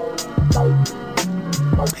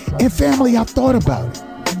 And family, I thought about it.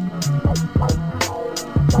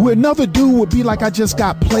 Where another dude would be like, I just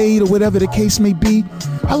got played or whatever the case may be.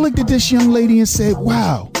 I looked at this young lady and said,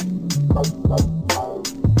 wow.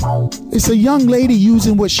 It's a young lady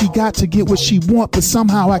using what she got to get what she want, but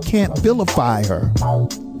somehow I can't vilify her.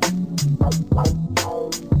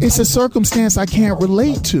 It's a circumstance I can't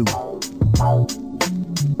relate to.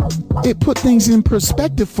 It put things in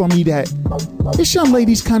perspective for me that this young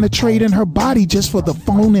lady's kind of trading her body just for the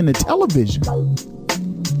phone and the television.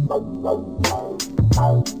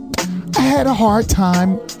 I had a hard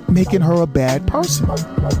time making her a bad person.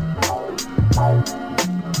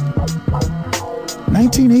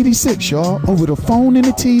 1986, y'all, over the phone and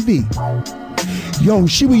the TV. Yo,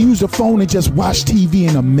 she would use the phone and just watch TV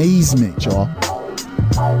in amazement, y'all.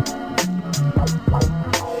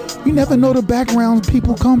 You never know the backgrounds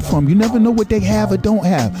people come from. You never know what they have or don't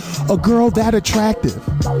have. A girl that attractive.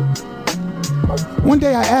 One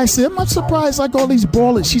day I asked her, am I surprised like all these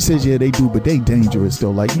ballers? She says, yeah, they do, but they dangerous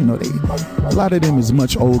though. Like, you know, a lot of them is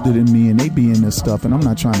much older than me and they be in this stuff, and I'm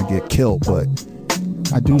not trying to get killed, but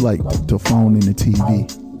I do like the phone and the TV.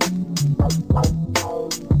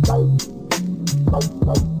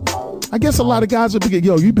 I guess a lot of guys would be,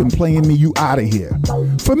 yo, you've been playing me, you out of here.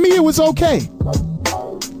 For me, it was okay.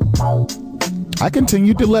 I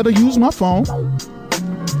continued to let her use my phone.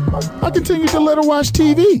 I continued to let her watch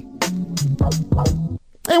TV.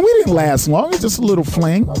 And we didn't last long. It's just a little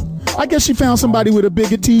fling. I guess she found somebody with a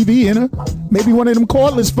bigger TV in her. Maybe one of them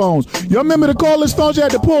cordless phones. You remember the cordless phones you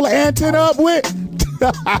had to pull the antenna up with?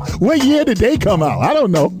 What year did they come out? I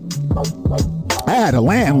don't know. I had a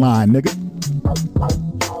landline, nigga.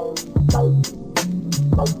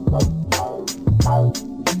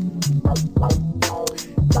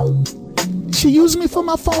 She used me for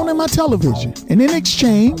my phone and my television. And in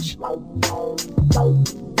exchange,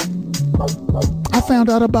 I found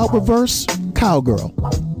out about reverse cowgirl.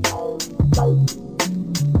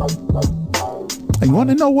 And you want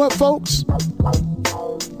to know what, folks?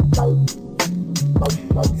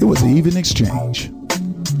 It was an even exchange.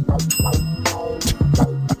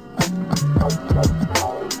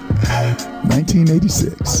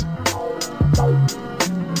 $1986.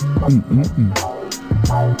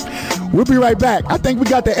 We'll be right back. I think we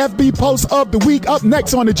got the FB post of the week up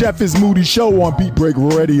next on the Jeff is Moody Show on Beat Break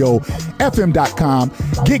Radio, FM.com.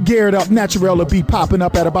 Get geared up. Naturel will be popping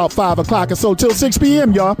up at about 5 o'clock or so till 6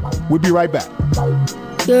 p.m., y'all. We'll be right back.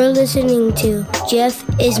 You're listening to Jeff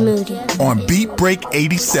is Moody on Beat Break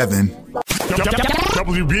 87.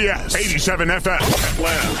 WBS 87 FM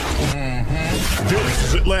Atlanta. This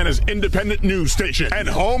is Atlanta's independent news station and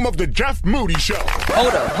home of the Jeff Moody Show.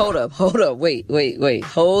 Hold up. Wait.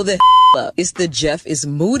 Hold the up. It's the Jeff is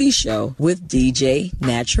Moody Show with DJ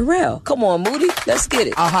Naturel. Come on, Moody. Let's get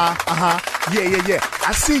it. Yeah.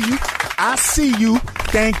 I see you.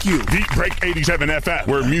 Thank you. Beat Break 87 FM,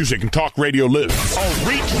 where music and talk radio lives. On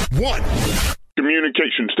Reach One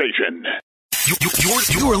Communication Station.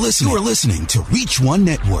 You're listening to Reach One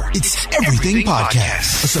Network. It's Everything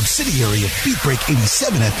Podcast, a subsidiary of Beatbreak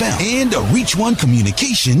 87 FM and a Reach One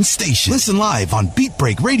communication station. Listen live on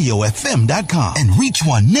BeatBreakRadioFM.com and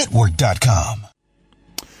ReachOneNetwork.com.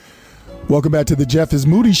 Welcome back to the Jeff is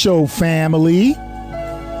Moody Show, family.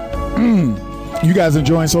 You guys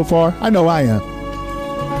enjoying so far? I know I am.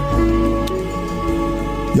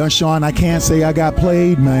 Young Sean, I can't say I got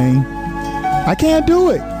played, man. I can't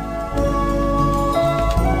do it.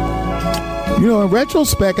 You know, in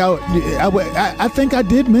retrospect, I think I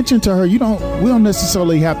did mention to her, we don't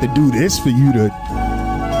necessarily have to do this for you to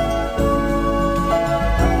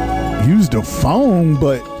use the phone,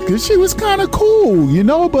 but because she was kind of cool,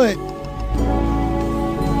 but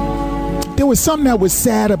there was something that was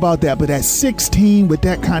sad about that. But at 16, with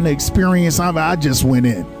that kind of experience, I just went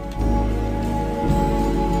in.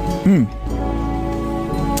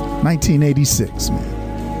 1986, man.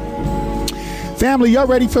 Family, y'all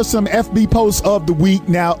ready for some FB posts of the week?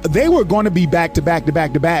 Now, they were going to be back to back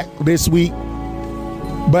this week,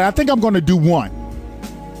 but I think I'm going to do one.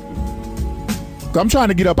 I'm trying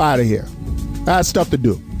to get up out of here. I have stuff to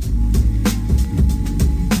do.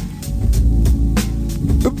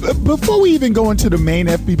 Before we even go into the main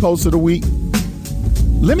FB post of the week,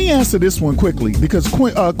 let me answer this one quickly, because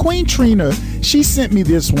Queen Trina, she sent me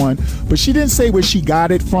this one, but she didn't say where she got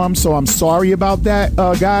it from, so I'm sorry about that,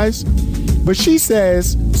 guys. But she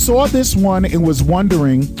says, saw this one and was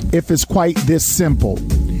wondering if it's quite this simple.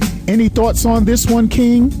 Any thoughts on this one,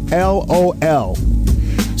 King? LOL.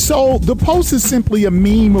 So the post is simply a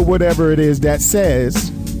meme or whatever it is that says,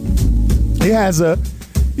 it has a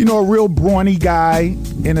real brawny guy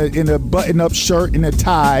in a button-up shirt and a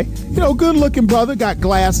tie. Good looking brother, got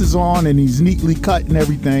glasses on, and he's neatly cut and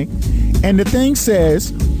everything. And the thing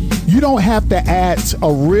says, you don't have to ask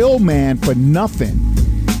a real man for nothing.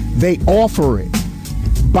 They offer it.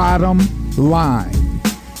 Bottom line.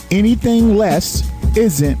 Anything less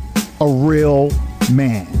isn't a real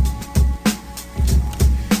man.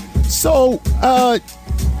 So,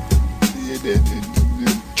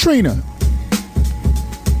 Trina,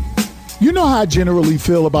 you know how I generally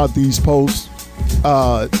feel about these posts.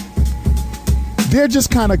 They're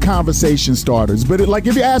just kind of conversation starters. But if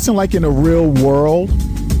you're asking in the real world.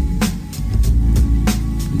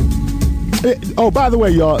 By the way,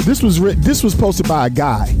 y'all, this was posted by a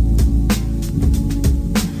guy.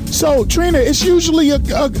 So, Trina, it's usually a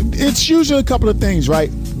couple of things,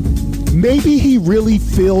 right? Maybe he really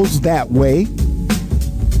feels that way.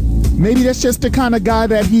 Maybe that's just the kind of guy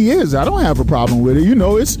that he is. I don't have a problem with it.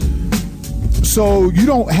 So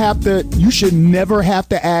you should never have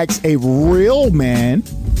to ask a real man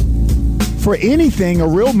for anything. A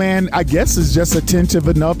real man, I guess, is just attentive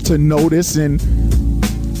enough to notice and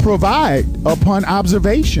provide upon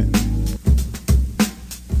observation.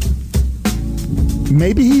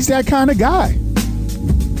 Maybe he's that kind of guy.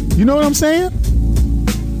 You know what I'm saying?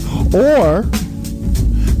 Or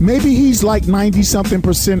maybe he's like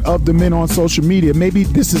 90-something% of the men on social media. Maybe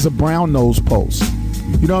this is a brown nose post.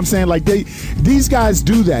 You know what I'm saying? These guys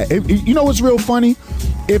do that. You know what's real funny?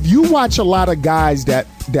 If you watch a lot of guys that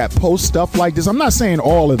post stuff like this, I'm not saying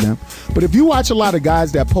all of them, but if you watch a lot of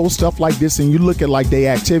guys that post stuff like this and you look at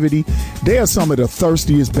their activity, they are some of the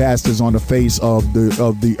thirstiest bastards on the face of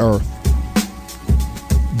the earth.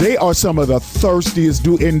 They are some of the thirstiest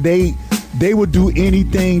and they would do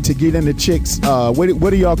anything to get in the chicks. What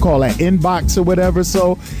do y'all call that? Inbox or whatever.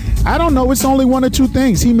 So I don't know. It's only one or two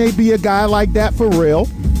things. He may be a guy like that for real,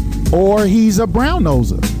 or he's a brown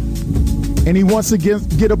noser. And he wants to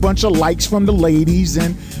get a bunch of likes from the ladies,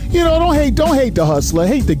 and don't hate the hustler,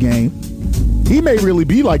 hate the game. He may really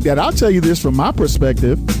be like that. I'll tell you this from my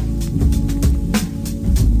perspective.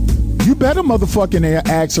 You better motherfucking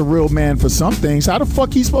ask a real man for some things. How the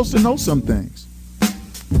fuck he supposed to know some things?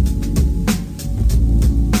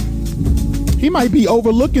 He might be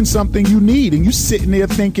overlooking something you need, and you sitting there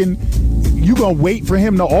thinking you gonna wait for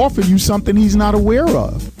him to offer you something he's not aware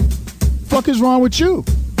of. Fuck is wrong with you?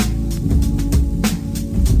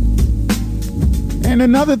 And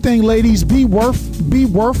another thing, ladies, be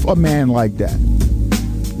worth a man like that.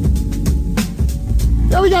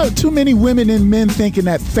 Now we got too many women and men thinking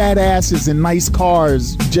that fat asses and nice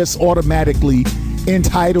cars just automatically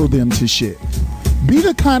entitle them to shit. Be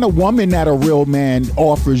the kind of woman that a real man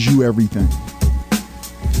offers you everything.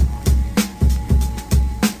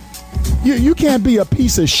 You can't be a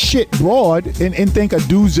piece of shit broad and think a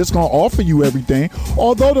dude's just gonna offer you everything.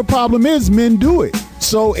 Although the problem is men do it.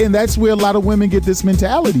 So, and that's where a lot of women get this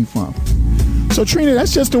mentality from. So Trina,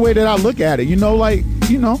 that's just the way that I look at it.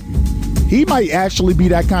 He might actually be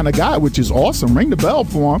that kind of guy, which is awesome. Ring the bell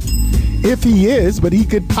for him if he is, but he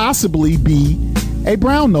could possibly be a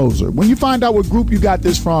brown noser. When you find out what group you got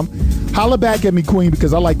this from, holla back at me, Queen,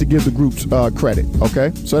 because I like to give the groups credit.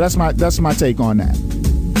 Okay, so that's my take on that.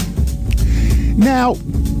 Now,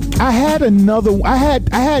 I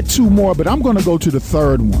had two more, but I'm going to go to the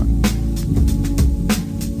third one.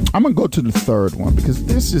 I'm going to go to the third one because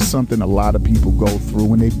this is something a lot of people go through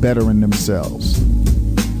when they bettering themselves.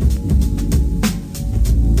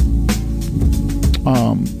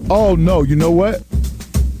 Oh no, you know what?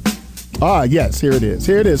 Yes, here it is.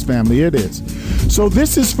 Here it is, family. Here it is. So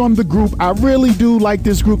this is from the group. I really do like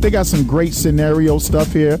this group. They got some great scenario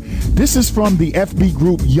stuff here. This is from the FB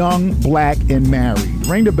group Young, Black, and Married.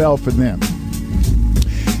 Ring the bell for them.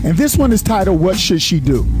 And this one is titled, What Should She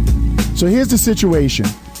Do? So here's the situation.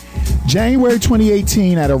 January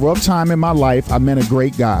 2018, at a rough time in my life, I met a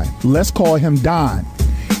great guy. Let's call him Don.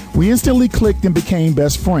 We instantly clicked and became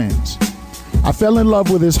best friends. I fell in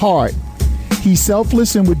love with his heart. He's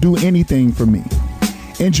selfless and would do anything for me.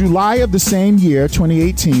 In July of the same year,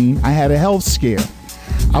 2018, I had a health scare.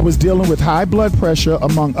 I was dealing with high blood pressure,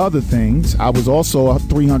 among other things. I was also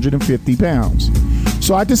 350 pounds.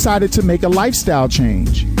 So I decided to make a lifestyle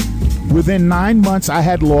change. Within 9 months, I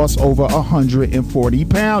had lost over 140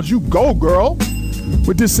 pounds. You go, girl,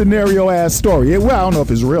 with this scenario-ass story. Well, I don't know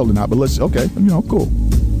if it's real or not, but cool.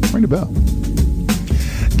 Ring the bell.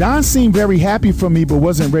 Don seemed very happy for me, but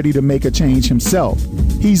wasn't ready to make a change himself.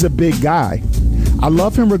 He's a big guy. I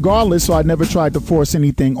love him regardless, so I never tried to force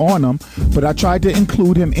anything on him, but I tried to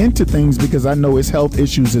include him into things because I know his health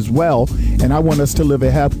issues as well, and I want us to live a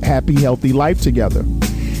happy, healthy life together.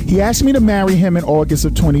 He asked me to marry him in August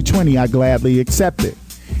of 2020. I gladly accepted.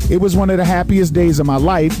 It was one of the happiest days of my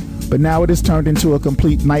life, but now it has turned into a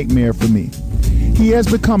complete nightmare for me. He has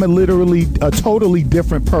become a totally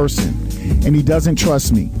different person, and he doesn't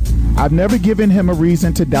trust me. I've never given him a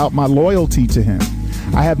reason to doubt my loyalty to him.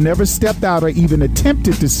 I have never stepped out or even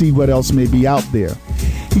attempted to see what else may be out there.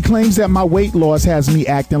 He claims that my weight loss has me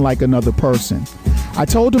acting like another person. I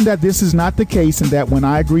told him that this is not the case and that when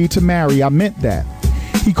I agreed to marry, I meant that.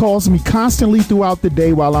 He calls me constantly throughout the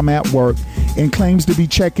day while I'm at work and claims to be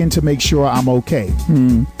checking to make sure I'm okay.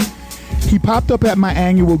 He popped up at my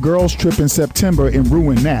annual girls trip in September and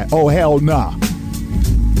ruined that. Oh, hell nah.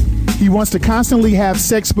 He wants to constantly have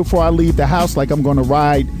sex before I leave the house like I'm going to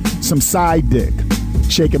ride some side dick.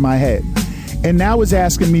 Shaking my head. And now is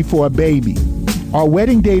asking me for a baby. Our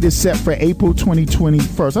wedding date is set for April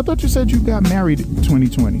 2021. I thought you said you got married in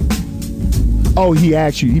 2020. Oh, he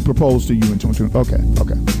proposed to you in 2020.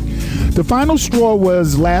 Okay. The final straw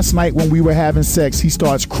was last night when we were having sex. He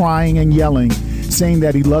starts crying and yelling, saying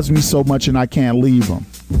that he loves me so much and I can't leave him.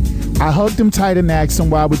 I hugged him tight and asked him,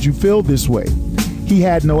 why would you feel this way? He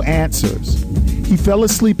had no answers. He fell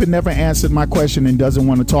asleep and never answered my question and doesn't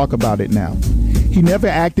want to talk about it now. He never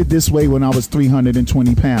acted this way when I was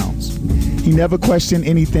 320 pounds. He never questioned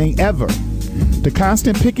anything ever. The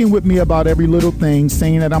constant picking with me about every little thing,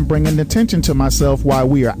 saying that I'm bringing attention to myself while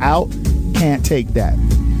we are out, can't take that.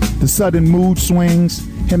 The sudden mood swings,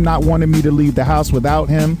 him not wanting me to leave the house without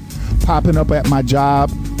him, popping up at my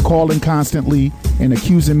job, calling constantly, and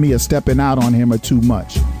accusing me of stepping out on him are too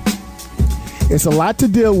much. It's a lot to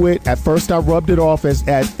deal with. At first I rubbed it off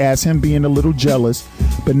as him being a little jealous,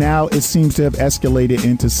 but now it seems to have escalated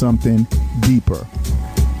into something deeper.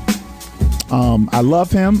 I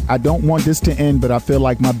love him. I don't want this to end, but I feel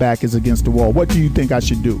like my back is against the wall. What do you think I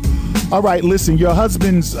should do? All right, listen, your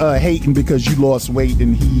husband's hating because you lost weight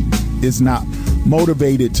and he is not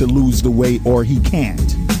motivated to lose the weight, or he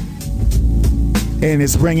can't. And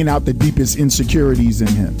it's bringing out the deepest insecurities in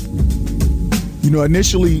him. You know,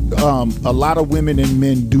 initially, a lot of women and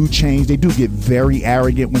men do change. They do get very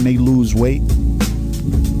arrogant when they lose weight.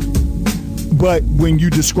 But when you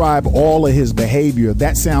describe all of his behavior,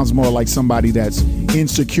 that sounds more like somebody that's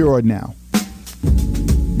insecure now.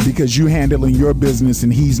 Because you handling your business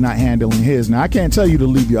and he's not handling his. Now, I can't tell you to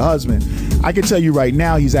leave your husband. I can tell you right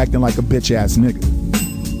now he's acting like a bitch-ass nigga.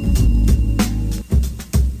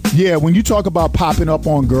 Yeah, when you talk about popping up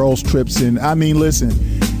on girls' trips, and I mean, listen,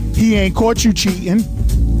 he ain't caught you cheating.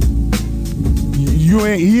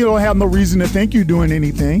 He don't have no reason to think you're doing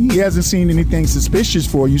anything. He hasn't seen anything suspicious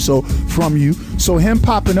from you. So him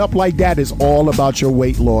popping up like that is all about your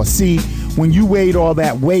weight loss. See, when you weighed all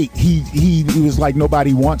that weight, he was like,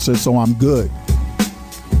 nobody wants her, so I'm good.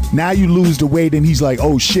 Now you lose the weight and he's like,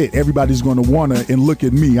 oh shit, everybody's going to want her, and look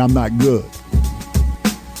at me, I'm not good.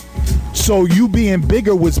 So you being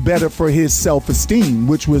bigger was better for his self-esteem,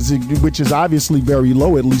 which is obviously very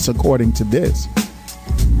low, at least according to this.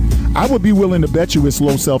 I would be willing to bet you it's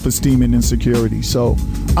low self-esteem and insecurity. So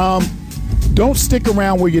don't stick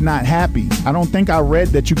around where you're not happy. I don't think I read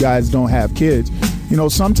that you guys don't have kids. You know,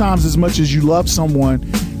 sometimes as much as you love someone,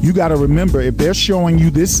 you got to remember, if they're showing you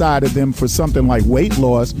this side of them for something like weight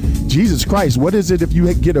loss, Jesus Christ, what is it if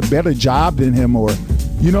you get a better job than him? Or,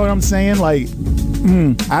 you know what I'm saying? Like,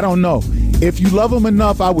 I don't know. If you love him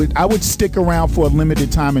enough, I would stick around for a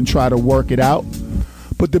limited time and try to work it out.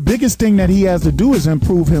 But the biggest thing that he has to do is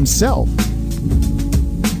improve himself.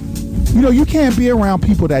 You know, you can't be around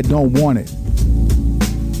people that don't want it.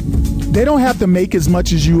 They don't have to make as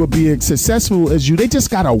much as you or be as successful as you. They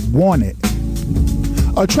just got to want it.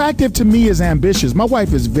 Attractive to me is ambitious. My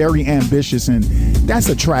wife is very ambitious, and that's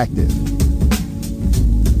attractive.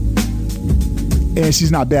 And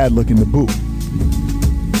she's not bad looking to boot.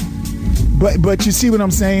 But you see what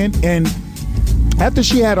I'm saying? And after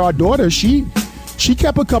she had our daughter, she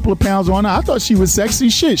kept a couple of pounds on her. I thought she was sexy.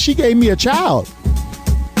 Shit, she gave me a child.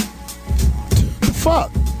 The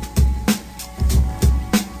fuck?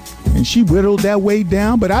 And she whittled that weight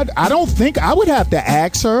down. But I don't think I would have to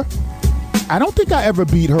ask her. I don't think I ever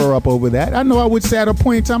beat her up over that. I know I would say at a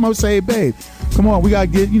point in time, I would say, hey, babe, come on, we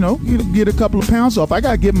got to get a couple of pounds off. I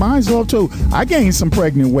got to get mine off too. I gained some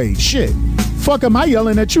pregnant weight. Shit. Fuck am I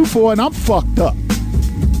yelling at you for? And I'm fucked up.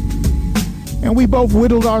 And we both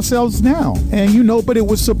whittled ourselves down. And but it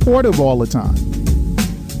was supportive all the time.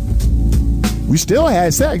 We still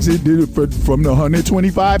had sex. It did it from the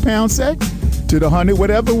 125 pound sex to the 100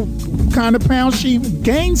 whatever kind of pounds she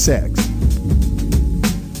gained sex.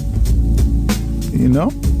 You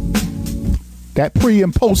know? That pre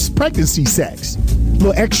and post pregnancy sex. A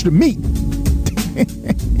little extra meat.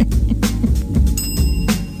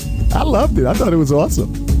 I loved it. I thought it was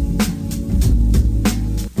awesome.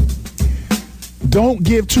 Don't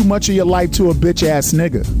give too much of your life to a bitch ass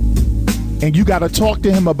nigga. And you got to talk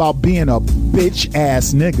to him about being a bitch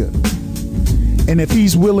ass nigga. And if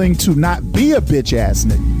he's willing to not be a bitch ass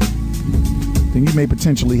nigga, then you may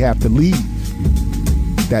potentially have to leave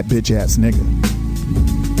that bitch ass nigga.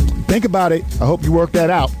 Think about it. I hope you work that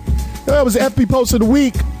out. That was the FB Post of the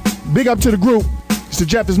Week. Big up to the group. It's the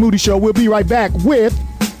Jeff is Moody Show. We'll be right back with,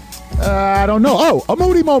 I don't know. Oh, a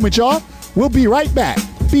Moody moment, y'all. We'll be right back.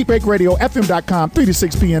 BeatBreakRadioFM.com, 3 to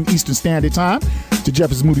 6 p.m. Eastern Standard Time. It's the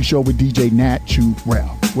Jeff is Moody Show with DJ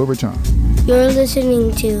Naturel. We'll return. You're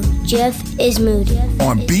listening to Jeff is Moody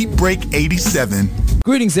on Beat Break 87.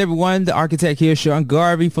 Greetings, everyone. The Architect here, Sean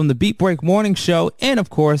Garvey from the Beat Break Morning Show, and of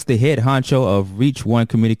course, the head honcho of Reach One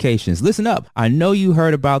Communications. Listen up. I know you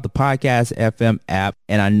heard about the Podcast FM app,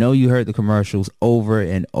 and I know you heard the commercials over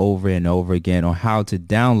and over and over again on how to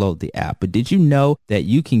download the app. But did you know that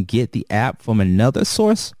you can get the app from another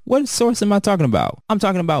source? What source am I talking about? I'm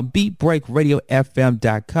talking about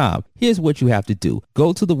BeatBreakRadioFM.com. Here's what you have to do.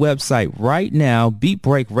 Go to the website right now,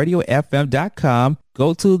 BeatBreakRadioFM.com.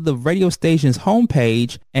 Go to the radio station's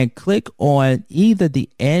homepage and click on either the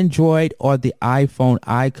Android or the iPhone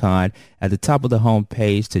icon at the top of the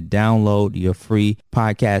homepage to download your free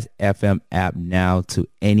Podcast FM app now to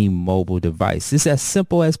any mobile device. It's as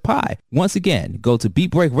simple as pie. Once again, go to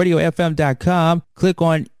BeatBreakRadioFM.com, click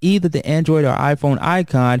on either the Android or iPhone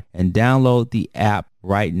icon and download the app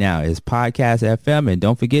right now. It's Podcast FM, and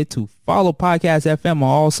don't forget to follow Podcast FM on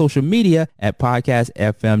all social media at Podcast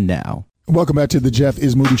FM now. Welcome back to the Jeff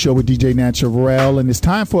is Moody Show with DJ Naturel, and it's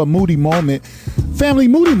time for a Moody moment. Family,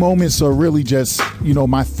 Moody moments are really just,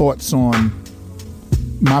 my thoughts on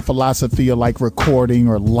my philosophy of like recording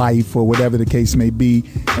or life or whatever the case may be.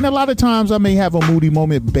 And a lot of times I may have a Moody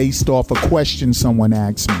moment based off a question someone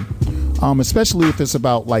asks me, especially if it's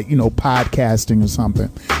about podcasting or something.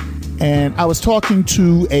 And I was talking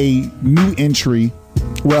to a new entry,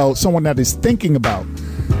 someone that is thinking about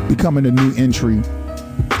becoming a new entry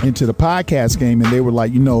into the podcast game, and they were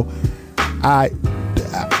like, I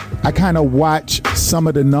kind of watch some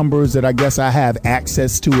of the numbers that I guess I have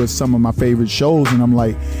access to as some of my favorite shows, and I'm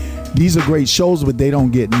like, these are great shows, but they don't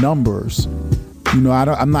get numbers.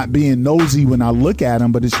 I'm not being nosy when I look at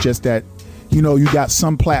them, but it's just that, you got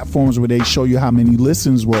some platforms where they show you how many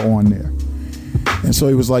listens were on there. And so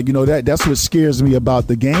he was like, that's what scares me about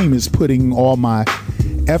the game, is putting all my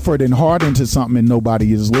effort and heart into something and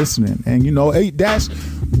nobody is listening. And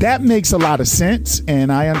that makes a lot of sense, and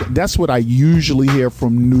that's what I usually hear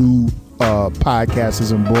from new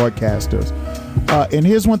podcasters and broadcasters. And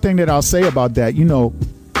here's one thing that I'll say about that.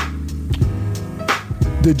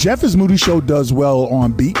 The Jeff is Moody Show does well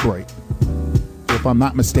on Beat Break. If I'm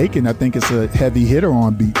not mistaken, I think it's a heavy hitter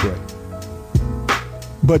on Beat Break.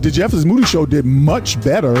 But the Jeff is Moody Show did much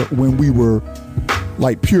better when we were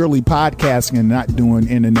like purely podcasting and not doing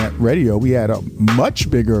internet radio, we had a much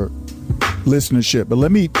bigger listenership. But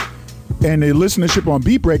and the listenership on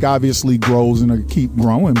Beat Break obviously grows and it'll keep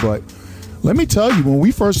growing. But let me tell you, when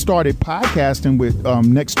we first started podcasting with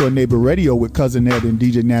Next Door Neighbor Radio with Cousin Ed and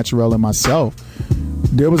DJ Naturel and myself,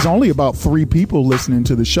 there was only about 3 people listening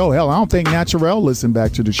to the show. Hell, I don't think Naturel listened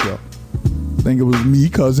back to the show. I think it was me,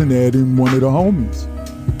 Cousin Ed, and one of the homies.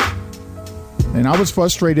 And I was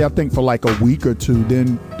frustrated, I think, for like a week or 2.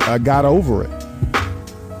 Then I got over it.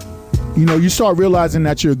 You know, you start realizing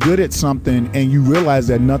that you're good at something and you realize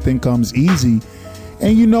that nothing comes easy.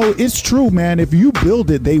 And, you know, it's true, man. If you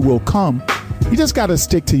build it, they will come. You just got to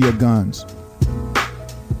stick to your guns.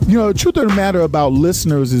 You know, the truth of the matter about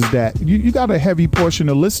listeners is that you got a heavy portion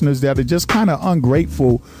of listeners that are just kind of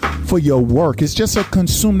ungrateful for your work. It's just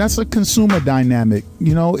that's a consumer dynamic.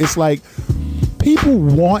 You know, it's like people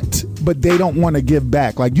want, but they don't want to give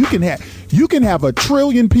back. Like you can have 1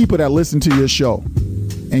 trillion people that listen to your show,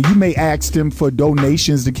 and you may ask them for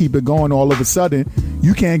donations to keep it going. All of a sudden,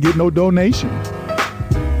 you can't get no donation.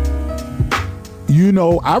 You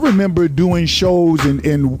know, I remember doing shows and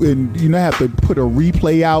you know, have to put a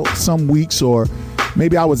replay out some weeks, or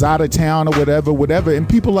maybe I was out of town or whatever. And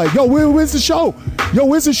people like, yo, where's the show? Yo,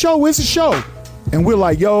 where's the show? Where's the show? And we're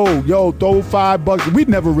like, yo, throw $5. We'd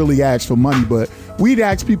never really asked for money, but we'd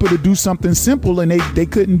ask people to do something simple and they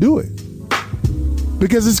couldn't do it.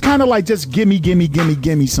 Because it's kind of like just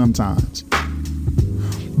gimme sometimes.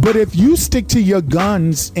 But if you stick to your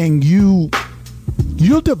guns and you'll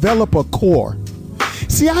develop a core.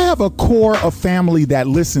 See, I have a core of family that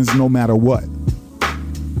listens no matter what.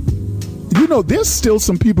 You know, there's still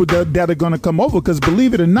some people that are going to come over because,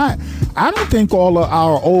 believe it or not, I don't think all of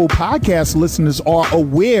our old podcast listeners are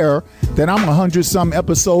aware that I'm 100-some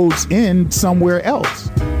episodes in somewhere else.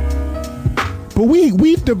 But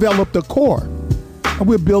we've developed a core. And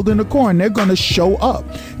we're building a core, and they're going to show up.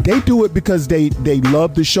 They do it because they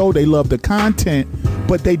love the show, they love the content,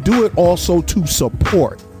 but they do it also to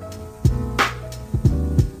support.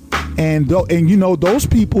 And you know, those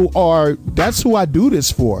people that's who I do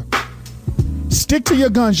this for. Stick to your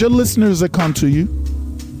guns. Your listeners will come to you.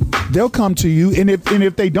 They'll come to you. And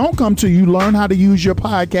if they don't come to you, learn how to use your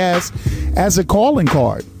podcast as a calling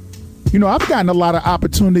card. You know, I've gotten a lot of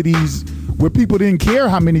opportunities where people didn't care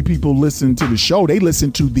how many people listen to the show. They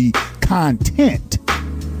listen to the content.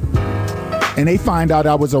 And they find out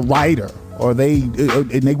I was a writer. Or they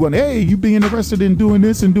went, hey, you be interested in doing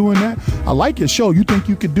this and doing that? I like your show. You think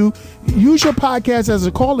you could use your podcast as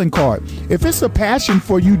a calling card. If it's a passion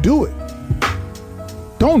for you, do it.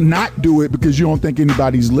 Don't not do it because you don't think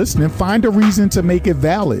anybody's listening. Find a reason to make it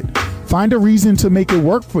valid. Find a reason to make it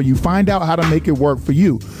work for you. Find out how to make it work for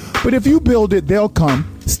you. But if you build it, they'll come.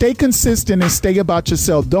 Stay consistent and stay about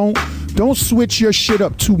yourself. Don't switch your shit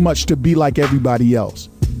up too much to be like everybody else.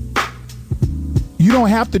 You don't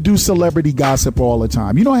have to do celebrity gossip all the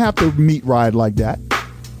time. You don't have to meat ride like that.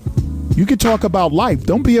 You can talk about life.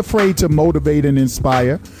 Don't be afraid to motivate and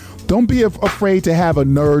inspire. Don't be afraid to have a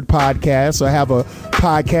nerd podcast or have a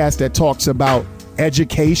podcast that talks about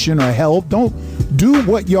education or health. Don't do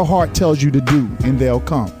what your heart tells you to do, and they'll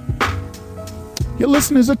come. Your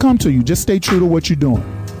listeners will come to you. Just stay true to what you're doing.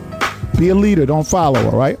 Be a leader. Don't follow,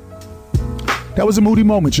 all right? That was a Moody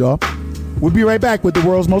moment, y'all. We'll be right back with the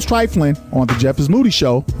world's most trifling on the Jeff is Moody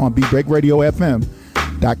Show on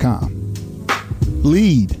BeatBreakRadioFM.com.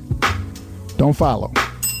 Lead. Don't follow.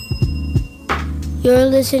 You're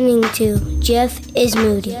listening to Jeff is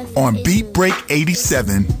Moody on Beat Break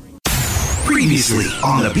 87. Previously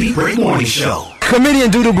on the Beat Break Morning Show. Comedian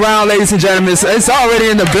Doodle Brown, ladies and gentlemen, it's already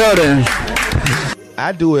in the building.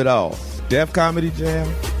 I do it all. Def Comedy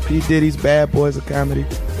Jam, P. Diddy's Bad Boys of Comedy.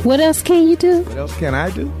 What else can you do? What else can I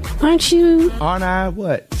do? Aren't I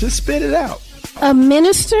what? Just spit it out. A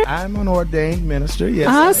minister? I'm an ordained minister, yes.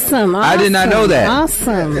 Awesome. I did not know that.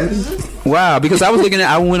 Awesome. Yes. Wow, because I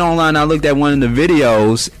went online, I looked at one of the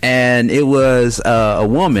videos, and it was a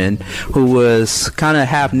woman who was kind of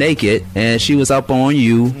half naked, and she was up on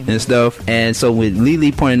you and stuff. And so with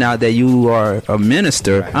Lily pointing out that you are a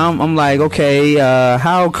minister, I'm like, okay,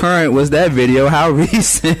 how current was that video? How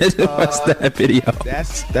recent was that video?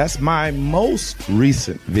 That's my most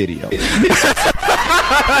recent video.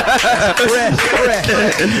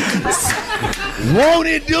 Won't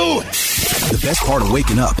it do it? The best part of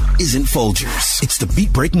waking up isn't Folgers. It's the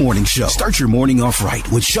Beat Break Morning Show. Start your morning off right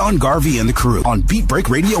with Sean Garvey and the crew on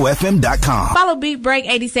BeatBreakRadioFM.com. Follow Beat Break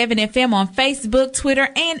 87 FM on Facebook, Twitter,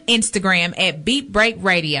 and Instagram at Beat Break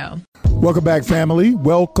Radio. Welcome back, family.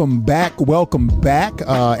 Welcome back.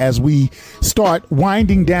 As we start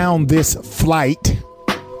winding down this flight,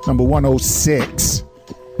 number 106.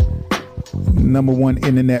 #1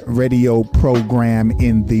 internet radio program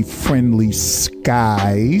in the friendly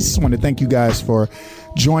skies. I want to thank you guys for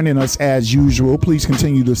joining us as usual. Please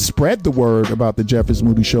continue to spread the word about the Jeff is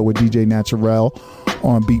Moody Show with DJ Naturel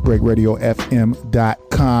on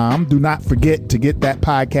BeatBreakRadioFM.com. Do not forget to get that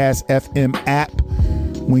Podcast FM app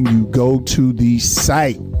when you go to the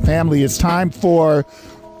site. Family, it's time for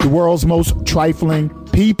the world's most trifling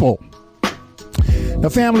people. Now,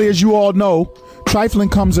 family, as you all know, trifling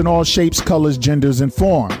comes in all shapes, colors, genders, and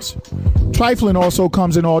forms. Trifling also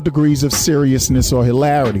comes in all degrees of seriousness or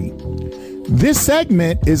hilarity. This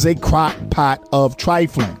segment is a crock pot of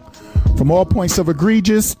trifling, from all points of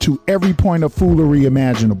egregious to every point of foolery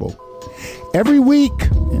imaginable. Every week,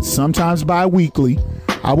 and sometimes bi-weekly,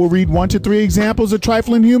 I will read 1 to 3 examples of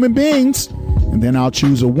trifling human beings, and then I'll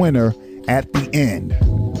choose a winner at the end.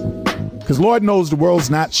 Because Lord knows the world's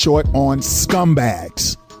not short on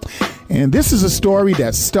scumbags. And this is a story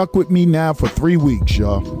that stuck with me now for 3 weeks,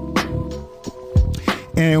 y'all.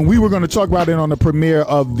 And we were going to talk about it on the premiere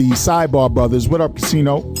of the Sidebar Brothers. What up,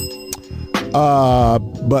 Casino?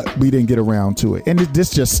 But we didn't get around to it. And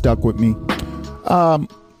this just stuck with me.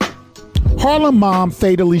 Harlem mom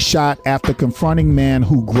fatally shot after confronting man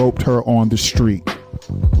who groped her on the street.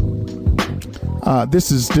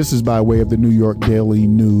 This is by way of the New York Daily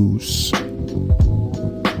News.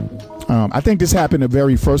 I think this happened the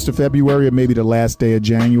very 1st of February or maybe the last day of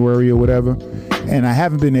January or whatever. And I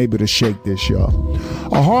haven't been able to shake this, y'all.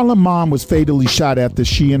 A Harlem mom was fatally shot after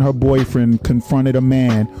she and her boyfriend confronted a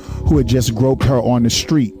man who had just groped her on the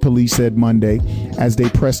street, police said Monday, as they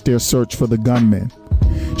pressed their search for the gunman.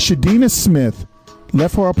 Shadina Smith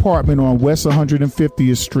left her apartment on West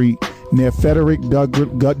 150th Street near Frederick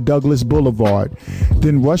Douglass Boulevard,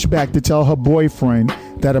 then rushed back to tell her boyfriend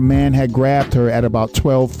that a man had grabbed her at about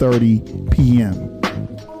 12:30 p.m.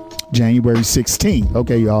 January 16th.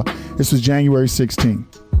 Okay, y'all. This was January 16th.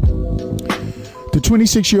 The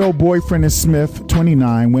 26-year-old boyfriend of Smith,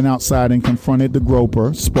 29, went outside and confronted the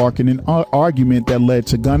groper, sparking an argument that led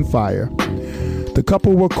to gunfire. The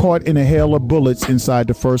couple were caught in a hail of bullets inside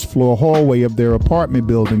the first-floor hallway of their apartment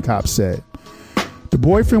building, cops said. The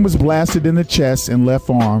boyfriend was blasted in the chest and left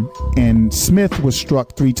arm, and Smith was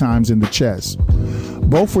struck 3 times in the chest.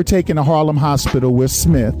 Both were taken to Harlem Hospital where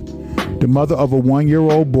Smith, the mother of a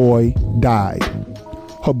 1-year-old boy, died.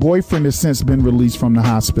 Her boyfriend has since been released from the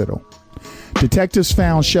hospital. Detectives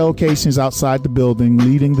found shell casings outside the building,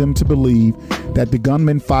 leading them to believe that the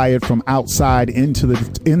gunman fired from outside into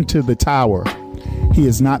the tower. He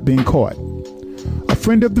has not been caught. A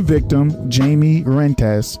friend of the victim, Jamie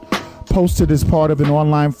Rentes, posted as part of an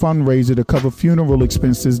online fundraiser to cover funeral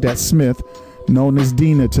expenses that Smith, known as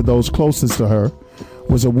Dina to those closest to her,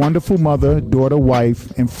 was a wonderful mother, daughter,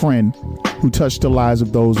 wife, and friend who touched the lives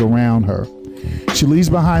of those around her. She leaves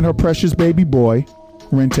behind her precious baby boy,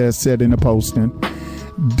 Rentes said in a posting.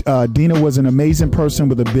 Dina was an amazing person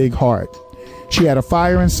with a big heart. She had a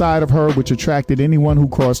fire inside of her which attracted anyone who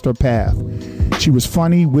crossed her path. She was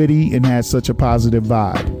funny, witty, and had such a positive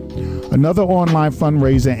vibe. Another online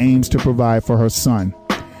fundraiser aims to provide for her son.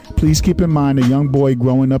 Please keep in mind a young boy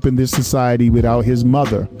growing up in this society without his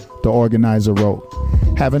mother, the organizer wrote.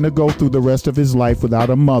 Having to go through the rest of his life without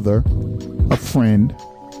a mother, a friend,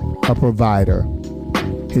 a provider,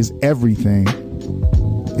 his everything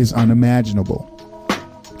is unimaginable.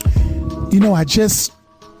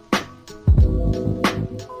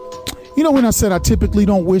 When I said I typically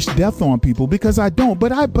don't wish death on people, because I don't,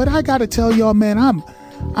 but I gotta tell y'all, man,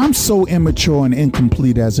 I'm so immature and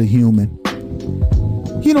incomplete as a human.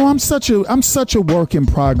 I'm such a work in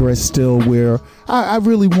progress still, where I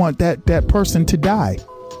really want that person to die.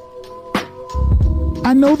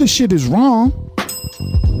 I know the shit is wrong,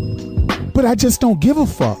 but I just don't give a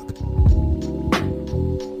fuck.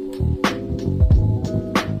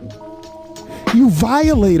 You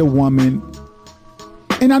violate a woman,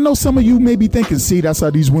 and I know some of you may be thinking, see, that's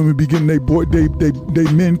how these women be getting they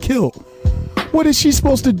men killed. What is she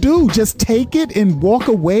supposed to do? Just take it and walk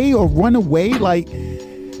away or run away? Like,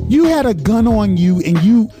 you had a gun on you and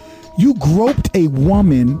you groped a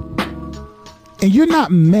woman, and you're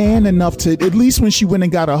not man enough to, at least when she went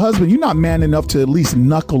and got her husband, you're not man enough to at least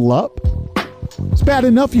knuckle up. It's bad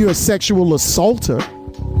enough you're a sexual assaulter.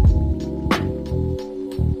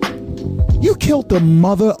 You killed the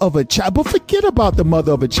mother of a child, but forget about the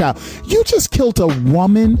mother of a child. You just killed a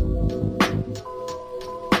woman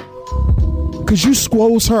because you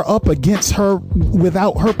squoze her up against her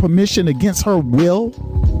without her permission, against her will,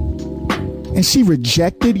 and she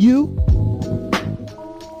rejected you.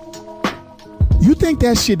 You think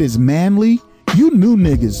that shit is manly? You new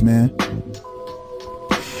niggas, man.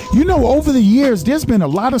 You know, over the years, there's been a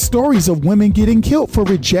lot of stories of women getting killed for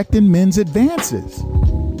rejecting men's advances.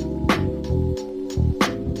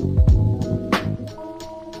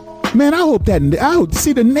 Man, I hope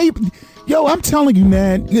see the neighbor. Yo, I'm telling you,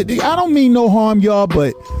 man, I don't mean no harm, y'all,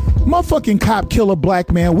 but motherfucking cop kill a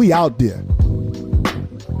black man, we out there.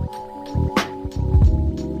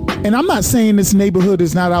 And I'm not saying this neighborhood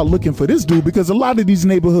is not out looking for this dude, because a lot of these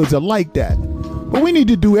neighborhoods are like that. But we need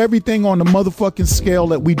to do everything on the motherfucking scale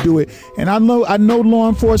that we do it. And I know law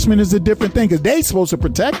enforcement is a different thing, because they supposed to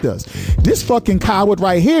protect us. This fucking coward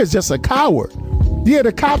right here is just a coward. Yeah,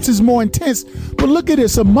 the cops is more intense, but look at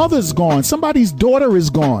this. A mother's gone. Somebody's daughter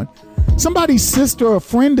is gone. Somebody's sister or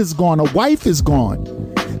friend is gone. A wife is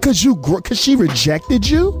gone. Cause she rejected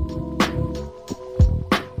you?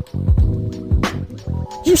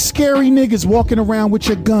 You scary niggas walking around with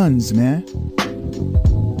your guns, man.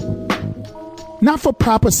 Not for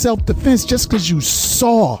proper self-defense, just cause you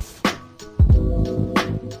soft.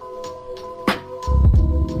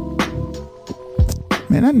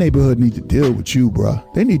 Man, that neighborhood need to deal with you, bruh.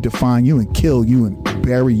 They need to find you and kill you and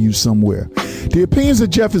bury you somewhere. The opinions of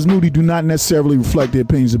Jeff is Moody do not necessarily reflect the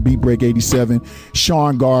opinions of Beat Break 87,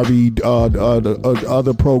 Sean Garvey, the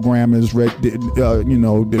other programmers,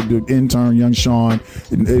 the intern, Young Sean.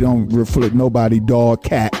 They don't reflect nobody, dog,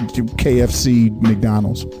 cat, KFC,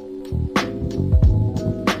 McDonald's.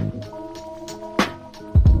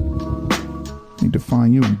 Need to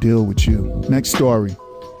find you and deal with you. Next story.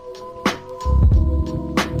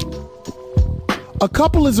 A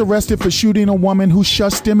couple is arrested for shooting a woman who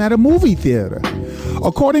shushed him at a movie theater.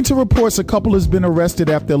 According to reports, a couple has been arrested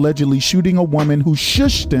after allegedly shooting a woman who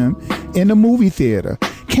shushed him in a movie theater.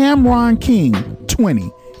 Cameron King,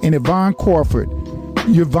 20, and Yvonne Crawford,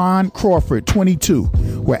 22,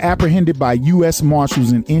 were apprehended by U.S.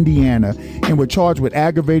 Marshals in Indiana and were charged with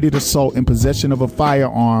aggravated assault and possession of a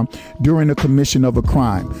firearm during the commission of a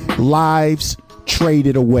crime. Lives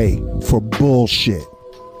traded away for bullshit.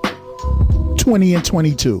 20 and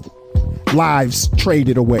 22. Lives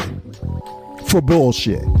traded away for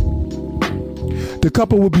bullshit. The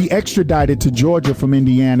couple will be extradited to Georgia from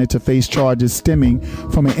Indiana to face charges stemming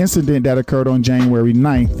from an incident that occurred on January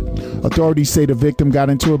 9th. Authorities say the victim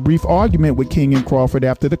got into a brief argument with King and Crawford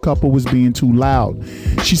after the couple was being too loud.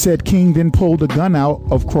 She said King then pulled a gun out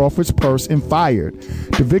of Crawford's purse and fired.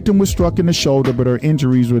 The victim was struck in the shoulder, but her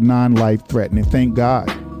injuries were non-life threatening. Thank God.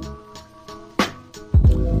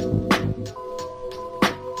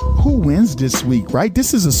 Who wins this week, right?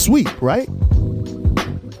 This is a sweep, right?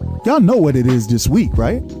 Y'all know what it is this week,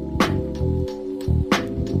 right?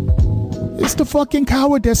 It's the fucking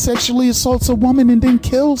coward that sexually assaults a woman and then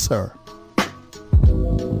kills her.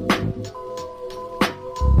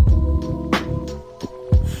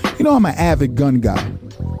 You know, I'm an avid gun guy.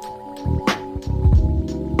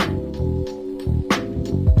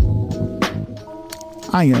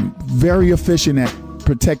 I am very efficient at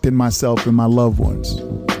protecting myself and my loved ones.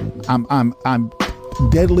 I'm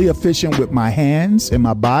deadly efficient with my hands and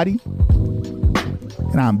my body,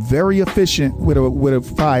 and I'm very efficient with a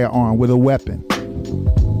firearm, with a weapon.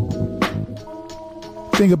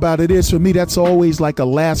 Thing about it is, for me, that's always like a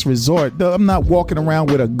last resort. I'm not walking around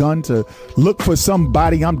with a gun to look for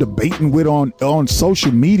somebody I'm debating with on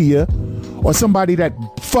social media, or somebody that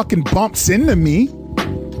fucking bumps into me.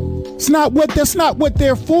 That's not what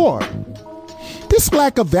they're for. This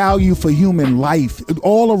lack of value for human life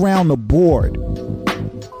all around the board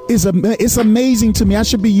it's amazing to me. I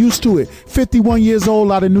should be used to it. 51 years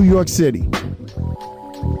old out of New York City.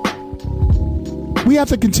 We have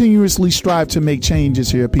to continuously strive to make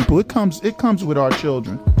changes here, people. It comes with our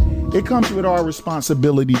children. It comes with our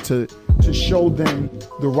responsibility to show them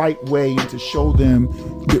the right way and to show them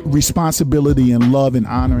the responsibility and love and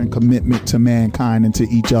honor and commitment to mankind and to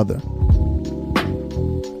each other.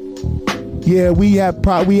 Yeah,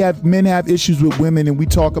 men have issues with women, and we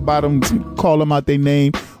talk about them, call them out their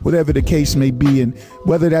name, whatever the case may be, and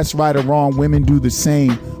whether that's right or wrong, women do the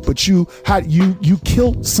same. But you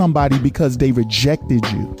killed somebody because they rejected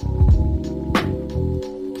you.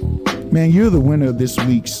 Man, you're the winner of this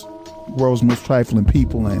week's World's Most Trifling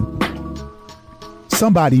People, and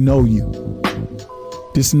somebody know you.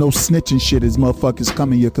 This no snitching shit as motherfuckers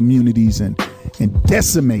come in your communities and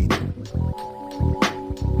decimate it.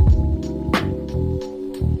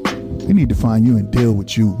 They need to find you and deal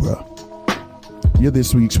with you, bro. You're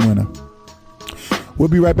this week's winner. We'll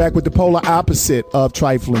be right back with the polar opposite of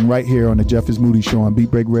trifling right here on the Jeff is Moody Show on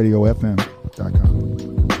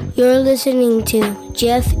BeatBreakRadioFM.com. You're listening to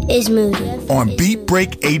Jeff is Moody on Beat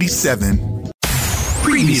Break 87.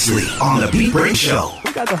 Previously on the Beat Break Show.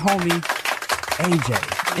 We got the homie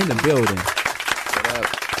AJ in the building.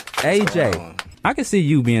 AJ, I can see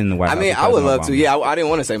you being in the White House. I mean, I would love to. Yeah, I didn't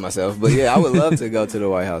want to say myself, but yeah, I would love to go to the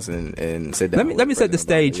White House and sit down. Let me set the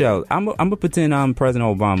stage out. I'm gonna pretend I'm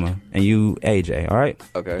President Obama and you AJ. All right?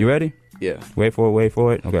 Okay. You ready? Yeah. Wait for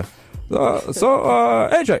it. Okay.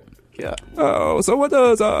 AJ. Yeah. So what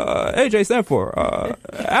does AJ stand for?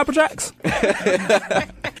 Apple Jacks?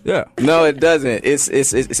 Yeah. No, it doesn't. It's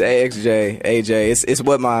AXJ, AJ. It's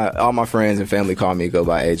what all my friends and family call me. Go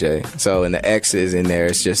by AJ. So and the X is in there.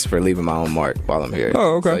 It's just for leaving my own mark while I'm here.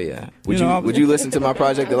 Oh, okay. So yeah. Would you listen to my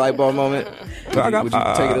project, The Light Bulb Moment? Would you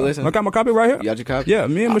take it a listen? I got my copy right here. You got your copy? Yeah.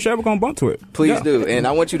 Me and Michelle are gonna bump to it. Please do. And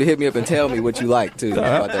I want you to hit me up and tell me what you like too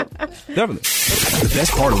about that. Definitely. The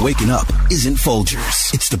best part of waking up isn't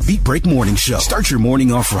Folgers. It's the Beat Break Morning Show. Start your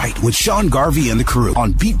morning off right with Sean Garvey and the crew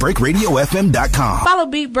on BeatBreakRadioFM.com. Follow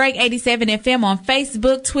Beat Break 87 FM on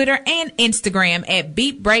Facebook, Twitter, and Instagram at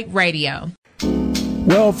Beat Break Radio.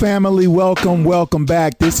 Well, family, welcome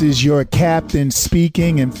back. This is your captain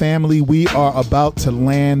speaking, and family, we are about to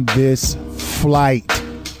land this flight.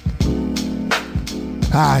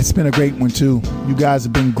 It's been a great one too. You guys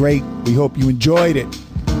have been great. We hope you enjoyed it.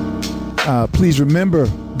 Please remember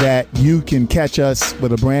that you can catch us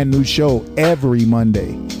with a brand new show every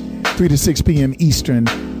Monday, 3 to 6 p.m. Eastern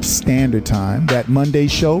Standard Time. That Monday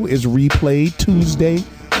show is replayed Tuesday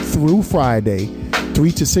through Friday,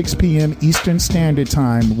 3 to 6 p.m. Eastern Standard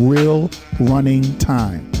Time, real running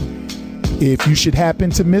time. If you should happen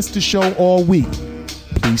to miss the show all week,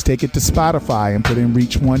 please take it to Spotify and put in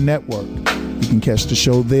Reach One Network. You can catch the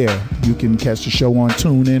show there. You can catch the show on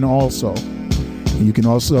TuneIn also. You can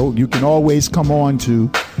always come on to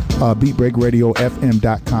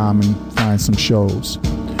BeatBreakRadioFM.com and find some shows.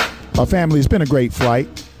 Our family, it's been a great flight.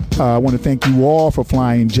 I want to thank you all for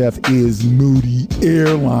flying Jeff is Moody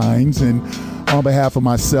Airlines, and on behalf of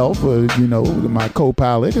myself, my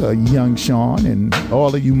co-pilot, young Sean, and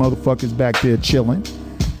all of you motherfuckers back there chilling.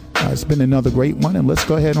 It's been another great one, and let's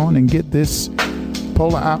go ahead on and get this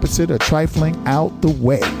polar opposite of trifling out the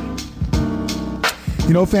way.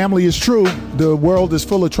 Family, is true. The world is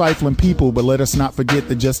full of trifling people, but let us not forget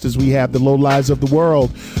that just as we have the low lives of the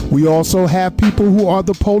world, we also have people who are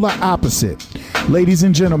the polar opposite. Ladies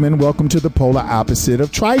and gentlemen, welcome to the polar opposite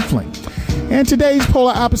of trifling. And today's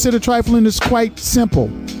polar opposite of trifling is quite simple.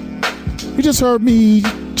 You just heard me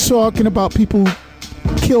talking about people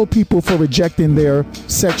kill people for rejecting their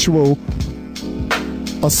sexual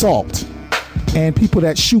assault, and people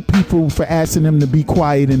that shoot people for asking them to be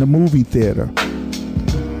quiet in a movie theater.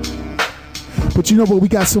 But you know what? We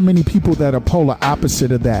got so many people that are polar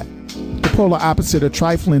opposite of that. The polar opposite of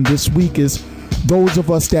trifling this week is those of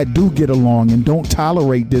us that do get along and don't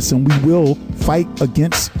tolerate this, and we will fight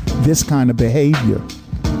against this kind of behavior.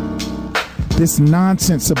 This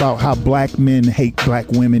nonsense about how black men hate black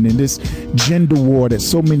women, and this gender war that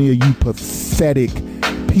so many of you pathetic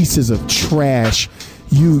pieces of trash,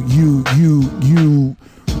 you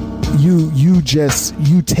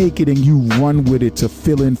take it and you run with it to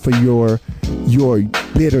fill in for your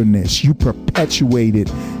bitterness. You perpetuate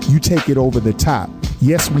it. You take it over the top.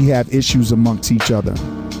 Yes, we have issues amongst each other,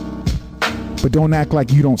 but don't act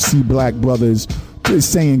like you don't see black brothers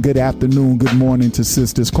saying good afternoon, good morning to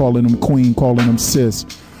sisters, calling them queen, calling them sis.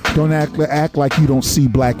 Don't act like you don't see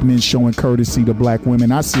black men showing courtesy to black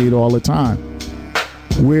women. I see it all the time.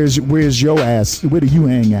 Where's your ass? Where do you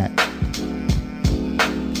hang at?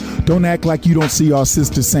 Don't act like you don't see our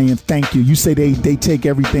sisters saying thank you. You say they take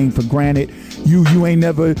everything for granted. You ain't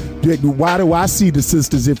never. Why do I see the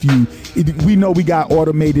sisters we know we got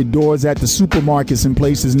automated doors at the supermarkets and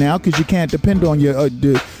places now because you can't depend on your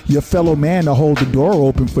fellow man to hold the door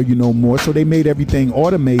open for you no more. So they made everything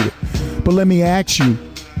automated. But let me ask you,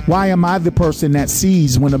 why am I the person that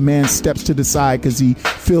sees when a man steps to the side because he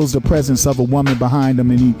feels the presence of a woman behind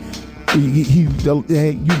him, and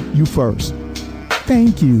hey, you first.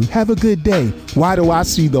 Thank you. Have a good day. Why do I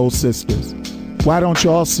see those sisters? Why don't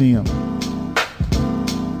y'all see them?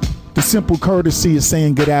 The simple courtesy is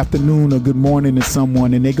saying good afternoon or good morning to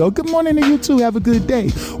someone, and they go, good morning to you too. Have a good day.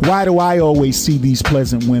 Why do I always see these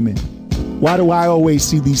pleasant women? Why do I always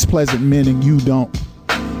see these pleasant men and you don't?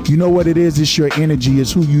 You know what it is? It's your energy.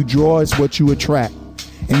 It's who you draw. It's what you attract.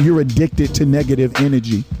 And you're addicted to negative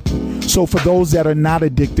energy. So for those that are not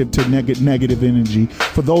addicted to negative energy,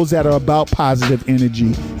 for those that are about positive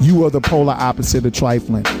energy, you are the polar opposite of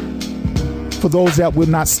trifling. For those that will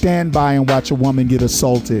not stand by and watch a woman get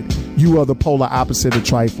assaulted, you are the polar opposite of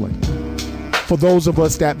trifling. For those of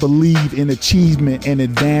us that believe in achievement and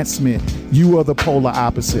advancement, you are the polar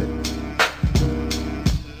opposite.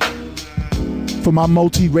 For my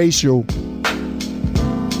multiracial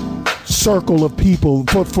circle of people,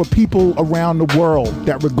 for people around the world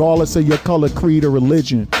that regardless of your color, creed, or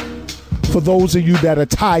religion, for those of you that are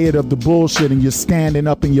tired of the bullshit and you're standing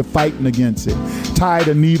up and you're fighting against it, tired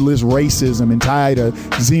of needless racism and tired of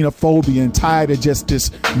xenophobia and tired of just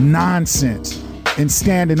this nonsense, and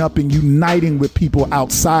standing up and uniting with people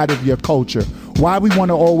outside of your culture. Why we want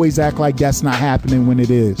to always act like that's not happening when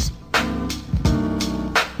it is?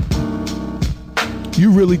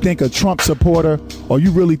 You really think a Trump supporter or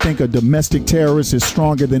you really think a domestic terrorist is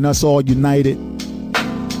stronger than us all united?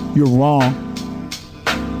 You're wrong.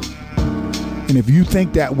 And if you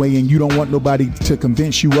think that way and you don't want nobody to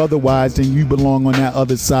convince you otherwise, then you belong on that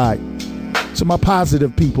other side. So my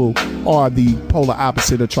positive people are the polar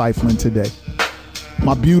opposite of trifling today.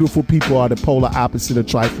 My beautiful people are the polar opposite of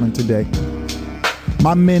trifling today.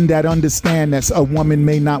 My men that understand that a woman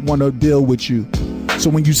may not want to deal with you. So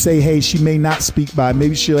when you say, hey, she may not speak by,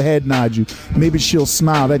 maybe she'll head nod you. Maybe she'll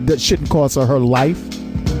smile. That shouldn't cost her life.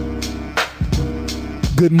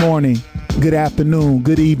 Good morning, good afternoon,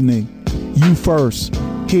 good evening. You first.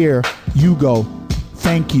 Here, you go.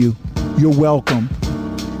 Thank you. You're welcome.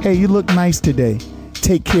 Hey, you look nice today.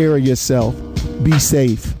 Take care of yourself. Be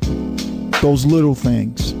safe. Those little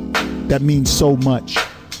things that mean so much.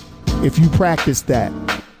 If you practice that,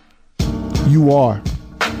 you are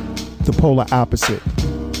the polar opposite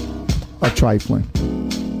of trifling.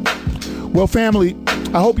 Well, family,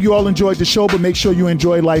 I hope you all enjoyed the show, but make sure you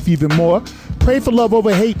enjoy life even more. Pray for love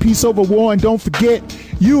over hate, peace over war, and don't forget,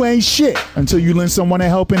 you ain't shit until you lend someone a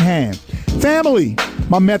helping hand. Family,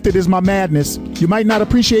 my method is my madness. You might not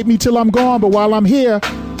appreciate me till I'm gone, but while I'm here,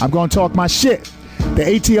 I'm going to talk my shit. The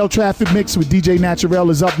ATL Traffic Mix with DJ Naturel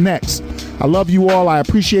is up next. I love you all, I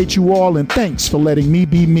appreciate you all, and thanks for letting me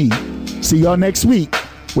be me. See y'all next week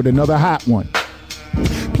with another hot one.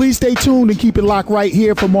 Please stay tuned and keep it locked right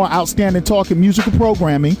here for more outstanding talk and musical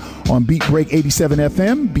programming on Beat Break 87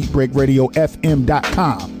 FM,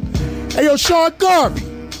 BeatBreakRadioFM.com. Hey, yo, Sean Garvey.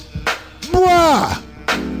 Bruh.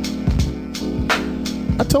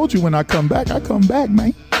 I told you when I come back,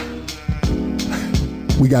 man.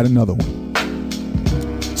 We got another one.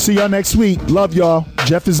 See y'all next week. Love y'all.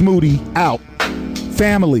 Jeff is Moody. Out.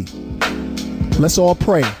 Family, let's all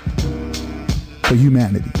pray for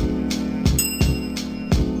humanity.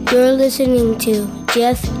 You're listening to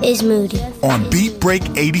Jeff is Moody on Beat Break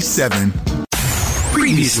 87.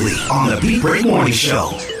 Previously on the Beat Break Morning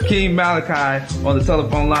Show. King Malachi on the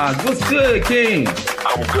telephone lines. What's good, King?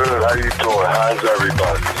 I'm good. How you doing? How's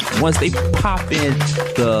everybody? Once they pop in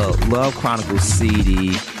the Love Chronicles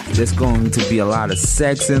CD, there's going to be a lot of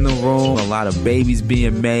sex in the room, a lot of babies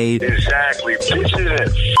being made. Exactly. This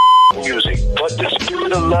isn't music, but the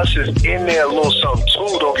spirit of lust is in there a little something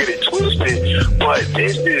too. Don't get it twisted. But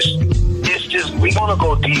it's just, we gonna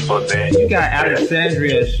go deeper, man. You got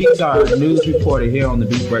Alexandria. She's our news reporter here on the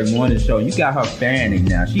Beat Break Morning Show. You got her fanning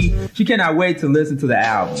now. She cannot wait to listen to the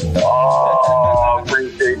album. Oh,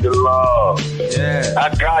 appreciate the love. Yeah.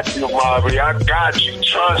 I got you, Marvin. I got you.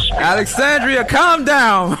 Trust me. Alexandria, calm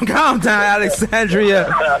down. Calm down, Alexandria.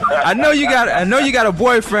 I know you got a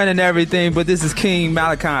boyfriend and everything, but this is King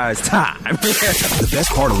Malachi's time. The best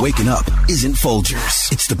part of waking up isn't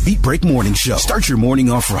Folgers. It's the Beat Break Morning Show. Start your morning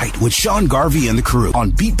off right with Sean Garvey and the crew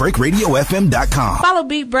on BeatBreakRadioFM.com. Follow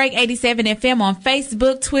Beat Break 87 FM on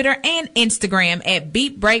Facebook, Twitter, and Instagram at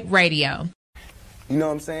Beat Break Radio. You know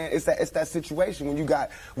what I'm saying? It's that situation when you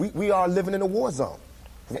got, we are living in a war zone.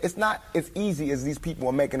 It's not as easy as these people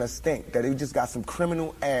are making us think, that they just got some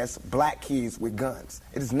criminal ass black kids with guns.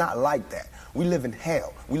 It is not like that. We live in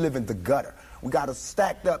hell. We live in the gutter. We got us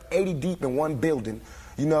stacked up 80 deep in one building.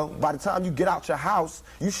 You know, by the time you get out your house,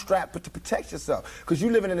 you strapped to protect yourself. Because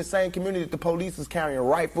you living in the same community that the police is carrying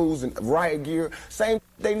rifles and riot gear. Same,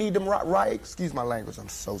 they need them riot, excuse my language, I'm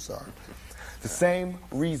so sorry. The same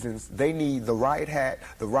reasons they need the riot hat,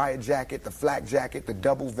 the riot jacket, the flak jacket, the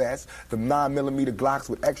double vest, the 9mm Glocks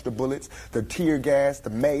with extra bullets, the tear gas,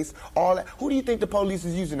 the mace, all that. Who do you think the police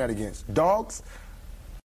is using that against? Dogs?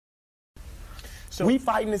 So we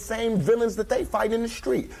fighting the same villains that they fight in the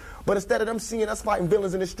street. But instead of them seeing us fighting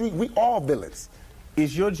villains in the street, we all villains.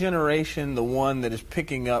 Is your generation the one that is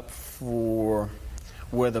picking up for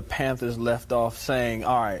where the Panthers left off, saying,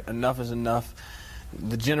 all right, enough is enough?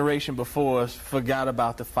 The generation before us forgot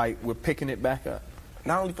about the fight. We're picking it back up.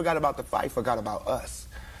 Not only forgot about the fight, forgot about us.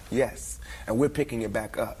 Yes, and we're picking it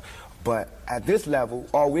back up. But at this level,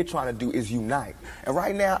 all we're trying to do is unite. And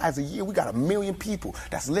right now, as a year, we got 1 million people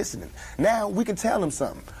that's listening. Now we can tell them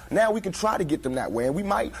something. Now we can try to get them that way. And we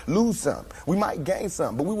might lose some. We might gain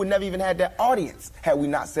some. But we would never even had that audience had we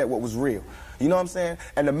not said what was real. You know what I'm saying?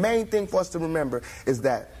 And the main thing for us to remember is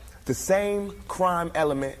that The same crime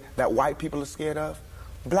element that white people are scared of,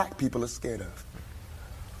 black people are scared of.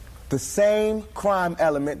 The same crime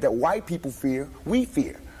element that white people fear, we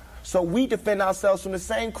fear. So we defend ourselves from the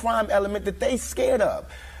same crime element that they scared of.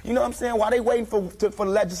 You know what I'm saying? While they waiting for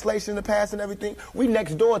legislation to pass and everything, we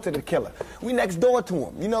next door to the killer. We next door to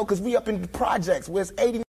him, you know, because we up in the projects where it's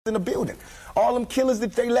 80 in the building. All them killers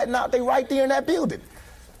that they letting out, they right there in that building.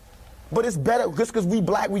 But it's better, just because we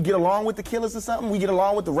black, we get along with the killers or something? We get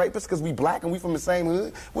along with the rapists because we black and we from the same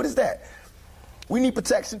hood? What is that? We need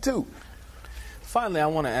protection too. Finally, I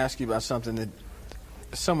want to ask you about something that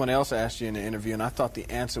someone else asked you in the interview, and I thought the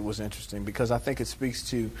answer was interesting because I think it speaks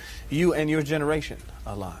to you and your generation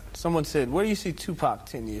a lot. Someone said, where do you see Tupac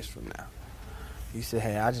 10 years from now? You said,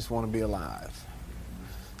 hey, I just want to be alive.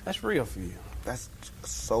 That's real for you. That's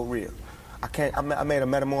so real. I made a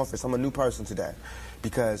metamorphosis. I'm a new person today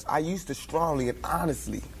because I used to strongly and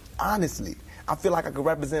honestly, I feel like I could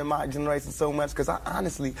represent my generation so much because I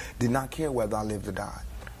honestly did not care whether I lived or died.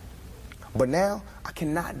 But now, I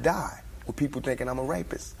cannot die with people thinking I'm a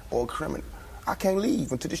rapist or a criminal. I can't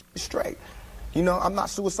leave until this is straight. You know, I'm not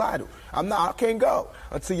suicidal. I can't go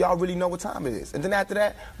until y'all really know what time it is. And then after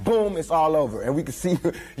that, boom, it's all over. And we can see,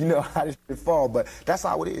 you know, how this shit fall. But that's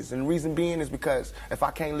how it is. And the reason being is because if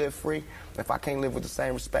I can't live free, if I can't live with the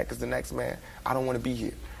same respect as the next man, I don't want to be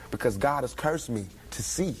here. Because God has cursed me to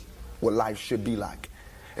see what life should be like.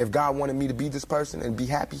 If God wanted me to be this person and be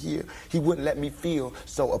happy here, he wouldn't let me feel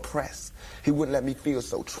so oppressed. He wouldn't let me feel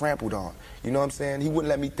so trampled on. You know what I'm saying? He wouldn't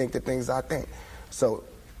let me think the things I think. So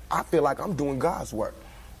I feel like I'm doing God's work.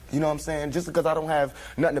 You know what I'm saying? Just because I don't have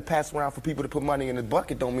nothing to pass around for people to put money in the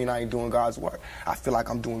bucket don't mean I ain't doing God's work. I feel like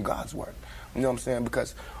I'm doing God's work. You know what I'm saying?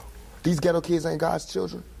 Because these ghetto kids ain't God's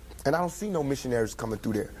children. And I don't see no missionaries coming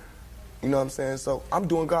through there. You know what I'm saying? So I'm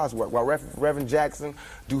doing God's work. While Reverend Jackson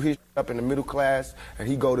do his up in the middle class and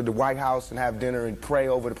he go to the White House and have dinner and pray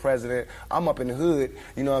over the president, I'm up in the hood,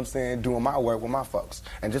 you know what I'm saying, doing my work with my folks.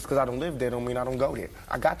 And just because I don't live there don't mean I don't go there.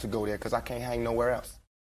 I got to go there because I can't hang nowhere else.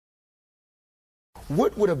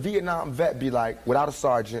 What would a Vietnam vet be like without a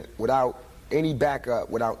sergeant, without any backup,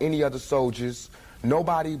 without any other soldiers,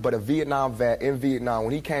 nobody but a Vietnam vet in Vietnam?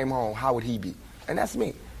 When he came home, how would he be? And that's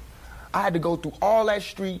me. I had to go through all that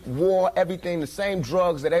street, war, everything, the same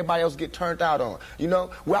drugs that everybody else get turned out on. You know,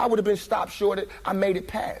 where I would have been stopped shorted, I made it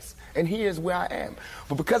past. And here's where I am.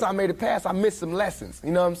 But because I made it past, I missed some lessons.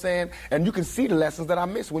 You know what I'm saying? And you can see the lessons that I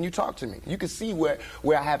missed when you talk to me. You can see where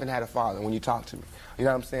I haven't had a father when you talk to me. You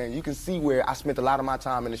know what I'm saying? You can see where I spent a lot of my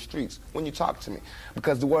time in the streets when you talk to me.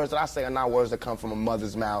 Because the words that I say are not words that come from a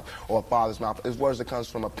mother's mouth or a father's mouth. It's words that comes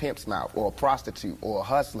from a pimp's mouth or a prostitute or a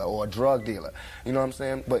hustler or a drug dealer. You know what I'm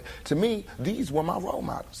saying? But to me, these were my role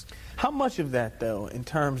models. How much of that, though, in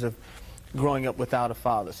terms of growing up without a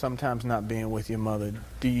father, sometimes not being with your mother,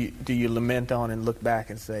 do you lament on and look back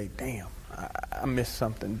and say, damn, I missed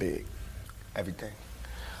something big? Everything.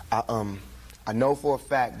 I know for a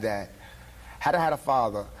fact that had I had a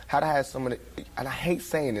father, had I had someone, and I hate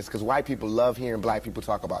saying this because white people love hearing black people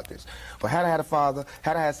talk about this, but had I had a father,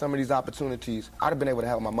 had I had some of these opportunities, I'd have been able to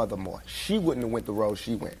help my mother more. She wouldn't have went the road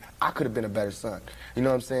she went. I could have been a better son. You know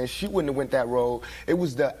what I'm saying? She wouldn't have went that road. It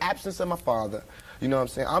was the absence of my father. You know what I'm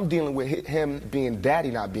saying? I'm dealing with him being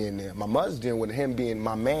daddy not being there. My mother's dealing with him being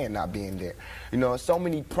my man not being there. You know, so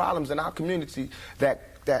many problems in our community that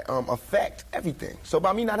affect everything. So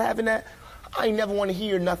by me not having that, I ain't never want to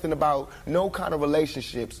hear nothing about no kind of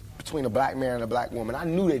relationships between a black man and a black woman. I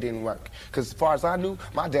knew they didn't work. Because as far as I knew,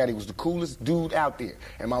 my daddy was the coolest dude out there.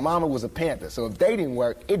 And my mama was a Panther. So if they didn't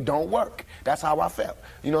work, it don't work. That's how I felt.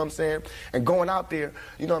 You know what I'm saying? And going out there,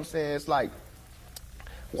 you know what I'm saying? It's like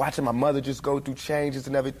watching my mother just go through changes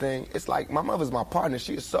and everything. It's like my mother's my partner.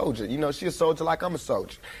 She a soldier. You know, she a soldier like I'm a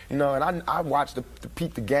soldier. You know, and I watched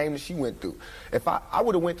the game that she went through. If I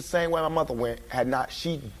would have went the same way my mother went, had not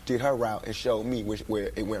she did her route and showed me where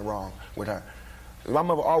it went wrong with her. My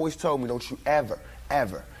mother always told me, don't you ever,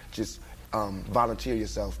 ever just volunteer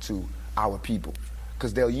yourself to our people,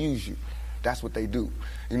 because they'll use you. That's what they do.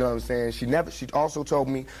 You know what I'm saying? She also told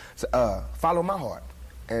me to follow my heart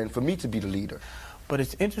and for me to be the leader. But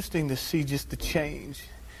it's interesting to see just the change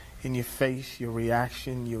in your face, your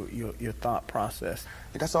reaction, your thought process.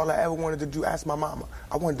 That's all I ever wanted to do. Ask my mama.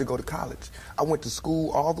 I wanted to go to college. I went to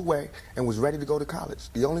school all the way and was ready to go to college.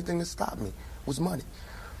 The only thing that stopped me was money.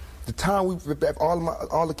 The time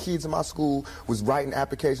all the kids in my school was writing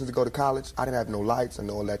applications to go to college, I didn't have no lights and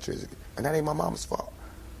no electricity. And that ain't my mama's fault.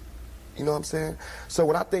 You know what I'm saying? So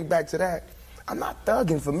when I think back to that, I'm not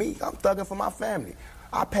thugging for me. I'm thugging for my family.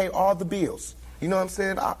 I pay all the bills. You know what I'm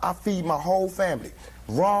saying? I feed my whole family.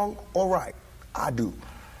 Wrong or right, I do.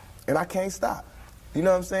 And I can't stop. You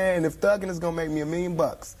know what I'm saying? And if thugging is gonna make me $1 million,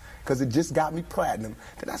 because it just got me platinum,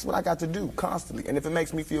 then that's what I got to do constantly. And if it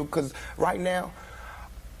makes me feel, because right now,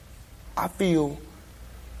 I feel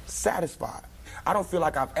satisfied. I don't feel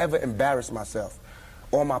like I've ever embarrassed myself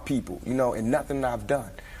or my people, you know, in nothing that I've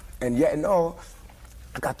done. And yet and all,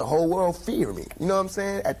 I got the whole world fearing me, you know what I'm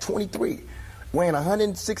saying? At 23, weighing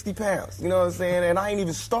 160 pounds, you know what I'm saying? And I ain't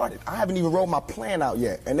even started. I haven't even wrote my plan out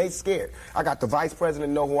yet, and they scared. I got the vice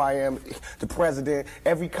president know who I am, the president,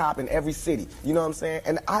 every cop in every city, you know what I'm saying?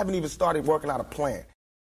 And I haven't even started working out a plan.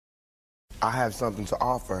 I have something to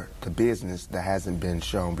offer to business that hasn't been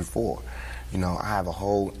shown before. You know, I have a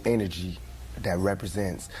whole energy that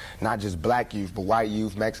represents not just black youth, but white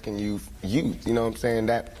youth, Mexican youth, you know what I'm saying?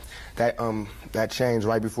 That change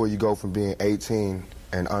right before you go from being 18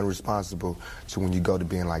 and unresponsible to when you go to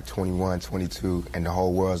being like 21, 22, and the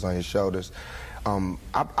whole world's on your shoulders.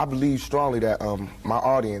 I believe strongly that my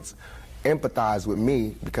audience empathize with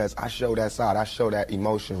me because I show that side. I show that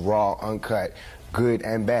emotion raw, uncut, good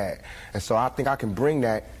and bad. And so I think I can bring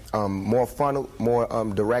that more funnel, more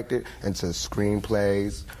directed into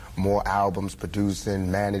screenplays, more albums,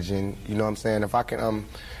 producing, managing, you know what I'm saying? If I can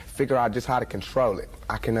figure out just how to control it,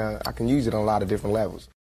 I can use it on a lot of different levels.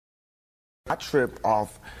 I trip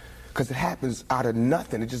off because it happens out of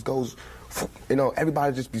nothing. It just goes, you know,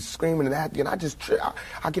 everybody just be screaming and acting, and I just trip.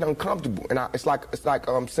 I get uncomfortable, and it's like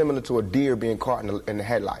similar to a deer being caught in the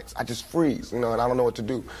headlights. I just freeze, you know, and I don't know what to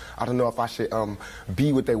do. I don't know if I should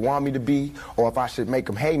be what they want me to be, or if I should make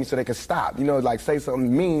them hate me so they can stop. You know, like say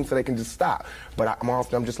something mean so they can just stop. But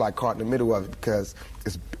I'm just like caught in the middle of it because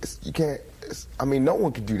you can't. I mean, no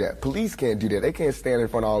one can do that. Police can't do that. They can't stand in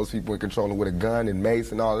front of all those people and control them with a gun and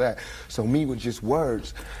mace and all that. So me with just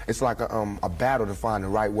words, it's like a battle to find the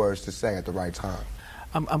right words to say at the right time.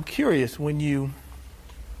 I'm curious, when you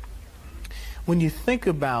think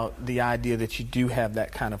about the idea that you do have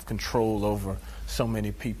that kind of control over so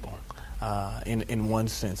many people, in one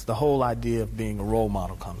sense, the whole idea of being a role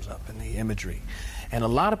model comes up in the imagery. And a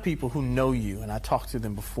lot of people who know you, and I talked to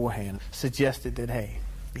them beforehand, suggested that, hey,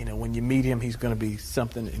 you know, when you meet him, he's going to be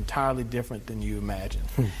something entirely different than you imagine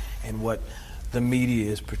and what the media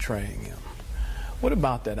is portraying him. What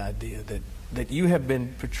about that idea that you have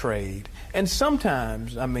been portrayed? And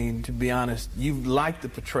sometimes, I mean, to be honest, you like the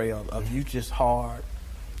portrayal of you just hard,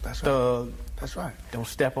 thug. That's right. Don't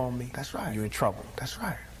step on me. That's right. You're in trouble. That's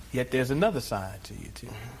right. Yet there's another side to you, too.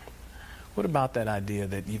 What about that idea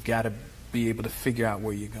that you've got to be able to figure out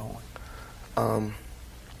where you're going?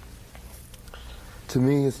 To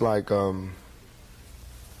me, it's like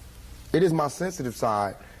it is my sensitive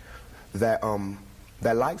side that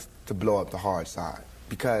likes to blow up the hard side.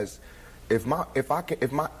 Because if my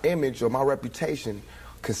image or my reputation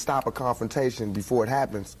can stop a confrontation before it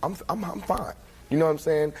happens, I'm fine. You know what I'm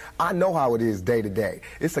saying? I know how it is day to day.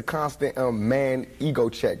 It's a constant man ego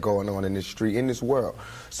check going on in this street, in this world.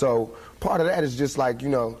 So part of that is just like, you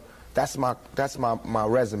know, that's my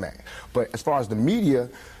resume. But as far as the media,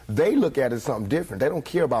 they look at it as something different. They don't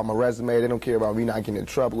care about my resume. They don't care about me not getting in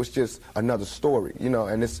trouble. It's just another story, you know,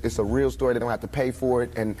 and it's a real story. They don't have to pay for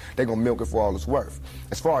it, and they're going to milk it for all it's worth.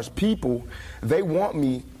 As far as people, they want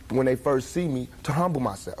me, when they first see me, to humble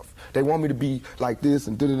myself. They want me to be like this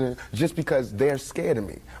and da-da-da, just because they're scared of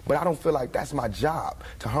me. But I don't feel like that's my job,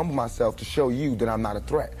 to humble myself, to show you that I'm not a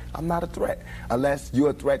threat. I'm not a threat unless you're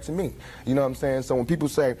a threat to me. You know what I'm saying? So when people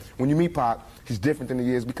say, when you meet Pac, he's different than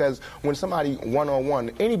he is, because when somebody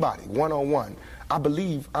one-on-one, anybody one-on-one, I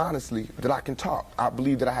believe, honestly, that I can talk. I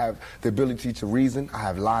believe that I have the ability to reason, I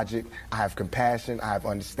have logic, I have compassion, I have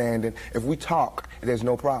understanding. If we talk, there's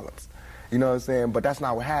no problems. You know what I'm saying? But that's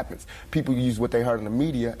not what happens. People use what they heard in the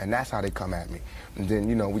media, and that's how they come at me. And then,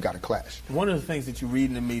 you know, we got to clash. One of the things that you read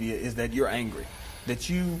in the media is that you're angry, that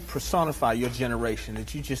you personify your generation,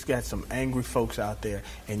 that you just got some angry folks out there,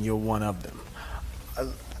 and you're one of them.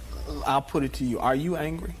 I'll put it to you. Are you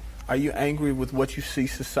angry? Are you angry with what you see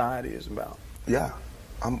society is about? Yeah.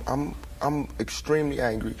 I'm extremely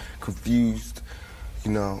angry, confused.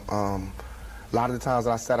 You know, a lot of the times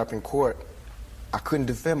that I sat up in court, I couldn't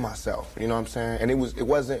defend myself, you know what I'm saying? And it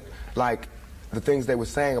wasn't like the things they were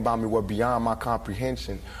saying about me were beyond my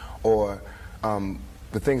comprehension, or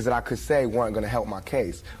the things that I could say weren't going to help my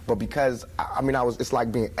case. But because, it's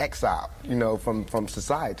like being exiled, you know, from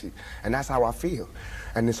society. And that's how I feel.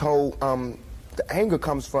 And this whole, the anger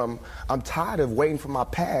comes from, I'm tired of waiting for my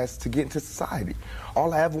past to get into society.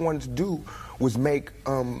 All I ever wanted to do was make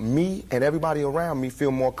me and everybody around me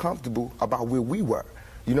feel more comfortable about where we were.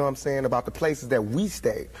 You know what I'm saying? About the places that we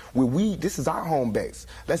stay. This is our home base.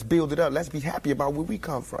 Let's build it up. Let's be happy about where we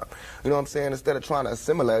come from. You know what I'm saying? Instead of trying to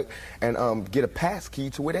assimilate and get a pass key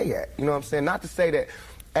to where they at. You know what I'm saying? Not to say that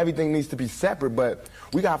everything needs to be separate, but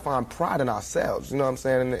we got to find pride in ourselves. You know what I'm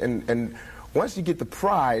saying? And once you get the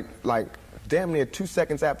pride, like damn near 2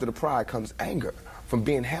 seconds after the pride comes anger. From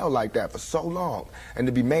being held like that for so long and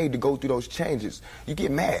to be made to go through those changes, you get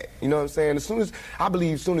mad. You know what I'm saying? As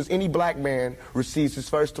soon as any black man receives his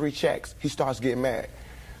first 3 checks, he starts getting mad.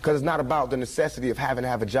 Because it's not about the necessity of having to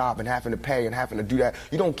have a job and having to pay and having to do that.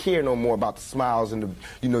 You don't care no more about the smiles and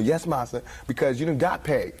the, yes, massa, because you done got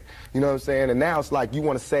paid. You know what I'm saying? And now it's like you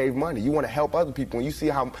want to save money. You want to help other people. And you see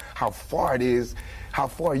how far it is, how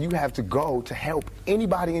far you have to go to help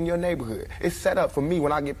anybody in your neighborhood. It's set up for me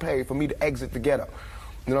when I get paid, for me to exit the ghetto.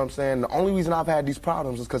 You know what I'm saying? The only reason I've had these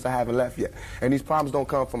problems is because I haven't left yet. And these problems don't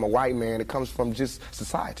come from a white man. It comes from just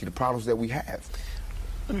society, the problems that we have.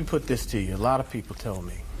 Let me put this to you. A lot of people tell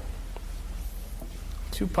me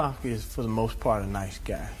Tupac is, for the most part, a nice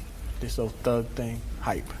guy. This old thug thing,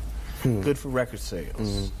 hype. Good for record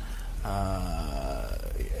sales.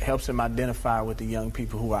 Helps him identify with the young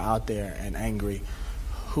people who are out there and angry,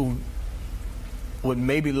 who would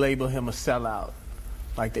maybe label him a sellout,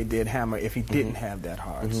 like they did Hammer, if he didn't have that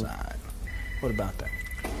hard side. What about that?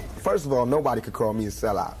 First of all, nobody could call me a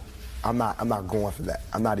sellout. I'm not going for that.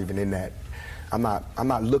 I'm not even in that. I'm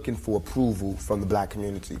not looking for approval from the black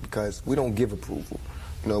community because we don't give approval.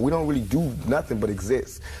 You know, we don't really do nothing but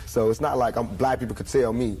exist. So it's not like black people could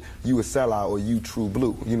tell me, you a sellout or you true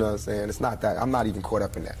blue. You know what I'm saying? It's not that. I'm not even caught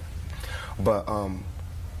up in that. But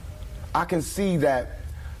I can see that,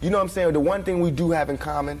 you know what I'm saying, the one thing we do have in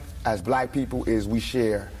common as black people is we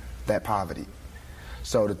share that poverty.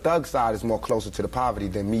 So the thug side is more closer to the poverty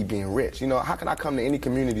than me being rich. You know, how can I come to any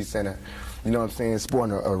community center, you know what I'm saying,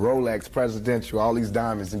 sporting a Rolex Presidential, all these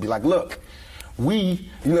diamonds, and be like, look, we,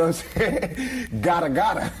 you know what I'm saying,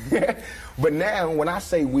 gotta. But now, when I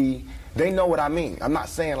say we, they know what I mean. I'm not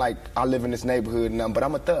saying like I live in this neighborhood and nothing, but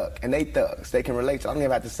I'm a thug, and they thugs. They can relate to it. I don't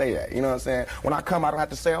even have to say that, you know what I'm saying? When I come, I don't have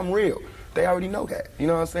to say I'm real. They already know that, you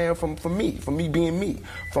know what I'm saying? From me being me,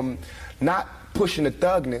 from not pushing the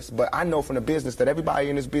thugness, but I know from the business that everybody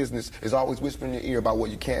in this business is always whispering in your ear about what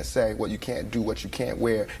you can't say, what you can't do, what you can't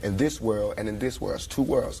wear in this world and in this world. It's 2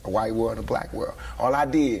 worlds, a white world and a black world. All I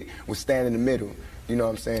did was stand in the middle, you know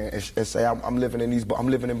what I'm saying, and say I'm living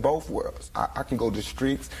in both worlds. I can go to the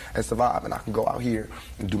streets and survive, and I can go out here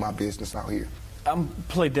and do my business out here. I'm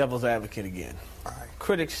play devil's advocate again. All right.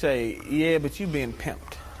 Critics say, yeah, but you're being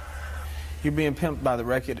pimped. You're being pimped by the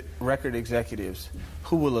record executives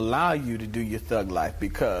who will allow you to do your thug life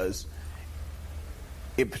because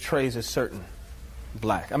it portrays a certain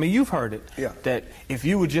black. I mean, you've heard it, that if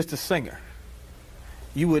you were just a singer,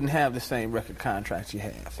 you wouldn't have the same record contracts you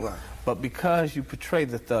have. Right. But because you portray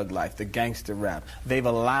the thug life, the gangster rap, they've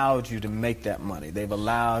allowed you to make that money. They've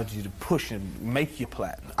allowed you to push and make your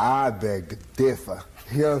platinum. I beg to differ.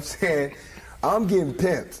 You know what I'm saying? I'm getting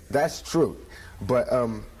pimped. That's true. But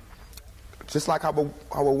just like how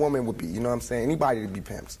a woman would be, you know what I'm saying? Anybody to be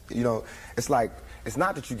pimped. You know, it's like, it's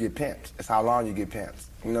not that you get pimped, it's how long you get pimped.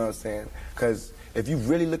 You know what I'm saying? Because if you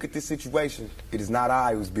really look at this situation, it is not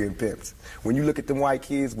I who's being pimped. When you look at them white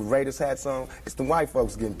kids with Raiders hats on, it's the white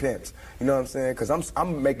folks getting pimped. You know what I'm saying? Because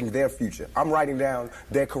I'm making their future. I'm writing down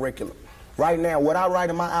their curriculum. Right now, what I write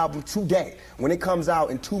in my album today, when it comes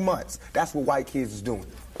out in 2 months, that's what white kids is doing.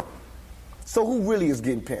 So who really is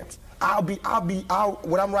getting pimped?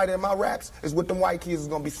 What I'm writing in my raps is what them white kids is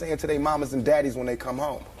gonna be saying to their mamas and daddies when they come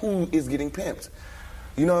home. Who is getting pimped?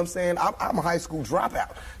 You know what I'm saying? I'm a high school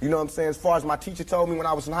dropout. You know what I'm saying? As far as my teacher told me when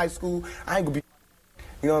I was in high school, I ain't gonna be,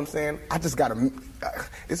 you know what I'm saying? I just gotta,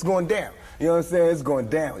 it's going down. You know what I'm saying? It's going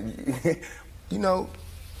down. You know,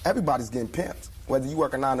 everybody's getting pimped. Whether you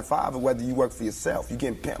work a 9 to 5 or whether you work for yourself, you're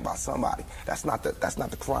getting pimped by somebody. That's not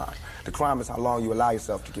the crime. The crime is how long you allow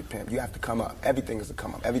yourself to get pimped. You have to come up. Everything is a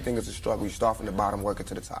come up. Everything is a struggle. You start from the bottom, working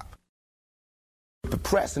to the top. The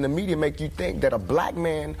press and the media make you think that a black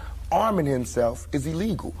man arming himself is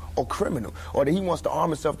illegal or criminal, or that he wants to arm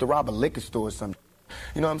himself to rob a liquor store or something.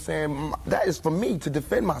 You know what I'm saying? That is for me to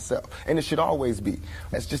defend myself, and it should always be.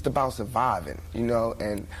 It's just about surviving, you know,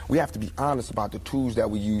 and we have to be honest about the tools that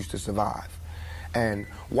we use to survive. And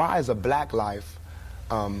why is a black life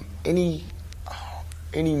any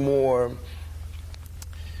more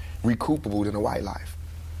recoupable than a white life?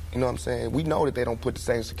 You know what I'm saying? We know that they don't put the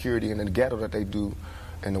same security in the ghetto that they do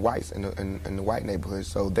in the whites in the white neighborhoods.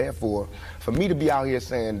 So therefore, for me to be out here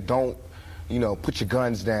saying don't, you know, put your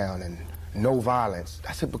guns down and no violence.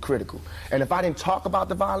 That's hypocritical. And if I didn't talk about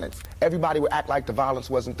the violence, everybody would act like the violence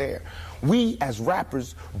wasn't there. We, as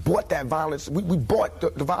rappers, bought that violence. We bought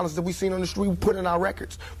the violence that we seen on the street. We put in our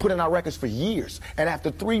records for years. And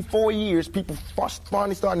after 3-4 years, people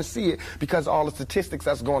finally starting to see it because of all the statistics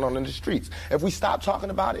that's going on in the streets. If we stop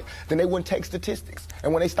talking about it, then they wouldn't take statistics.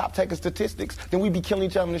 And when they stop taking statistics, then we'd be killing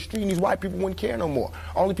each other in the street, and these white people wouldn't care no more.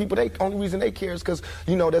 Only reason they care is because,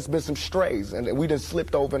 there's been some strays, and we done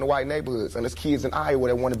slipped over in the white neighborhoods. And there's kids in Iowa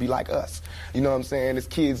that want to be like us. You know what I'm saying? There's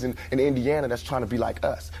kids in Indiana that's trying to be like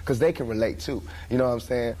us because they can relate too. You know what I'm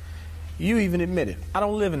saying? You even admitted, I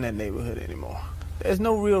don't live in that neighborhood anymore. There's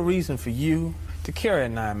no real reason for you to carry a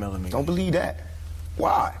 9mm. Don't believe that.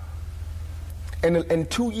 Why? In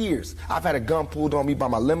 2 years, I've had a gun pulled on me by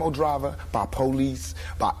my limo driver, by police,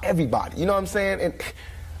 by everybody. You know what I'm saying? And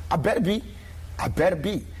I better be.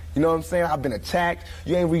 You know what I'm saying? I've been attacked.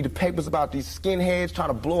 You ain't read the papers about these skinheads trying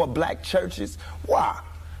to blow up black churches. Why?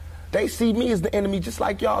 They see me as the enemy just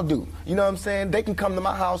like y'all do. You know what I'm saying? They can come to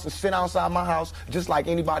my house and sit outside my house just like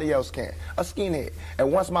anybody else can. A skinhead.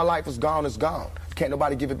 And once my life is gone, it's gone. Can't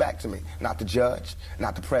nobody give it back to me. Not the judge,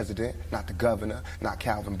 not the president, not the governor, not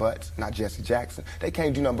Calvin Butts, not Jesse Jackson. They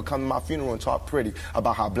can't do nothing but come to my funeral and talk pretty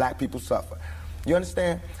about how black people suffer. You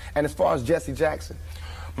understand? And as far as Jesse Jackson,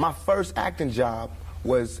 my first acting job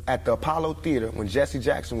was at the Apollo Theater when Jesse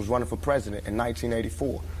Jackson was running for president in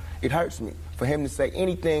 1984. It hurts me for him to say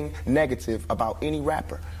anything negative about any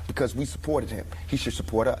rapper because we supported him. He should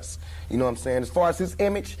support us. You know what I'm saying? As far as his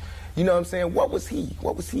image, you know what I'm saying? What was he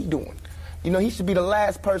doing? He should be the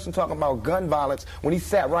last person talking about gun violence when he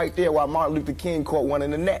sat right there while Martin Luther King caught one in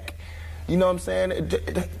the neck. You know what I'm saying?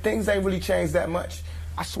 Things ain't really changed that much.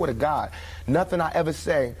 I swear to God, nothing I ever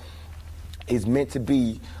say is meant to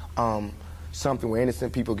be something where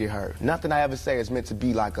innocent people get hurt. Nothing I ever say is meant to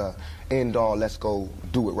be like a end all, let's go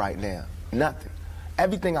do it right now. Nothing.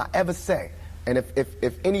 Everything I ever say, and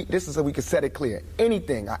if any, this is so we can set it clear,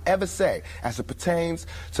 anything I ever say as it pertains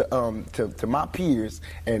to my peers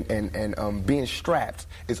and being strapped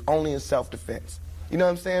is only in self-defense. You know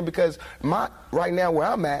what I'm saying? Because right now where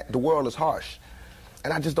I'm at, the world is harsh.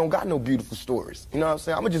 And I just don't got no beautiful stories. You know what I'm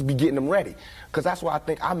saying? I'm going to just be getting them ready. Because that's why I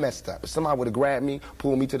think I messed up. If somebody would have grabbed me,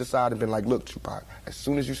 pulled me to the side and been like, look, Tupac, as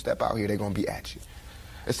soon as you step out here, they're going to be at you.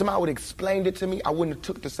 If somebody would have explained it to me, I wouldn't have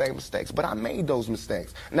took the same mistakes. But I made those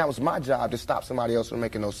mistakes. And that was my job to stop somebody else from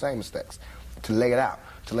making those same mistakes. To lay it out.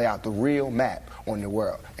 To lay out the real map on the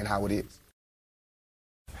world and how it is.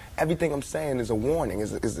 Everything I'm saying is a warning,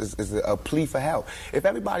 is a plea for help. If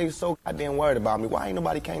everybody is so goddamn worried about me, why ain't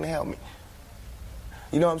nobody came to help me?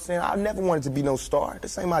 You know what I'm saying? I never wanted to be no star.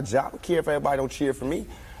 This ain't my job. I don't care if everybody don't cheer for me.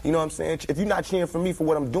 You know what I'm saying? If you're not cheering for me for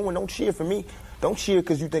what I'm doing, don't cheer for me. Don't cheer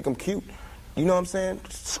because you think I'm cute. You know what I'm saying?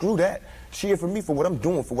 Screw that. Cheer for me for what I'm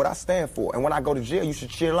doing, for what I stand for. And when I go to jail, you should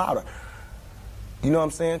cheer louder. You know what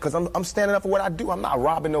I'm saying? Because I'm standing up for what I do. I'm not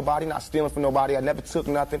robbing nobody, not stealing from nobody. I never took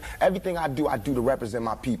nothing. Everything I do to represent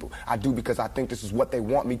my people. I do because I think this is what they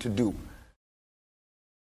want me to do.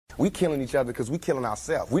 We killing each other because we killing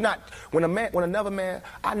ourselves. We not when another man.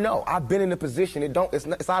 I know I've been in a position.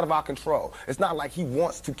 It's out of our control. It's not like he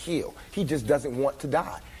wants to kill. He just doesn't want to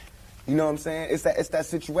die. You know what I'm saying? It's that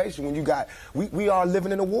situation when we are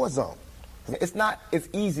living in a war zone. It's not as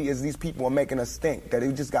easy as these people are making us think that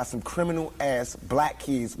they just got some criminal ass black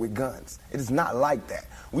kids with guns. It is not like that.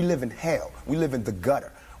 We live in hell. We live in the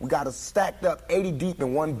gutter. We got us stacked up 80 deep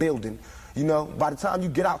in one building. You know, by the time you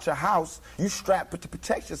get out your house, you strapped to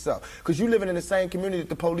protect yourself. Because you living in the same community that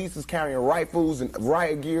the police is carrying rifles and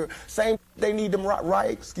riot gear. Same, they need them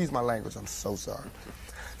riot, excuse my language, I'm so sorry.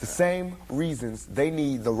 The same reasons they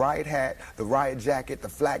need the riot hat, the riot jacket, the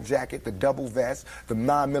flak jacket, the double vest, the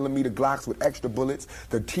 9mm Glocks with extra bullets,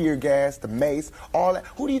 the tear gas, the mace, all that.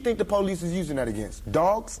 Who do you think the police is using that against?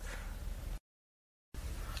 Dogs?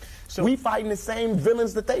 So we fighting the same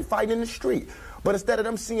villains that they fight in the street. But instead of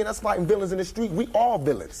them seeing us fighting villains in the street, we all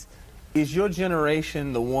villains. Is your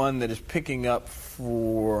generation the one that is picking up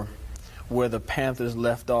for where the Panthers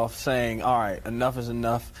left off, saying, all right, enough is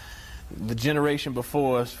enough? The generation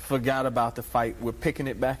before us forgot about the fight. We're picking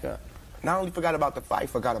it back up. Not only forgot about the fight,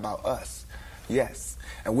 forgot about us. Yes,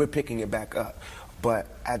 and we're picking it back up. But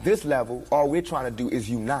at this level, all we're trying to do is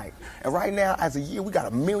unite. And right now, as a year, we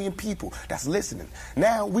got 1 million people that's listening.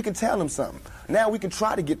 Now we can tell them something. Now we can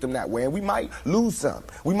try to get them that way. And we might lose some.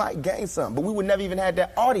 We might gain some. But we would never even have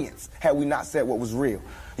that audience had we not said what was real.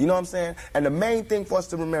 You know what I'm saying? And the main thing for us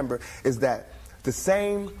to remember is that the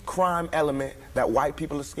same crime element that white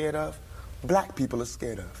people are scared of, black people are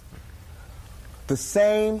scared of. The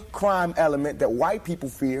same crime element that white people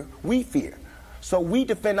fear, we fear. So we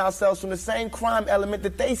defend ourselves from the same crime element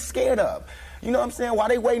that they scared of. You know what I'm saying? While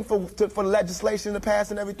they waiting for legislation to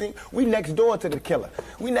pass and everything, we next door to the killer.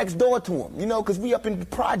 We next door to him, you know, because we up in the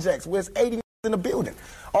projects where it's 80 in the building.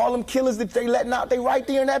 All them killers that they letting out, they right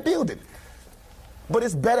there in that building. But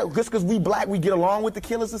it's better, just because we black, we get along with the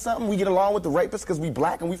killers or something? We get along with the rapists because we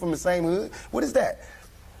black and we from the same hood? What is that?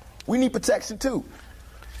 We need protection too.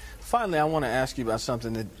 Finally, I want to ask you about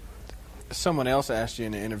something that someone else asked you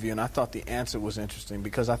in the interview, and I thought the answer was interesting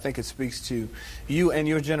because I think it speaks to you and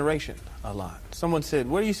your generation a lot. Someone said,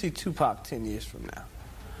 where do you see Tupac 10 years from now?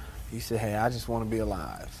 You said, hey, I just want to be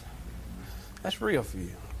alive. That's real for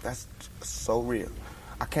you. That's so real.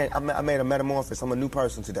 I made a metamorphosis. I'm a new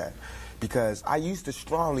person today because I used to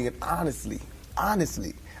strongly and honestly,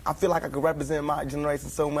 I feel like I could represent my generation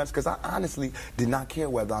so much because I honestly did not care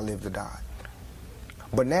whether I lived or died.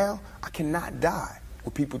 But now, I cannot die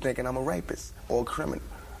with people thinking I'm a rapist or a criminal.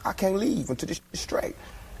 I can't leave until this is straight.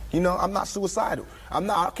 You know, I'm not suicidal.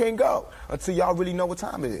 I can't go until y'all really know what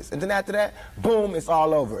time it is. And then after that, boom, it's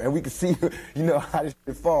all over. And we can see, you know, how this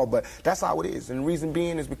shit fall. But that's how it is. And the reason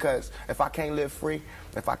being is because if I can't live free,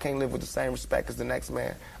 if I can't live with the same respect as the next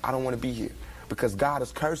man, I don't want to be here. Because God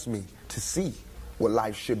has cursed me to see what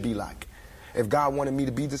life should be like. If God wanted me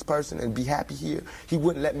to be this person and be happy here, he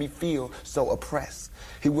wouldn't let me feel so oppressed.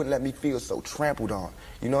 He wouldn't let me feel so trampled on.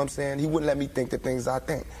 You know what I'm saying? He wouldn't let me think the things I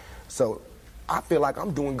think. So I feel like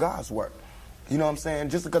I'm doing God's work. You know what I'm saying?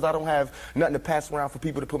 Just because I don't have nothing to pass around for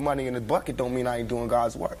people to put money in the bucket don't mean I ain't doing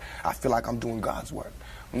God's work. I feel like I'm doing God's work.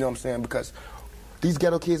 You know what I'm saying? Because these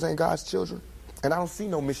ghetto kids ain't God's children. And I don't see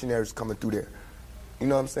no missionaries coming through there. You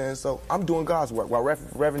know what I'm saying? So I'm doing God's work. While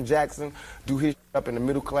Reverend Jackson do his up in the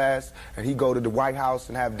middle class and he go to the White House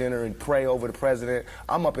and have dinner and pray over the president,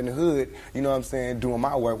 I'm up in the hood, you know what I'm saying, doing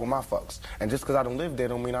my work with my folks. And just because I don't live there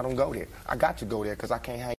don't mean I don't go there. I got to go there because I can't hang